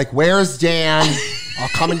mom would be like, where's Dan? I'll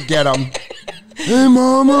come and get him. Hey,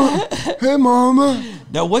 mama. Hey, mama.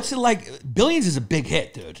 Now, what's it like? Billions is a big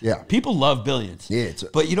hit, dude. Yeah. People love Billions. Yeah.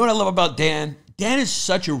 But you know what I love about Dan? Dan is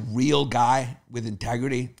such a real guy with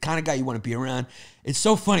integrity, kind of guy you want to be around. It's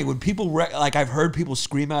so funny when people, I've heard people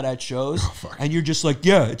scream out at shows, and you're just like,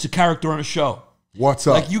 yeah, it's a character on a show. What's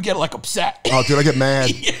up? Like, you get, upset. Oh, dude, I get mad.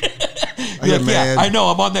 I get mad. Yeah, I know,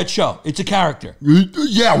 I'm on that show. It's a character.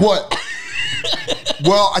 Yeah, what?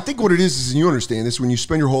 Well, I think what it is, and you understand this, when you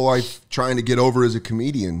spend your whole life trying to get over as a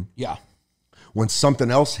comedian. Yeah. When something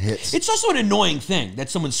else hits. It's also an annoying thing that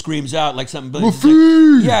someone screams out like something.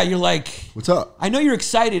 Yeah, you're like, what's up? I know you're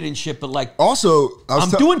excited and shit, but also, I'm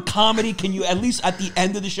doing comedy. Can you at least at the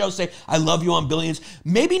end of the show say, I love you on Billions?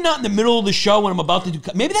 Maybe not in the middle of the show when I'm about to do,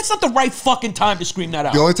 maybe that's not the right fucking time to scream that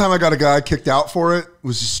out. The only time I got a guy kicked out for it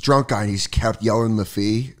was this drunk guy, and he just kept yelling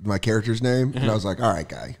Mafi, my character's name. And I was like, all right,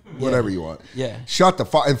 guy, whatever you want. Yeah. Shut the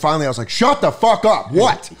fuck. And finally I was like, shut the fuck up.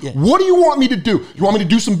 What? Yeah. What do you want me to do? You want me to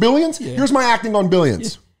do some Billions? Yeah. Here's my acting on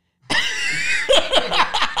Billions. Yeah.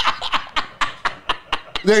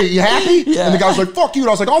 There, you happy? Yeah. And the guy was like, fuck you. And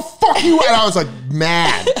I was like, oh, fuck you. And I was like,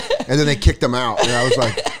 mad. And then they kicked him out. And I was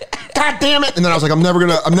like, God damn it. And then I was like, I'm never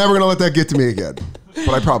gonna let that get to me again. But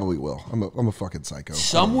I probably will. I'm a fucking psycho.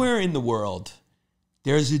 Somewhere in the world,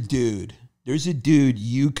 there's a dude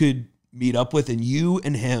you could meet up with, and you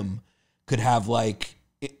and him could have like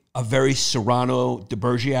a very Cyrano de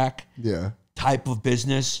Bergerac type of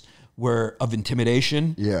business of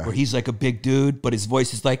intimidation. Yeah. Where he's like a big dude, but his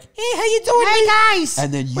voice is like, hey, how you doing? Hey guys.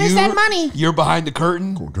 And then where's that money? You're behind the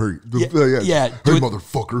curtain. Hey, hey,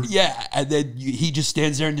 motherfucker. Yeah. And then he just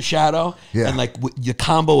stands there in the shadow. Yeah. And like the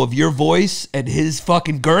combo of your voice and his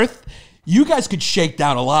fucking girth, you guys could shake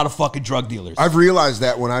down a lot of fucking drug dealers. I've realized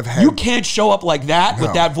that when I've had... You can't show up like that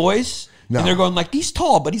with that voice. No. And they're going like, he's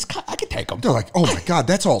tall, but I can take him. They're like, oh my God,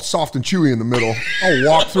 that's all soft and chewy in the middle. I'll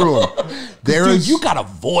walk through him. Dude, you got a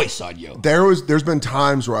voice on you. There's been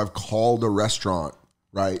times where I've called a restaurant,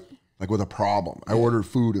 right? Like with a problem. I ordered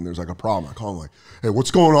food and there's like a problem. I call them like, hey,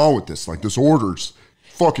 what's going on with this? Like this order's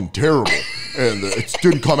fucking terrible. And it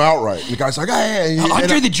didn't come out right. And the guy's like, hey.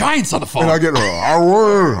 Andre the Giant's on the phone. And I get, I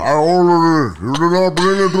ordered it. You did not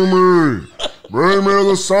bring it to me. Bring me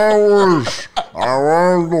the sandwich. I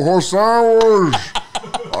want the whole sandwich.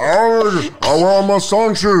 I want my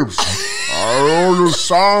sun chips. I ordered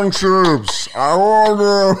sun chips. I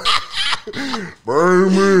ordered.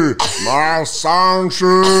 Bring me my sun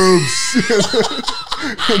chips.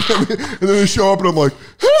 and then they show up and I'm like,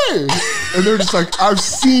 hey. And they're just like, I've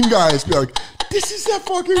seen guys be like, this is that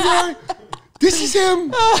fucking guy. This is him,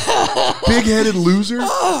 big-headed loser.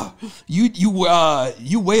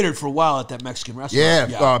 You waited for a while at that Mexican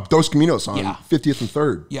restaurant. Yeah. Dos Caminos on 50th and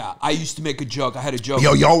 3rd. Yeah, I used to make a joke. I had a joke.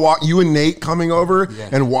 Yo, you and Nate coming over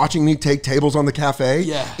and watching me take tables on the cafe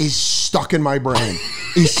is stuck in my brain.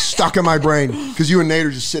 He's stuck in my brain because you and Nate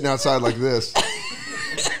are just sitting outside like this.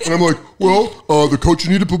 And I'm like, well, the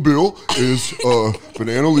cochinita pibil is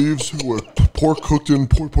banana leaves with pork cooked in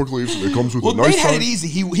pork leaves, and it comes with a nice. Nate had it easy.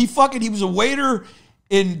 He was a waiter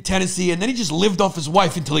in Tennessee, and then he just lived off his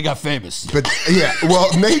wife until he got famous. But yeah, well,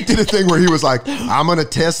 Nate did a thing where he was like, I'm gonna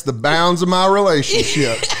test the bounds of my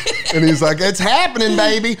relationship. And he's like, it's happening,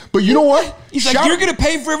 baby. But you know what? He's like, you're going to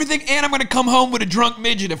pay for everything, and I'm going to come home with a drunk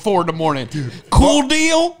midget at 4 a.m. Dude, cool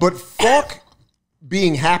deal? But fuck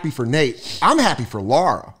being happy for Nate. I'm happy for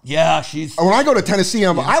Laura. Yeah, she's... When I go to Tennessee,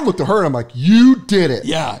 I looked at her, and I'm like, you did it.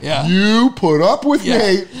 Yeah. You put up with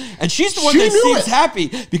Nate. And she's the one that seems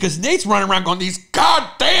happy because Nate's running around going, these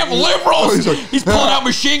goddamn liberals. He's pulling out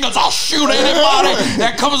machine guns. I'll shoot anybody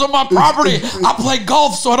that comes on my property. I play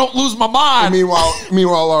golf so I don't lose my mind. And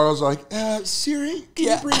meanwhile, Laura's like, Siri, can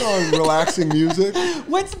you bring on relaxing music?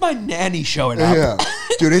 When's my nanny showing up? Yeah.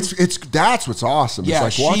 Dude, that's what's awesome. Yeah,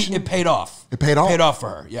 it's like it paid off. It paid off? Paid off for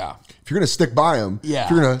her, yeah. If you're going to stick by him, if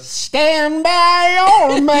you're going to stand by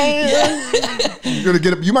your man,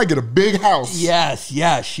 you might get a big house.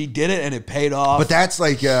 Yes, she did it and it paid off. But that's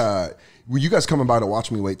like, when you guys coming by to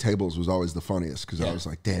watch me wait tables was always the funniest because I was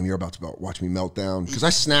like, damn, you're about to watch me melt down. Because I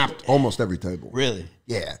snapped almost every table. Really?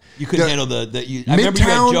 Yeah. You couldn't handle I remember you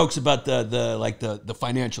had jokes about the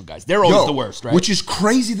financial guys. They're always the worst, right? Which is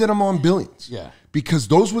crazy that I'm on Billions. Yeah. Because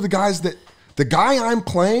those were the guys the guy I'm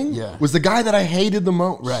playing was the guy that I hated the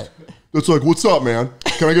most. Right. That's like, what's up, man?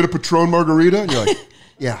 Can I get a Patron margarita? And you're like,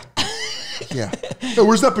 yeah. Hey,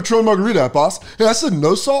 where's that Patron margarita at, boss? Hey, I said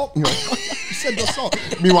no salt. And you're like, you said no salt.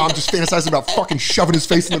 Meanwhile, I'm just fantasizing about fucking shoving his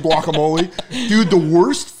face in the guacamole. Dude, the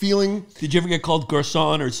worst feeling. Did you ever get called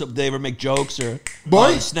garçon or something? Did they ever make jokes or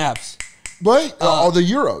snaps? But all the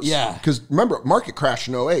euros. Yeah. Because remember, market crashed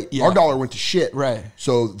in 08. Yeah. Our dollar went to shit. Right.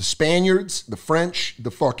 So the Spaniards, the French,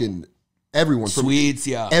 the fucking everyone. Swedes,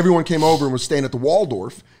 Everyone came over and was staying at the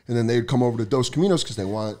Waldorf. And then they'd come over to Dos Caminos because they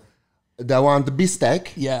want the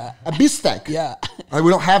beefsteak. Yeah. A beefsteak. Yeah. We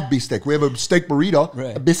don't have beefsteak. We have a steak burrito.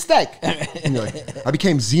 Right. A beefsteak. And you're like, I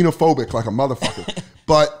became xenophobic like a motherfucker.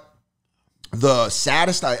 But the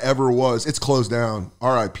saddest I ever was, it's closed down.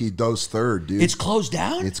 R.I.P. Dos Third, dude. It's closed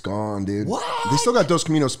down? It's gone, dude. What? They still got Dos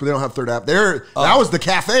Caminos, but they don't have Third App. That was the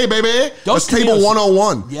cafe, baby. Dos That's table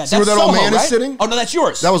 101. Yeah, see where that old man is sitting? Oh, no, that's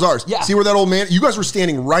yours. That was ours. Yeah. See where that old man, you guys were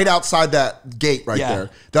standing right outside that gate right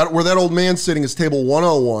there. Where that old man's sitting is table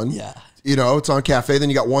 101. Yeah. You know, it's on cafe. Then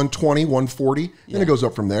you got 120, 140. Then it goes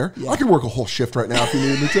up from there. I could work a whole shift right now if you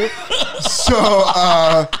needed me to. So,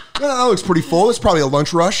 that looks pretty full. It's probably a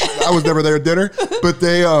lunch rush. I was never there at dinner. But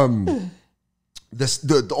they,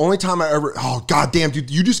 the only time I ever, oh, goddamn,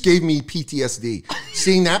 dude, you just gave me PTSD.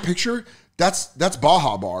 Seeing that picture, that's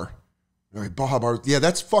Baja Bar. All right, Baja Bar. Yeah,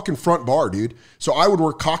 that's fucking front bar, dude. So I would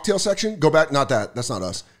work cocktail section. Go back, that's not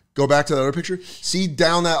us. Go back to that other picture. See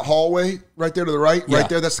down that hallway right there to the right? Right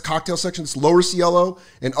there, that's the cocktail section. It's lower Cielo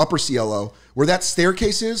and upper Cielo. Where that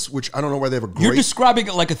staircase is, which I don't know why they have a great... You're describing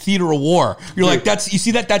it like a theater of war. You're like, you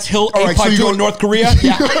see that? That's Hill 852 so in North Korea?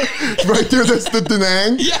 Yeah. Right there, that's the Da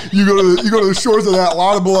Nang. Yeah. You go to the shores of that, a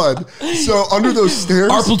lot of blood. So under those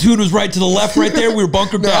stairs... Our platoon was right to the left right there. We were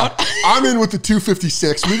bunkered down. I'm in with the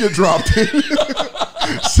 256. We get dropped in.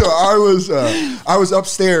 So I was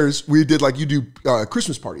upstairs. We did you do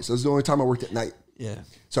Christmas parties. That was the only time I worked at night. Yeah.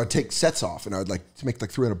 So I'd take sets off, and I'd to make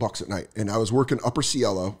 $300 at night. And I was working upper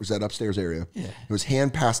Cielo, was that upstairs area. Yeah. It was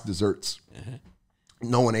hand-passed desserts.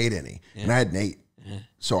 No one ate any, and I hadn't ate.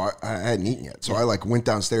 So I hadn't eaten yet. So I went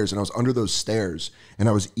downstairs, and I was under those stairs, and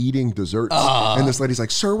I was eating desserts. And this lady's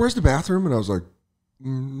like, "Sir, where's the bathroom?" And I was like,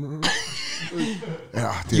 dude,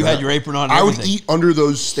 you had your apron on and I would everything. eat under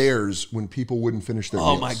those stairs when people wouldn't finish their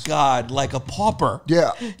meals. Oh my God, like a pauper. Yeah.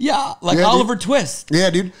 Yeah, Oliver Twist. Yeah,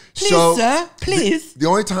 dude. Please, sir, please. The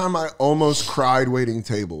only time I almost cried waiting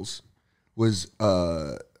tables was,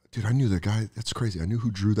 dude, I knew the guy. That's crazy. I knew who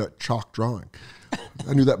drew that chalk drawing.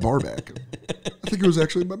 I knew that barback. I think it was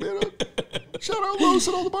actually my man. Shout out Lois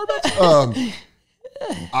and all the barbacks.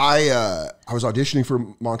 I was auditioning for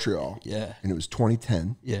Montreal. Yeah. And it was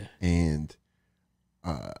 2010. Yeah. And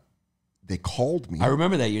they called me. I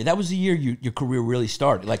remember that year. That was the year your career really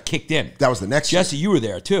started, kicked in. That was the next Jesse, year. you were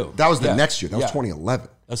there too. That was the next year. That was 2011.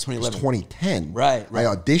 That was 2011. It was 2010. Right.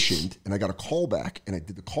 I auditioned and I got a call back and I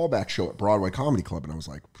did the callback show at Broadway Comedy Club and I was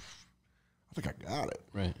like, I think I got it.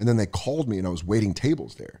 Right. And then they called me and I was waiting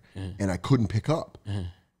tables there and I couldn't pick up.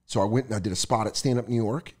 So I went and I did a spot at Stand Up New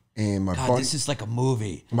York. And my buddy, this is like a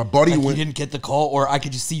movie. My buddy went. You didn't get the call, or I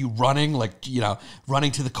could just see you running,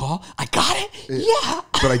 running to the call. I got it. Yeah.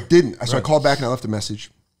 But I didn't. So I called back and I left a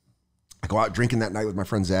message. I go out drinking that night with my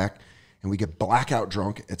friend Zach, and we get blackout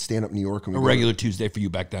drunk at Stand Up New York. And a regular Tuesday for you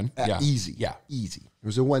back then. Easy. Yeah. Easy. It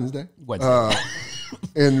was a Wednesday. Wednesday.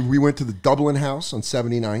 And we went to the Dublin House on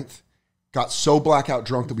 79th. Got so blackout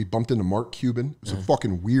drunk that we bumped into Mark Cuban. It was a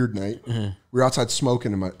fucking weird night. We were outside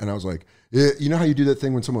smoking, and I was like, you know how you do that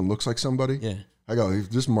thing when someone looks like somebody? Yeah. I go,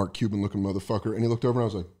 this Mark Cuban looking motherfucker. And he looked over and I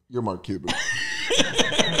was like, you're Mark Cuban.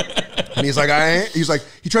 And he's like, I ain't. He's like,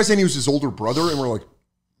 he tried saying he was his older brother. And we're like,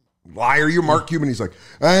 liar, you're Mark Cuban. He's like,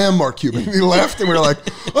 I am Mark Cuban. And he left and we were like,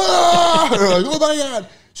 ah! And we're like, oh my God.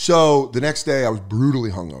 So the next day I was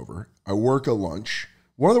brutally hungover. I work a lunch.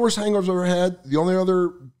 One of the worst hangovers I've ever had. The only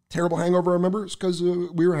other terrible hangover I remember is because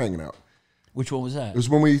we were hanging out. Which one was that? It was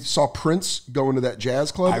when we saw Prince go into that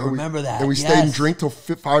jazz club. I remember that. And we stayed and drank till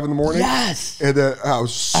 5 in the morning. Yes. And I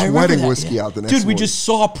was sweating whiskey out the next morning. Dude, we just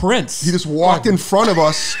saw Prince. He just walked in front of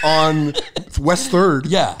us on West 3rd.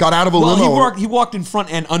 Yeah. Got out of a limo. He walked in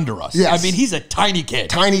front and under us. Yes. I mean, he's a tiny kid.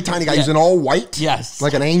 Tiny guy. Yeah. He's in all white. Yes.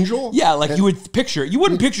 Like an angel. Yeah, like you wouldn't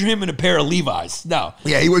picture him in a pair of Levi's. No.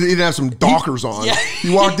 Yeah, he didn't have some Dockers on. Yeah.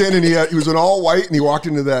 He walked in and he was in all white and he walked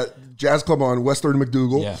into that jazz club on West 3rd and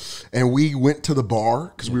McDougal. Yeah. And we went to the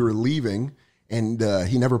bar because we were leaving and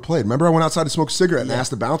he never played. Remember I went outside to smoke a cigarette and asked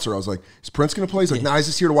the bouncer, I was like, is Prince going to play? He's like, nah, he's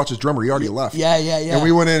just here to watch his drummer. He already left. Yeah. And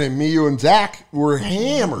we went in and me, you, and Zach were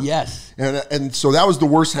hammered. Yes. And so that was the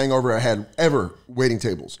worst hangover I had ever, waiting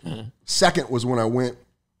tables. Second was when I went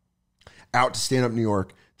out to stand up New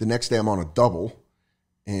York. The next day I'm on a double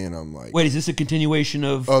and I'm like. Wait, is this a continuation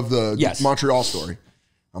of the Montreal story?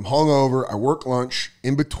 I'm hungover. I work lunch.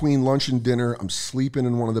 In between lunch and dinner, I'm sleeping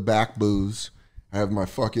in one of the back booths. I have my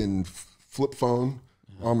fucking flip phone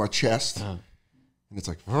on my chest. And it's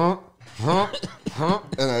like, and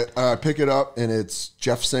I pick it up, and it's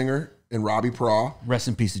Jeff Singer and Robbie Pra. Rest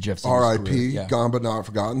in peace to Jeff Singer. R.I.P. Gone but not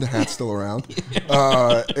forgotten. The hat's still around.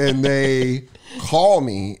 And they call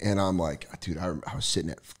me, and I'm like, dude, I was sitting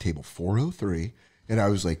at table 403. And I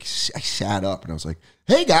was like, I sat up and I was like,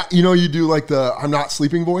 hey, guys, you know, you do like the I'm not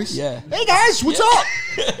sleeping voice? Yeah. Hey, guys, what's up?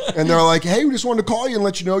 And they're like, hey, we just wanted to call you and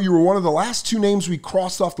let you know you were one of the last 2 names we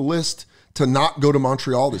crossed off the list to not go to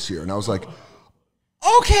Montreal this year. And I was like,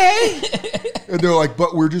 okay. And they're like,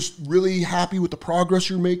 but we're just really happy with the progress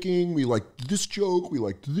you're making. We liked this joke. We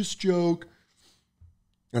liked this joke.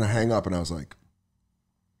 And I hang up and I was like,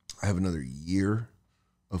 I have another year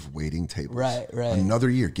of waiting tables. Right. Another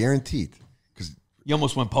year, guaranteed. You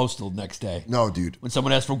almost went postal the next day. No, dude. When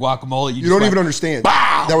someone asked for guacamole, you don't even understand.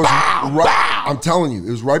 That was right. I'm telling you,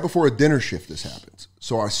 it was right before a dinner shift this happens.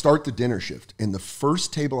 So I start the dinner shift, and the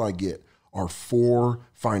first table I get are 4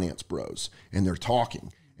 finance bros, and they're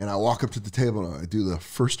talking. And I walk up to the table, and I do the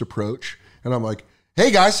first approach, and I'm like,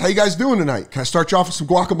 hey, guys, how you guys doing tonight? Can I start you off with some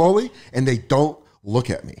guacamole? And they don't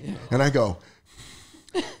look at me. And I go,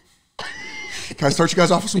 can I start you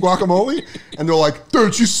guys off with some guacamole? And they're like,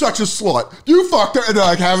 dude, she's such a slut. You fucked her. And they're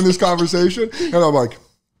like having this conversation. And I'm like,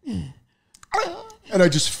 and I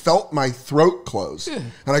just felt my throat close.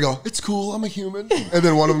 And I go, it's cool. I'm a human. And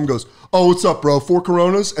then one of them goes, oh, what's up, bro? 4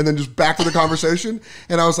 Coronas. And then just back to the conversation.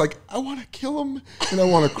 And I was like, I want to kill him. And I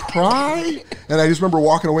want to cry. And I just remember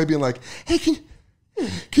walking away being like, hey, can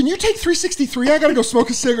you take 363? I got to go smoke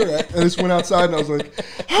a cigarette. And I just went outside and I was like,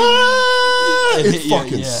 it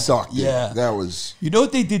fucking sucked. Yeah. That was. You know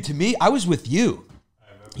what they did to me? I was with you.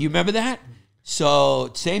 You remember that? So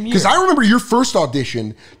same year. Because I remember your first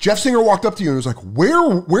audition, Jeff Singer walked up to you and was like,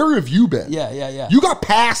 where have you been? Yeah. You got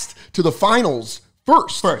passed to the finals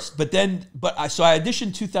first. But I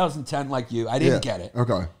auditioned 2010 like you. I didn't get it.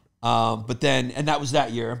 Okay. But then, and that was that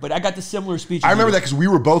year. But I got the similar speech. I remember that because we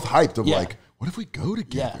were both hyped of like, what if we go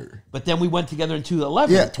together? Yeah. But then we went together in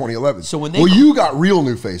 2011. Yeah, 2011. So when you got real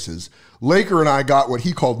new faces. Laker and I got what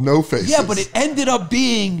he called no faces. Yeah, but yours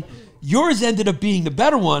ended up being the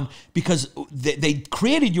better one because they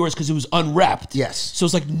created yours because it was unrepped. Yes. So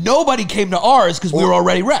it's like nobody came to ours because we were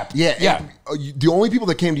already repped. Yeah. The only people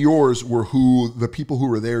that came to yours were the people who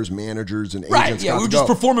were there as managers and agents. Right, yeah, we were just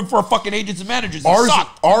performing for our fucking agents and managers.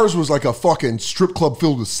 Ours was like a fucking strip club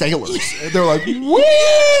filled with sailors. And they're like, woo!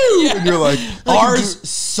 Yeah. And you're like, ours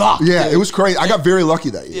sucked. Yeah, it was crazy. I got very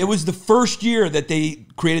lucky that year. It was the first year that they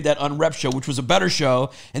created that unrep show, which was a better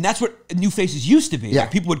show. And that's what New Faces used to be. Yeah.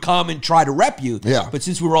 Like people would come and try to rep you. Yeah. But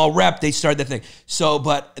since we were all rep, they started that thing. So,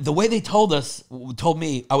 but the way they told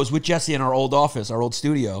me, I was with Jesse in our old office, our old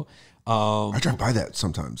studio. I drive by that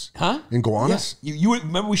sometimes. Huh? In Gowanus? Yeah. You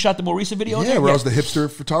remember we shot the more recent video? Yeah, where I was the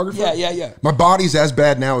hipster photographer? Yeah. My body's as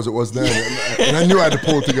bad now as it was then. And I knew I had to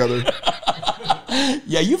pull it together.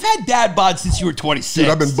 Yeah, you've had dad bod since you were 26. Dude,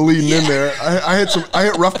 I've been bleeding in there. I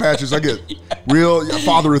hit rough patches. I get real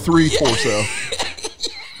father of 3 torso.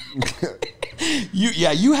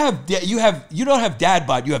 You don't have dad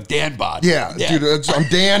bod, you have Dan bod. Yeah, dude, I'm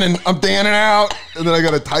danning out, and then I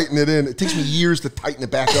got to tighten it in. It takes me years to tighten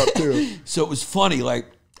it back up too. So it was funny. Like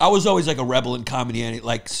I was always like a rebel in comedy, and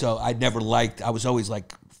so I was always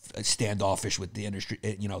like standoffish with the industry,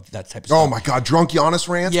 that type of stuff. Oh my God, drunk Giannis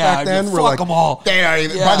rants back then. Fuck like, them all.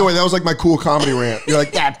 By the way, that was like my cool comedy rant. You're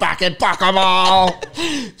like, yeah, fucking fuck them all.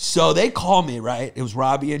 So they called me, right? It was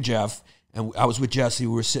Robbie and Jeff, and I was with Jesse.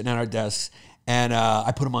 We were sitting at our desks, and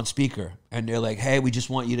I put them on speaker, and they're like, hey, we just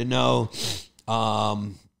want you to know,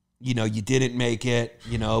 you didn't make it,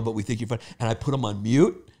 but we think you're fun. And I put them on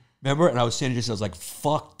mute. Remember? And I was saying to I was like,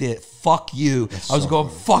 fuck this, fuck you. I was going,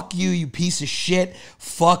 fuck you, you piece of shit.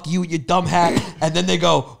 Fuck you, you dumb hack. And then they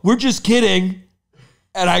go, we're just kidding.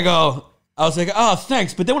 And I was like, oh,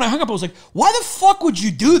 thanks. But then when I hung up, I was like, why the fuck would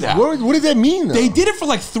you do that? What did that mean, though? They did it for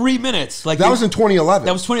like 3 minutes. Like that was in 2011.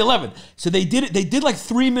 That was 2011. So they did it. They did like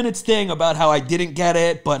 3 minutes thing about how I didn't get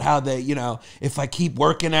it, but how they, if I keep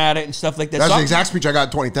working at it and stuff like that. That's so the exact speech I got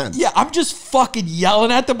in 2010. Yeah, I'm just fucking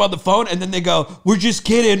yelling at them on the phone, and then they go, we're just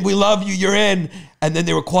kidding. We love you. You're in. And then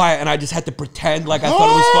they were quiet, and I just had to pretend like I thought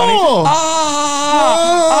it was funny.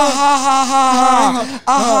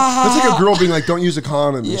 That's like a girl being like, don't use a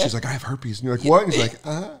condom. And she's like, I have herpes. And you're like, what? And he's like,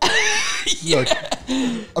 You're like,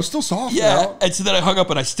 I'm still soft now. And so then I hung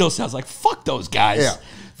up, and I still sounds like, fuck those guys.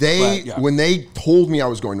 Yeah. When they told me I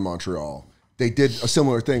was going to Montreal, they did a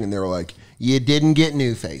similar thing, and they were like, you didn't get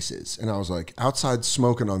New Faces. And I was like, outside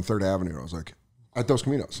smoking on 3rd Avenue. I was like, at Dos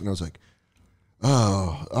Caminos. And I was like,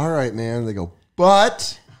 oh, all right, man. And they go,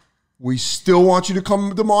 but we still want you to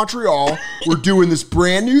come to Montreal. We're doing this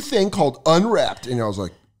brand new thing called Unwrapped. And I was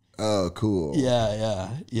like, oh, cool. Yeah.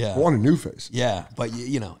 I want a New Face. Yeah, but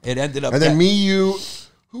it ended up. And then who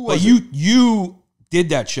was it? You did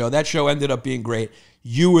that show. That show ended up being great.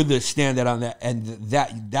 You were the standout on that, and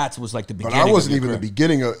that was like the beginning. But I wasn't even the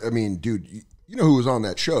beginning of. I mean, dude, you know who was on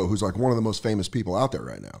that show? Who's like one of the most famous people out there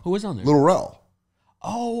right now? Who was on there? Little Rel.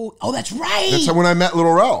 Oh, that's right. That's when I met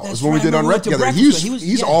Little Rel. That's when we did Unwrapped together.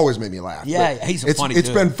 He's always made me laugh. Yeah, he's a funny dude.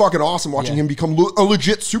 It's been fucking awesome watching him become a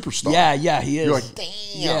legit superstar. Yeah, he is. You're like,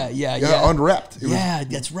 damn. Yeah. Unwrapped.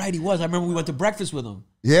 That's right. He was. I remember we went to breakfast with him.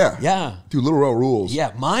 Yeah. Dude, Little Rel rules.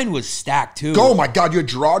 Yeah, mine was stacked too. Oh my God, you had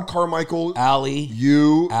Gerard Carmichael. Allie.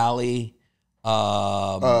 Wait,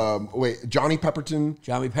 Johnny Pepperton.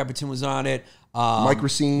 Johnny Pepperton was on it. Mike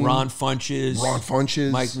Racine. Ron Funches.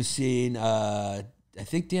 Mike Racine. I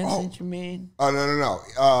think Dan St. Germain. No.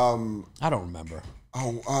 I don't remember.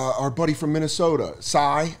 Our buddy from Minnesota,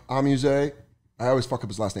 Cy Amuse. I always fuck up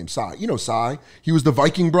his last name, Cy. You know Cy. He was the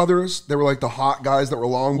Viking brothers. They were like the hot guys that were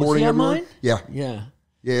longboarding everywhere.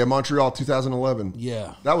 Yeah, Montreal 2011.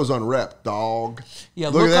 Yeah. That was Unwrapped, dog. Yeah,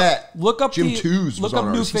 look at that. Look up Jim Tews was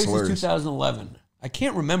on New ours. Faces 2011. I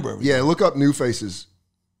can't remember everything. Yeah, look up New Faces.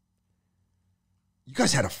 You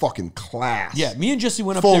guys had a fucking class. Yeah, me and Jesse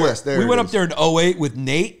went up Full there. list. We went up there in 2008 with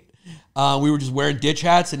Nate. We were just wearing ditch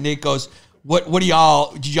hats, and Nate goes, "What do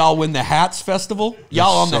y'all? Did y'all win the Hats Festival?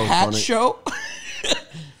 Y'all on the Hats show?"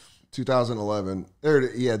 2011. There it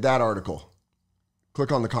is. Yeah, that article.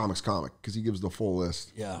 Click on the comic because he gives the full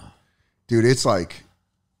list. Yeah, dude, it's like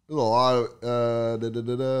there's a lot of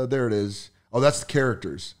there it is. Oh, that's the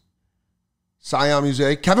characters. Siam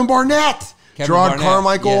Muse, Kevin Barnett, Gerard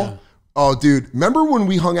Carmichael. Yeah. Oh, dude, remember when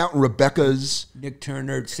we hung out in Rebecca's? Nick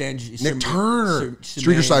Turner,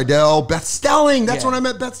 Streeter Seidel, Beth Stelling. That's when I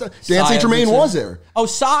met Beth Stelling. Dan St. Germain was there. Oh,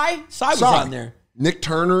 Cy was on there. Nick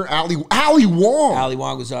Turner, Ali Wong. Ali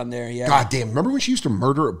Wong was on there, yeah. God damn, remember when she used to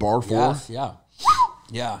murder at Bar 4? Yes, yeah.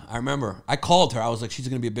 Yeah, I remember. I called her. I was like, she's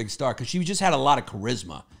going to be a big star because she just had a lot of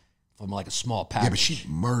charisma from like a small package. Yeah, but she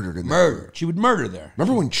murdered in there. She would murder there.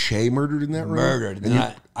 Remember when Che murdered in that room? Murdered. And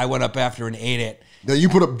then I went up after and ate it. Then you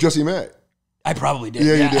put up Jessie May. I probably did.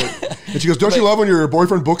 Yeah, you did. And she goes, don't you love when your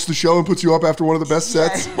boyfriend books the show and puts you up after one of the best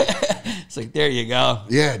sets? It's like, there you go.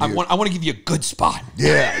 Yeah, dude. I want to give you a good spot.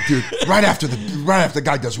 Yeah, dude. Right after the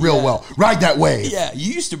guy does real well. Ride that wave. Yeah,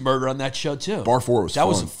 you used to murder on that show too. Bar 4 was fun. That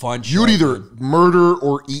was a fun show. You would either murder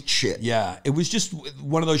or eat shit. Yeah, it was just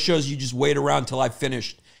one of those shows you just wait around till I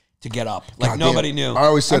finished to get up. Like, nobody knew. I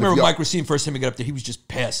always said, I remember Mike Racine first time he got up there, he was just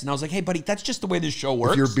pissed. And I was like, hey, buddy, that's just the way this show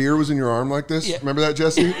works. If your beer was in your arm like this, remember that,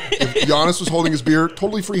 Jesse? If Giannis was holding his beer,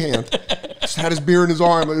 totally free hand, just had his beer in his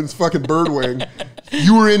arm and his fucking bird wing,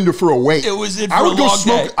 you were in for a wait. It was in for a long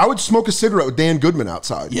day. I would smoke a cigarette with Dan Goodman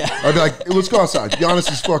outside. Yeah. I'd be like, let's go outside.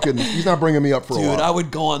 Giannis is fucking, he's not bringing me up for a while. Dude, I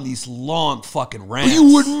would go on these long fucking rants.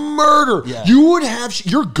 You would murder. Yeah. You would have,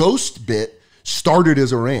 your ghost bit started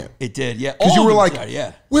as a rant. It did, yeah. Because you were like,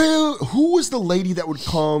 yeah. well, who was the lady that would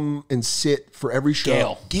come and sit for every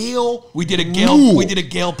show? Gail. We did a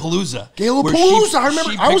Gail Palooza. Gail Palooza. I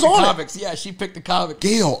remember. I was on comics. Yeah, she picked the comics.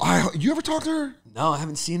 Gail. You ever talk to her? No, I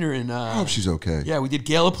haven't seen her in. I hope she's okay. Yeah, we did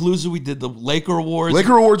Gala Palooza. We did the Laker Awards.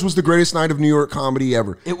 Laker Awards was the greatest night of New York comedy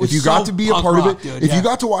ever. It was if you got to be a part of it, dude, if you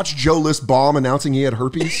got to watch Joe List bomb announcing he had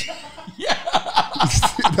herpes, yeah,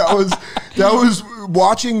 that was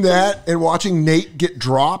watching that and watching Nate get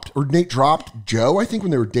dropped, or Nate dropped Joe, I think,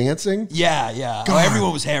 when they were dancing. Yeah. Oh,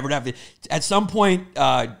 everyone was hammered after. At some point,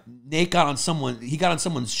 Nate got on someone. He got on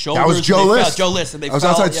someone's shoulders. That was Joe List. Joe List, and they. I was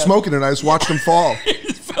outside smoking, and I just watched him fall.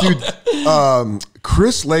 Dude,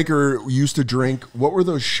 Chris Laker used to drink. What were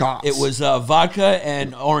those shots? It was vodka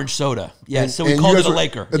and orange soda. Yeah, so we called it a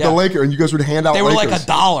Laker. At the Laker, and you guys would hand out. They were Lakers.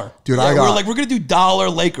 like $1. Dude, we were like, we're gonna do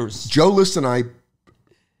 $1 Lakers. Joe List and I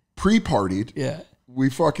pre-partied. Yeah, we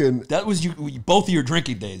fucking. That was both of your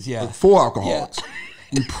drinking days. Yeah, full alcoholics. Yeah.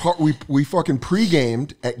 We fucking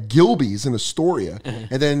pre-gamed at Gilby's in Astoria,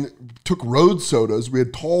 and then took road sodas. We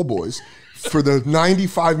had tall boys for the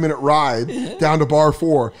 95-minute ride down to Bar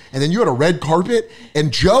 4. And then you had a red carpet,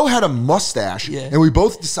 and Joe had a mustache, and we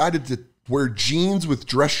both decided to wear jeans with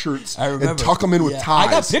dress shirts and tuck them in with ties.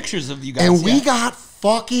 I got pictures of you guys. And we got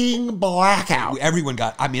fucking blackout. Everyone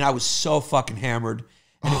got, I mean, I was so fucking hammered.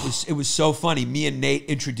 And it was so funny. Me and Nate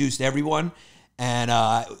introduced everyone. And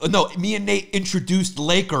me and Nate introduced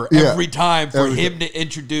Laker every time for him to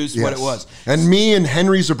introduce what it was. And me and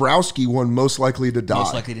Henry Zabrowski won Most Likely to Die.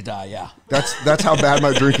 Most Likely to Die, yeah. That's how bad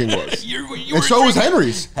my drinking was. And so was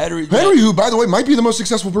Henry's. Henry, who, by the way, might be the most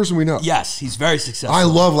successful person we know. Yes, he's very successful. I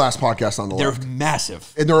love Last Podcast on the They're Left.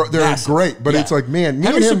 massive. And they're great, but it's like, man,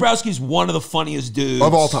 Henry Zabrowski's one of the funniest dudes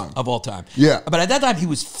of all time. Yeah. But at that time, he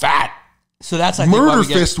was fat. So that's, I think, Murder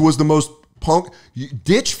Fist was the most punk.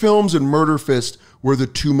 Ditch Films and Murder Fist were the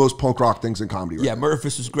two most punk rock things in comedy. Right now. Murder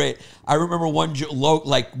Fist was great. I remember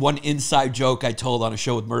one inside joke I told on a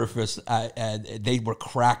show with Murder Fist, and they were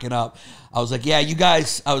cracking up. I was like, yeah, you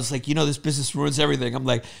guys, I was like, this business ruins everything. I'm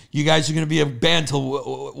like, you guys are going to be a band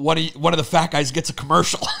till one of the fat guys gets a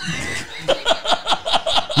commercial.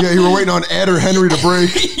 Yeah, you were waiting on Ed or Henry to break.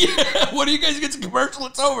 Yeah, when you guys get a commercial,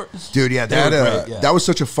 it's over. Dude, that was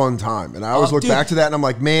such a fun time. And I always look back to that and I'm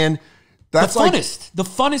like, man, that's the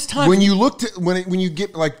funnest time. When you look at when you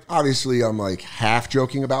get, like, obviously I'm like half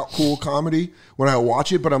joking about cool comedy when I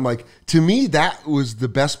watch it, but I'm like, to me that was the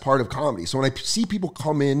best part of comedy. So when I see people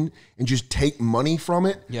come in and just take money from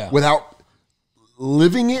it without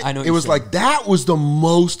living it, it was like, that was the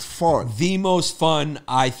most fun. The most fun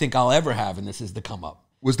I think I'll ever have, and this is the come up.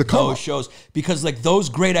 Was the come those shows, because like those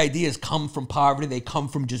great ideas come from poverty. They come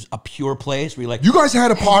from just a pure place where you're like, you guys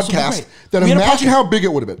had a podcast that, imagine how big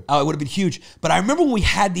it would have been. Oh, it would have been huge. But I remember when we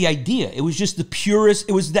had the idea, it was just the purest.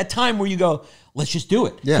 It was that time where you go, let's just do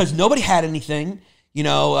it. Because nobody had anything.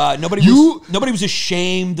 Nobody was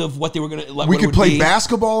ashamed of what they were going to. We could play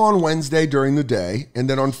basketball on Wednesday during the day, and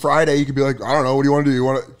then on Friday you could be like, I don't know, what do you want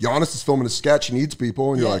to do? Giannis is filming a sketch, he needs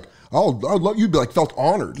people, and you're like, oh, I'd love. You'd be like, felt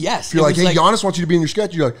honored. Yes, if you're like, hey, Giannis wants you to be in your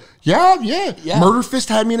sketch. You're like, yeah. Murder Fist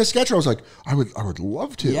had me in a sketch. I was like, I would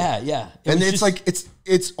love to. Yeah. And it's like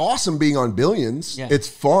it's awesome being on Billions. Yeah. It's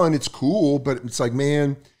fun. It's cool, but it's like,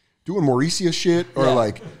 man, doing Mauricia shit or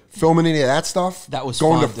like filming any of that stuff. That was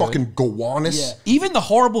going fun, to fucking Gowanus. Yeah. Even the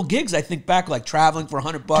horrible gigs. I think back, like traveling for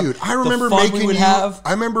 $100. Dude, I remember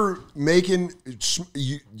I remember making.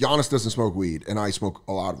 Giannis doesn't smoke weed, and I smoke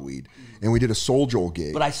a lot of weed. And we did a Soul Joel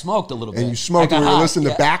gig. But I smoked a little bit. And you smoked, and we were listening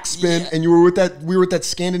to Backspin, and we were with that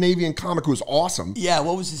Scandinavian comic who was awesome. Yeah,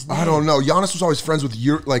 what was his name? I don't know. Giannis was always friends with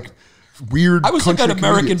weird. I was like an American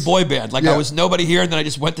comedians. boy band. Like I was nobody here, and then I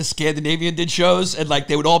just went to Scandinavia and did shows, and like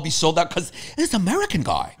they would all be sold out because it's an American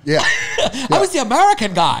guy. Yeah. I was the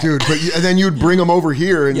American guy, dude. And then you'd bring them over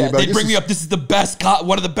here, and you'd be like, they'd bring me up. This is the best,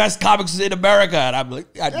 one of the best comics in America, and I'm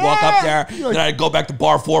like, I'd walk up there, then I'd go back to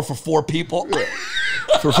Bar 4 for 4 people. Yeah.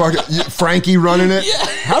 For fucking Frankie running it. Yeah.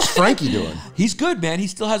 How's Frankie doing? He's good, man. He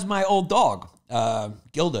still has my old dog.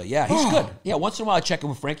 Gilda, yeah, he's good. Yeah, once in a while I check in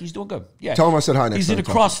with Frankie. He's doing good. Yeah, tell him I said hi next He's time.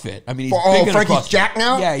 Into CrossFit. I mean, he's big into Frankie's CrossFit. Jack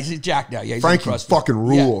now? Yeah, he's Jack now. Yeah, he's Frankie fucking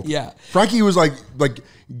ruled. Yeah. Frankie was like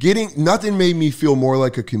getting, nothing made me feel more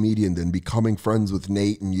like a comedian than becoming friends with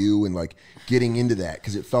Nate and you and like getting into that,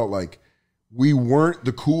 because it felt like we weren't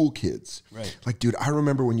the cool kids. Right. Like, dude, I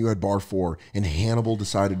remember when you had Bar 4 and Hannibal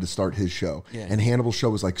decided to start his show. Yeah. And Hannibal's show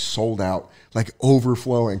was like sold out, like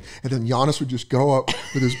overflowing. And then Giannis would just go up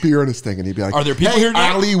with his beer and his thing, and he'd be like, are there people here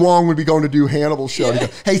now? Ali Wong would be going to do Hannibal's show. Yeah. And he'd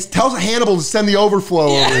go, hey, tell Hannibal to send the overflow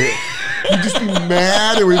over here. He'd just be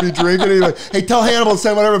mad and we'd be drinking. And he'd be like, hey, tell Hannibal to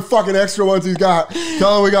send whatever fucking extra ones he's got.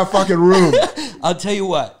 Tell him we got fucking room. I'll tell you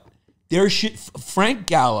what. Frank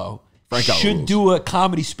Gallo should rules. do a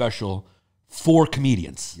comedy special for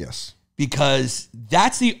comedians. Yes. Because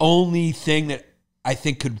that's the only thing that I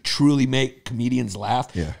think could truly make comedians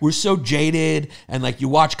laugh. Yeah. We're so jaded, and like you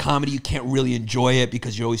watch comedy, you can't really enjoy it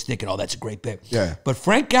because you're always thinking, oh, that's a great bit. Yeah. But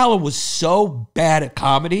Frank Gallo was so bad at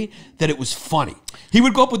comedy that it was funny. He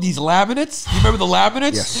would go up with these laminates. You remember the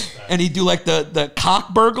laminates? Yes. And he'd do like the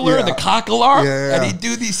cock burglar, Yeah. the cock alarm, Yeah. and he'd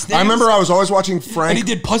do these things. I remember I was always watching Frank. And he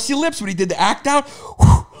did pussy lips when he did the act out.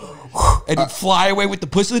 And he'd fly away with the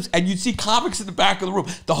pussy lips, and you'd see comics in the back of the room.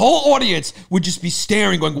 The whole audience would just be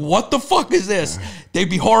staring, going, what the fuck is this? They'd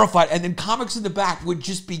be horrified. And then comics in the back would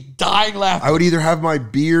just be dying laughing. I would either have my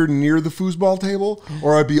beer near the foosball table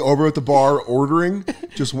or I'd be over at the bar ordering,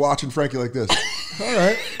 just watching Frankie like this. All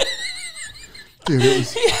right. Dude, it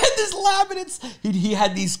was... He had these laminates. He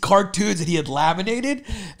had these cartoons that he had laminated,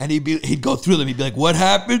 and he'd go through them. He'd be like, what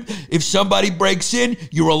happened? If somebody breaks in,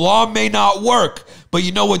 your alarm may not work. But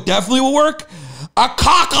you know what definitely will work? A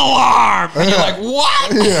cock alarm. And you're like,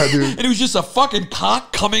 what? Yeah, dude. And it was just a fucking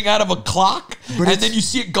cock coming out of a clock. But and then you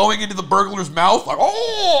see it going into the burglar's mouth. Like,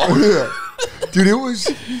 oh. Yeah. Dude,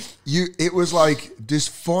 it was like this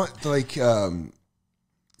fun, like,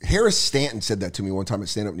 Harris Stanton said that to me one time at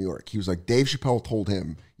Stand Up New York. He was like, Dave Chappelle told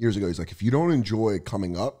him years ago, he's like, if you don't enjoy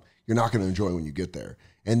coming up, you're not going to enjoy when you get there.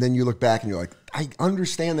 And then you look back and you're like, I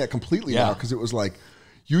understand that completely now, because it was like,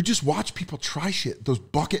 you just watch people try shit. Those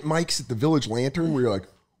bucket mics at the Village Lantern where you're like,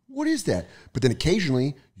 what is that? But then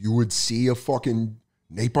occasionally you would see a fucking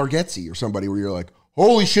Nate Bargatze or somebody where you're like,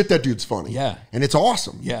 holy shit, that dude's funny. Yeah. And it's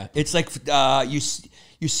awesome. Yeah. It's like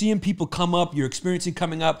you're seeing people come up, you're experiencing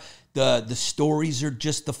coming up. The stories are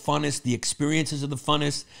just the funnest. The experiences are the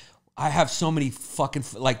funnest. I have so many fucking,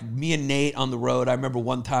 like me and Nate on the road. I remember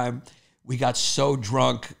one time we got so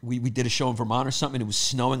drunk. We did a show in Vermont or something. And it was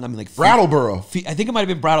snowing. I mean, like Brattleboro. I think it might have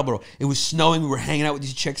been Brattleboro. It was snowing. We were hanging out with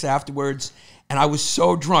these chicks afterwards. And I was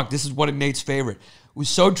so drunk. This is one of Nate's favorite. I was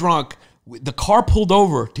so drunk. The car pulled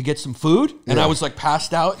over to get some food. And I was like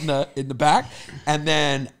passed out in the back. And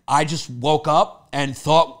then I just woke up and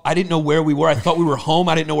thought, I didn't know where we were. I thought we were home.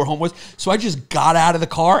 I didn't know where home was. So I just got out of the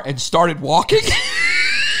car and started walking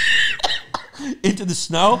into the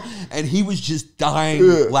snow. And he was just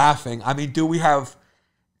dying laughing. I mean, dude,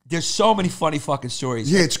 there's so many funny fucking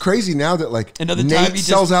stories. Yeah, it's crazy now that like Another Nate time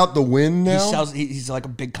sells out the Win now. He's like a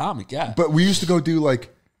big comic, yeah. But we used to go do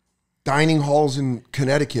like dining halls in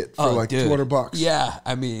Connecticut for like dude. $200. Yeah,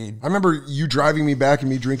 I mean, I remember you driving me back and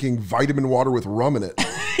me drinking vitamin water with rum in it.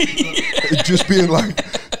 Just being like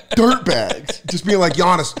dirt bags. Just being like,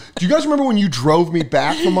 Yannis, do you guys remember when you drove me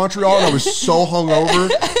back from Montreal and I was so hungover?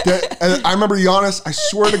 And I remember Yannis, I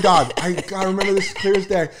swear to God, I remember this clear as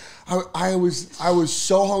day. I was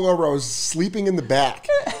so hungover, I was sleeping in the back.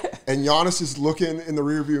 And Yannis is looking in the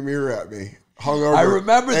rearview mirror at me, hungover. I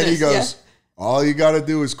remember and this. And he goes, all you got to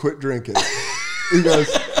do is quit drinking. He goes,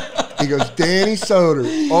 Danny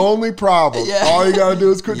Soder, only problem. Yeah. All you got to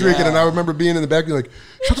do is quit drinking. And I remember being in the back and like,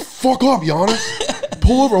 shut the fuck up, Yannis.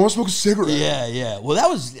 Pull over. I want to smoke a cigarette. Yeah, yeah.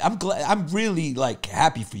 Well, I'm really like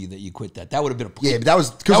happy for you that you quit that. That would have been a Yeah, but that was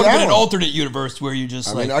that would have been an alternate universe where you just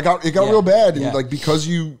I mean, it got real bad. And like, because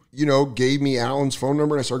you gave me Alan's phone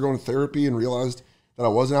number and I started going to therapy and realized that I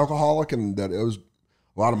was an alcoholic and that it was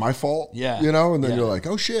a lot of my fault. Yeah. And then you're like,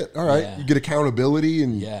 oh shit. All right. Yeah. You get accountability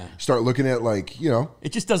and start looking at like,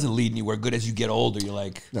 It just doesn't lead anywhere good as you get older. You're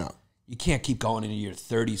like, no. You can't keep going into your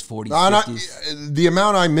 30s, 40s, 50s. The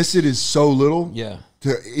amount I miss it is so little. Yeah.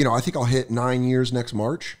 I think I'll hit 9 years next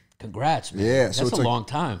March. Congrats, man. Yeah, that's so it's a like, long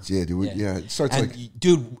time. Yeah, dude. Yeah, it starts and like,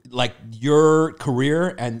 dude, like your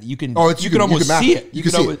career, and you can. Oh, you can almost see it. You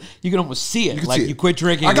can see it. You can almost see it. You can like see it. you quit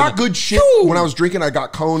drinking. I got like, good shit when I was drinking. I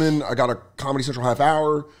got Conan. I got a Comedy Central half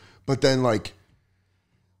hour. But then like,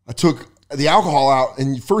 I took the alcohol out,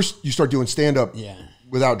 and first you start doing stand up. Yeah.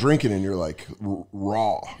 Without drinking, and you're like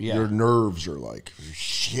raw. Yeah. Your nerves are like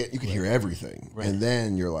shit. You can hear everything, and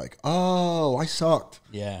then you're like, "Oh, I sucked."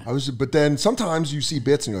 Yeah, But then sometimes you see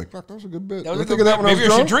bits, and you're like, "Fuck, that was a good bit." That was I think of that when I was drunk.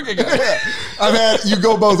 Maybe I should drink again. I've had you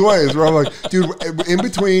go both ways. Where I'm like, dude, in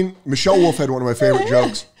between, Michelle Wolf had one of my favorite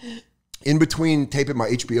jokes. In between taping my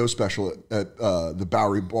HBO special at the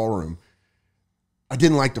Bowery Ballroom, I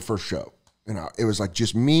didn't like the first show. And it was like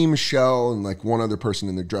just me, Michelle, and like one other person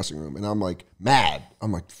in the dressing room. And I'm like mad.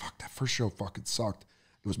 I'm like, fuck, that first show fucking sucked.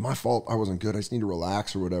 It was my fault. I wasn't good. I just need to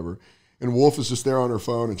relax or whatever. And Wolf is just there on her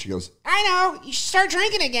phone, and she goes, I know. You should start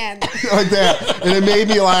drinking again. like that. And it made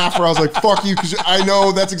me laugh, where I was like, fuck you, because I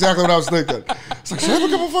know that's exactly what I was thinking. It's like, should I have a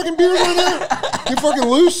couple fucking beers right now? Get fucking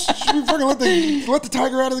loose? Should we fucking let the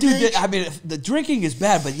tiger out of the cage? I mean, the drinking is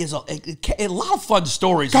bad, but there's a lot of fun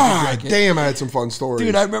stories. God damn, I had some fun stories.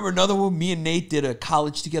 Dude, I remember another one. Me and Nate did a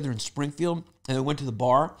college together in Springfield, and we went to the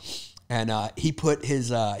bar. And he put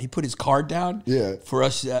his card down for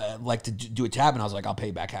us like to do a tab, and I was like, I'll pay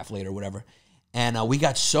you back half later or whatever. And we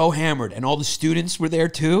got so hammered, and all the students were there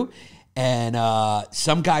too. And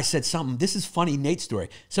some guy said something. This is funny, Nate's story.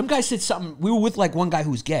 Some guy said something. We were with like one guy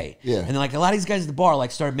who was gay, and then like a lot of these guys at the bar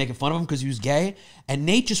like started making fun of him because he was gay, and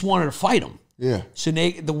Nate just wanted to fight him. Yeah. So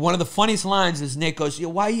Nate, one of the funniest lines is Nate goes, "Yo,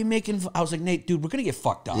 why are you making?" I was like, "Nate, dude, we're gonna get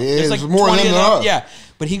fucked up." Yeah, there's like more 20 than of them. us. Yeah,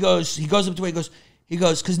 but he goes up to him, he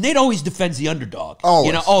goes, because Nate always defends the underdog. Always.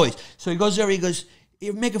 You know, always. So he goes over, he goes,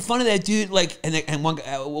 "You're making fun of that dude." Like, and one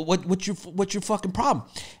guy, what's your fucking problem?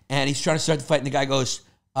 And he's trying to start the fight, and the guy goes,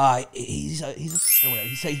 he's a or whatever.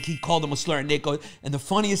 He called him a slur, and Nate goes, and the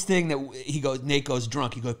funniest thing that Nate goes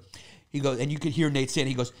drunk, he goes, and you could hear Nate saying,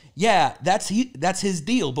 he goes, "Yeah, that's his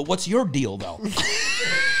deal, but what's your deal though?"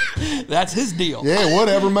 That's his deal. Yeah,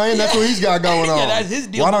 whatever, man. That's what he's got going on. Yeah, that's his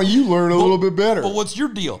deal. Why don't you learn a little bit better? But what's your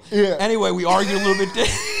deal? Yeah. Anyway, we argued a little bit.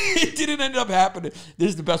 It didn't end up happening. This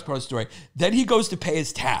is the best part of the story. Then he goes to pay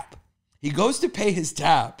his tab. The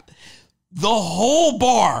whole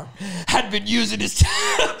bar had been using his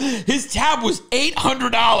tab. His tab was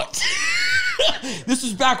 $800. This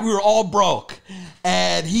was back when we were all broke.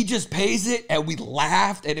 And he just pays it, and we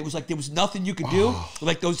laughed, and it was like there was nothing you could do.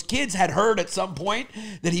 Like those kids had heard at some point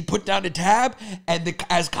that he put down the tab, and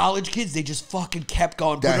as college kids, they just fucking kept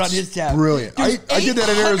going, put it on his tab. Brilliant. I did that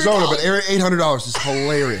in Arizona, but $800 is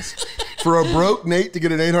hilarious. For a broke Nate to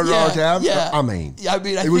get an $800 tab, I mean,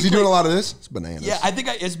 was he doing a lot of this? It's bananas. Yeah, I think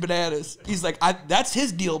it's bananas. He's like, that's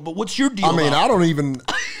his deal, but what's your deal? I mean, I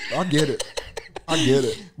get it. I get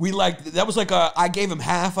it. That was like I gave him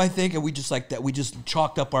half, I think, and we just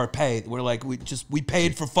chalked up our pay. We're like, we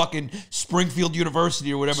paid for fucking Springfield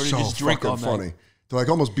University or whatever to just drink all night. Funny. To like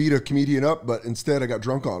almost beat a comedian up, but instead I got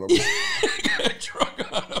drunk on him.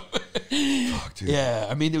 Fuck, dude. Yeah,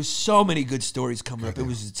 I mean, there was so many good stories coming up. It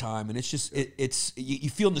was the time, and it's just you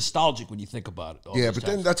feel nostalgic when you think about it. Yeah, but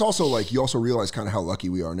then that's also like you also realize kind of how lucky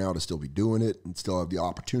we are now to still be doing it and still have the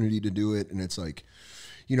opportunity to do it, and it's like.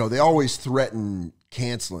 You know, they always threaten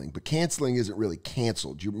canceling, but canceling isn't really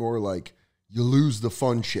canceled. You're more like you lose the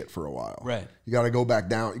fun shit for a while. Right. You got to go back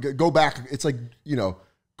down. Go back. It's like,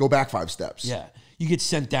 go back 5 steps. Yeah. You get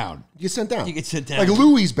sent down. You get sent down. Like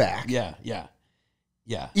Louis back. Yeah.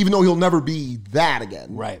 Even though he'll never be that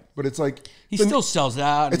again. Right. But it's like. He still sells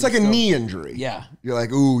out. It's like a knee injury. Yeah. You're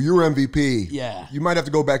like, ooh, you're MVP. Yeah. You might have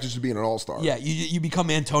to go back just to being an all-star. Yeah. You become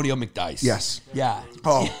Antonio McDice. Yes. Yeah.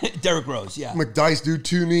 Oh. Derrick Rose. Yeah. McDice, dude,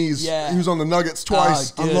 2 knees. Yeah. He was on the Nuggets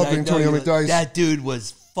twice. Dude, I love Antonio McDice. That dude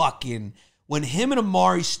was fucking. When him and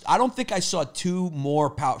Amari, I don't think I saw 2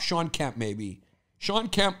 more Sean Kemp, maybe. Sean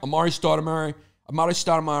Kemp, Amari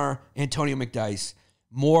Stoudemire, Antonio McDice.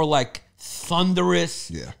 More like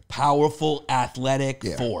thunderous, powerful, athletic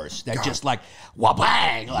force that just like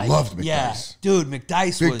wabang. Like, loved McDice. Yeah, dude,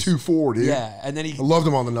 McDice Big was 2'4", dude. Yeah, and then I loved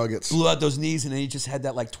him on the Nuggets. Blew out those knees, and then he just had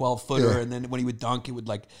that like 12-footer, and then when he would dunk, it would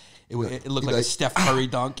like it looked like a Steph Curry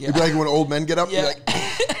dunk. Yeah, it'd be like when old men get up. Yeah. Like,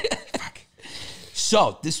 fuck.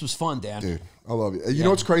 So this was fun, Dan. Dude, I love you. You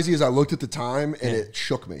know what's crazy is I looked at the time and it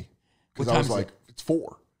shook me because I was like, it's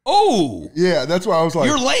 4. Oh, yeah, that's why I was like,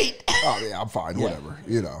 you're late. Oh yeah, I'm fine. Whatever,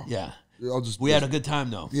 Yeah. We had a good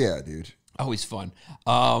time though. Yeah, dude. Always fun.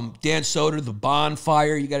 Dan Soder, The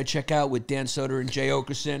Bonfire, you got to check out with Dan Soder and Jay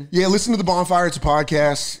Okerson. Yeah, listen to The Bonfire. It's a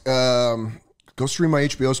podcast. Go stream my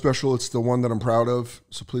HBO special. It's the one that I'm proud of.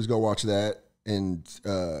 So please go watch that. And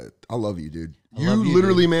I love you, dude. You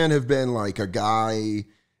literally, man, have been like a guy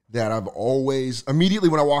that I've always, immediately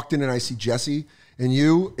when I walked in and I see Jesse and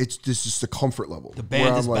you, it's just a comfort level. The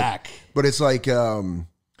band is back. But it's like,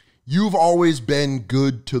 you've always been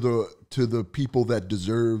good to the people that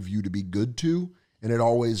deserve you to be good to, and it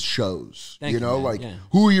always shows. Thank you, like man.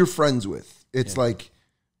 who are you friends with? It's like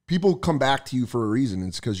people come back to you for a reason.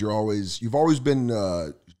 It's because you've always been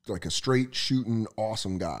like a straight shooting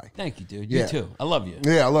awesome guy. Thank you, dude. You too. I love you.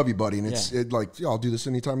 Yeah, I love you, buddy. And I'll do this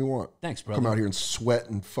anytime you want. Thanks, brother. Come out here and sweat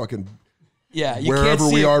and fucking wherever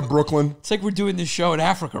we are, Brooklyn. It's like we're doing this show in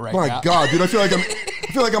Africa now. My God, dude, I feel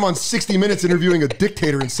like I'm on 60 Minutes interviewing a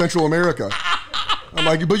dictator in Central America. I'm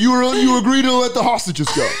like, but you agreed to let the hostages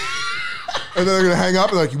go. And then they're going to hang up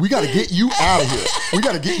and like, we got to get you out of here. We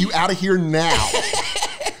got to get you out of here now.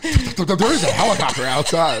 There is a helicopter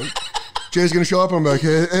outside. Jay's going to show up. I'm like,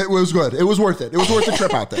 it was good. It was worth it. It was worth the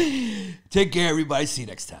trip out there. Take care, everybody. See you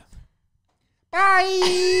next time.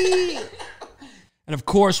 Bye. And of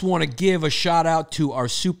course, want to give a shout out to our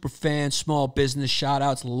super fans, small business shout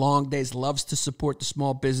outs. LongDays loves to support the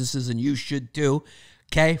small businesses, and you should too.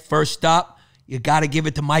 Okay, first up, you got to give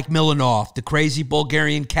it to Mike Milanov, the crazy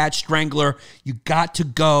Bulgarian cat strangler. You got to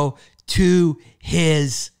go to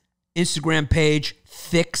his Instagram page,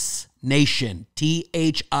 Thix Nation,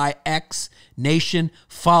 THIX Nation.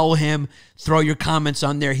 Follow him. Throw your comments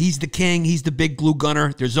on there. He's the king. He's the big glue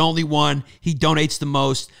gunner. There's only one. He donates the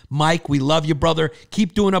most. Mike, we love you, brother.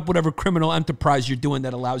 Keep doing up whatever criminal enterprise you're doing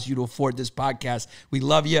that allows you to afford this podcast. We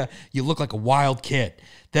love you. You look like a wild kid.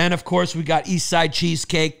 Then, of course, we got Eastside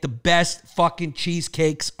Cheesecake, the best fucking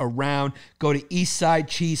cheesecakes around. Go to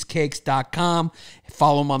eastsidecheesecakes.com.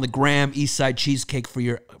 Follow them on the gram, Eastside Cheesecake, for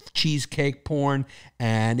your cheesecake porn.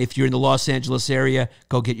 And if you're in the Los Angeles area,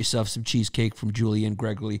 go get yourself some cheesecake from Julie and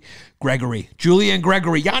Gregory. Yanni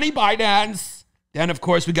Bidens. Then, of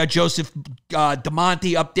course, we got Joseph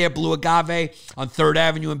DeMonte up there, Blue Agave on 3rd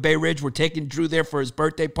Avenue in Bay Ridge. We're taking Drew there for his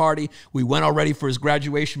birthday party. We went already for his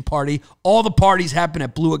graduation party. All the parties happen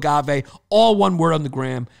at Blue Agave. All one word on the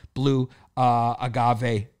gram, Blue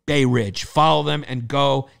Agave Bay Ridge. Follow them and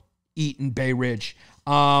go eat in Bay Ridge.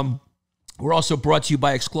 We're also brought to you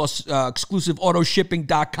by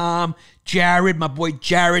exclusiveautoshipping.com. Jared, my boy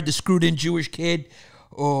Jared, the screwed-in Jewish kid.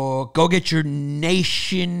 Go get your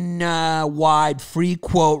nationwide free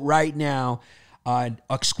quote right now on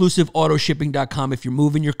exclusiveautoshipping.com. If you're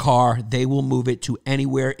moving your car, they will move it to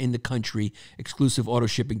anywhere in the country.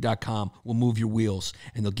 Exclusiveautoshipping.com will move your wheels,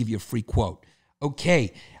 and they'll give you a free quote.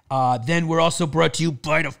 Okay, then we're also brought to you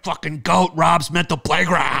by the fucking GOAT, Rob's Mental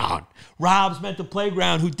Playground. Rob's Mental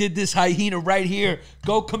Playground, who did this hyena right here.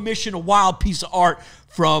 Go commission a wild piece of art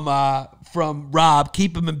from Rob.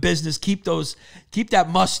 Keep him in business. Keep that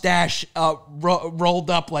mustache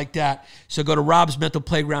rolled up like that. So go to Rob's Mental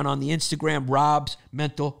Playground on the Instagram, Rob's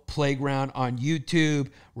Mental Playground on YouTube,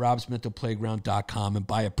 robsmentalplayground.com, and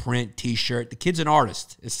buy a print t-shirt. The kid's an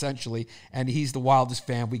artist, essentially, and he's the wildest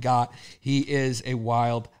fan we got. He is a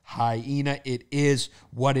wild hyena. It is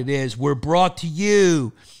what it is. We're brought to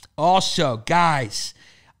you also, guys,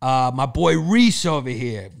 my boy Reese over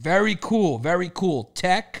here. Very cool, very cool.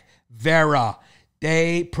 Tech Vera.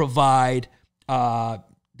 They provide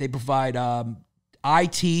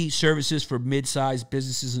IT services for mid-sized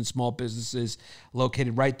businesses and small businesses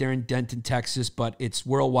located right there in Denton, Texas, but it's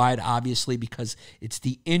worldwide, obviously, because it's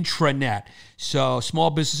the intranet. So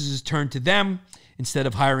small businesses turn to them. Instead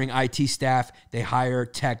of hiring IT staff, they hire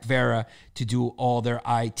Tech Vera to do all their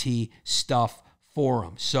IT stuff for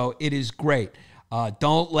them. So it is great.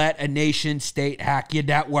 Don't let a nation state hack your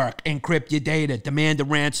network, encrypt your data, demand a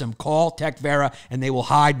ransom. Call Tech Vera, and they will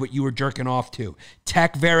hide what you were jerking off to.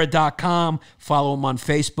 TechVera.com. Follow them on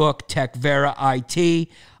Facebook, Tech Vera IT.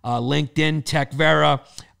 LinkedIn, Tech Vera.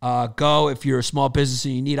 Go, if you're a small business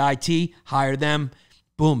and you need IT, hire them.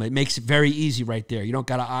 Boom, it makes it very easy right there. You don't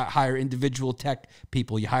got to hire individual tech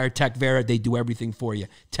people. You hire Tech Vera, they do everything for you.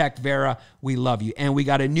 Tech Vera, we love you. And we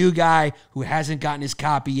got a new guy who hasn't gotten his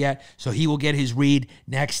copy yet, so he will get his read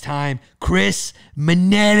next time. Chris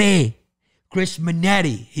Minetti.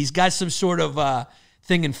 He's got some sort of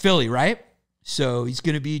thing in Philly, right? So he's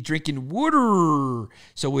going to be drinking water.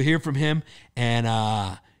 So we'll hear from him. And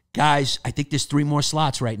guys, I think there's 3 more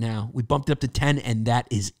slots right now. We bumped it up to 10, and that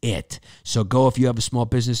is it. So go, if you have a small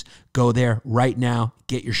business, go there right now,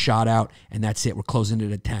 get your shot out, and that's it. We're closing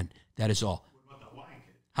it at 10. That is all. What about the Hawaiian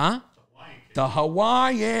kid? Huh? The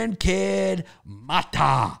Hawaiian kid,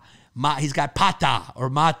 Mata. He's got Pata or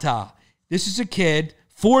Mata. This is a kid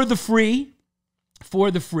for the free.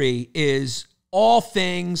 For the free is all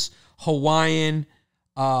things Hawaiian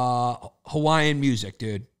music,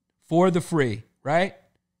 dude. For the free, right?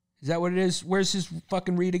 Is that what it is? Where's his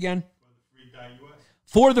fucking read again?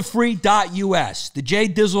 ForTheFree.us. The Jay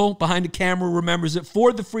Dizzle behind the camera remembers it.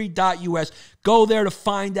 ForTheFree.us. Go there to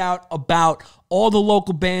find out about all the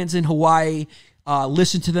local bands in Hawaii.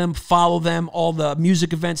 Listen to them, follow them. All the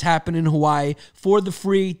music events happen in Hawaii.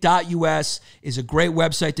 ForTheFree.us is a great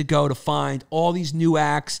website to go to find all these new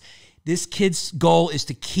acts. This kid's goal is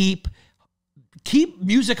to keep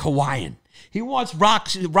music Hawaiian. He wants rock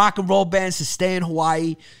and roll bands to stay in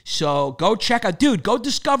Hawaii. So go check out, dude, go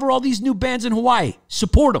discover all these new bands in Hawaii.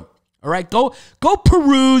 Support them. All right, go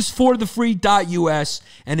peruse forthefree.us,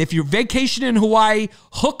 and if you're vacationing in Hawaii,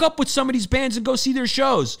 hook up with some of these bands and go see their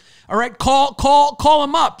shows. All right, call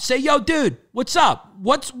them up. Say, yo, dude, what's up?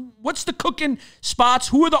 What's the cooking spots?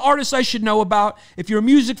 Who are the artists I should know about? If you're a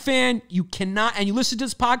music fan, you cannot, and you listen to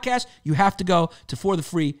this podcast, you have to go to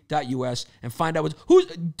forthefree.us and find out who's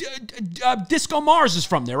Disco Mars is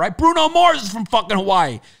from there, right? Bruno Mars is from fucking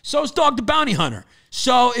Hawaii. So is Dog the Bounty Hunter.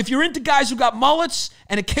 So if you're into guys who got mullets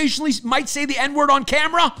and occasionally might say the N-word on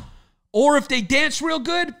camera, or if they dance real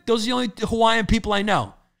good, those are the only Hawaiian people I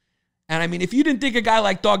know. And I mean, if you didn't think a guy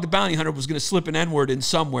like Dog the Bounty Hunter was going to slip an N-word in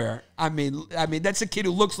somewhere, I mean, that's a kid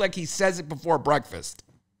who looks like he says it before breakfast.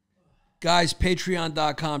 Guys,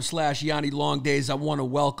 patreon.com/Yanni LongDays. I want to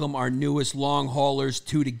welcome our newest long haulers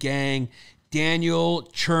to the gang. Daniel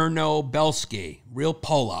Chernobelski, real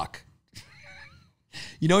Polak.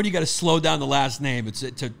 You know when you got to slow down the last name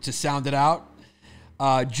to sound it out?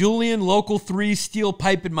 Julian, Local 3, steel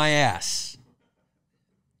pipe in my ass.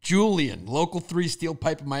 Julian, Local 3, steel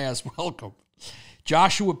pipe in my ass. Welcome.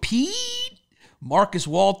 Joshua Pete, Marcus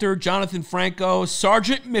Walter, Jonathan Franco,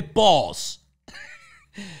 Sergeant McBalls,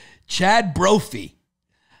 Chad Brophy,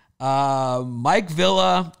 Mike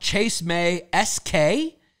Villa, Chase May,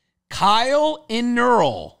 SK, Kyle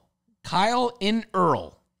Inerl,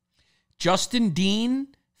 Justin Dean,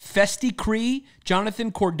 Festi Cree,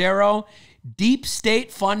 Jonathan Cordero, Deep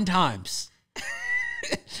State Fun Times,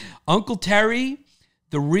 Uncle Terry,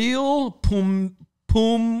 The Real Pum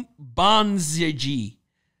Banziji,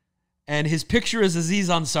 and his picture is Aziz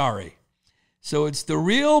Ansari. So it's The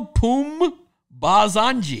Real Pum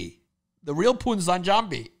Bazanji, The Real Pum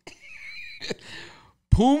Zanjambi,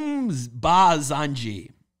 Pum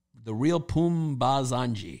Bazanji, The Real Pum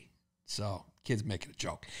Bazanji. So kids making a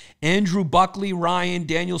joke. Andrew Buckley, Ryan,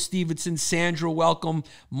 Daniel Stevenson, Sandra, welcome.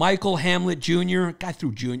 Michael Hamlet Jr. Guy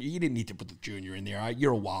threw Jr. You didn't need to put the Jr. in there.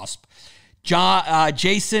 You're a wasp.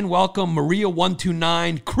 Jason, welcome. Maria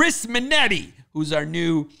 129. Chris Minetti, who's our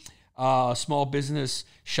new small business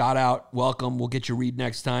shout out. Welcome. We'll get your read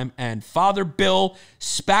next time. And Father Bill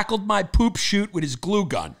spackled my poop chute with his glue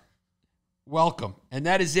gun. Welcome. And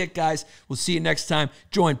that is it, guys. We'll see you next time.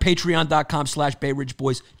 Join patreon.com/Bay Ridge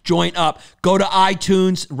Boys. Join up. Go to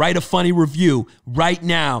iTunes. Write a funny review right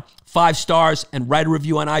now. 5 stars and write a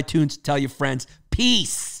review on iTunes. Tell your friends.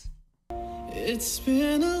 Peace. It's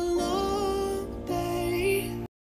been a long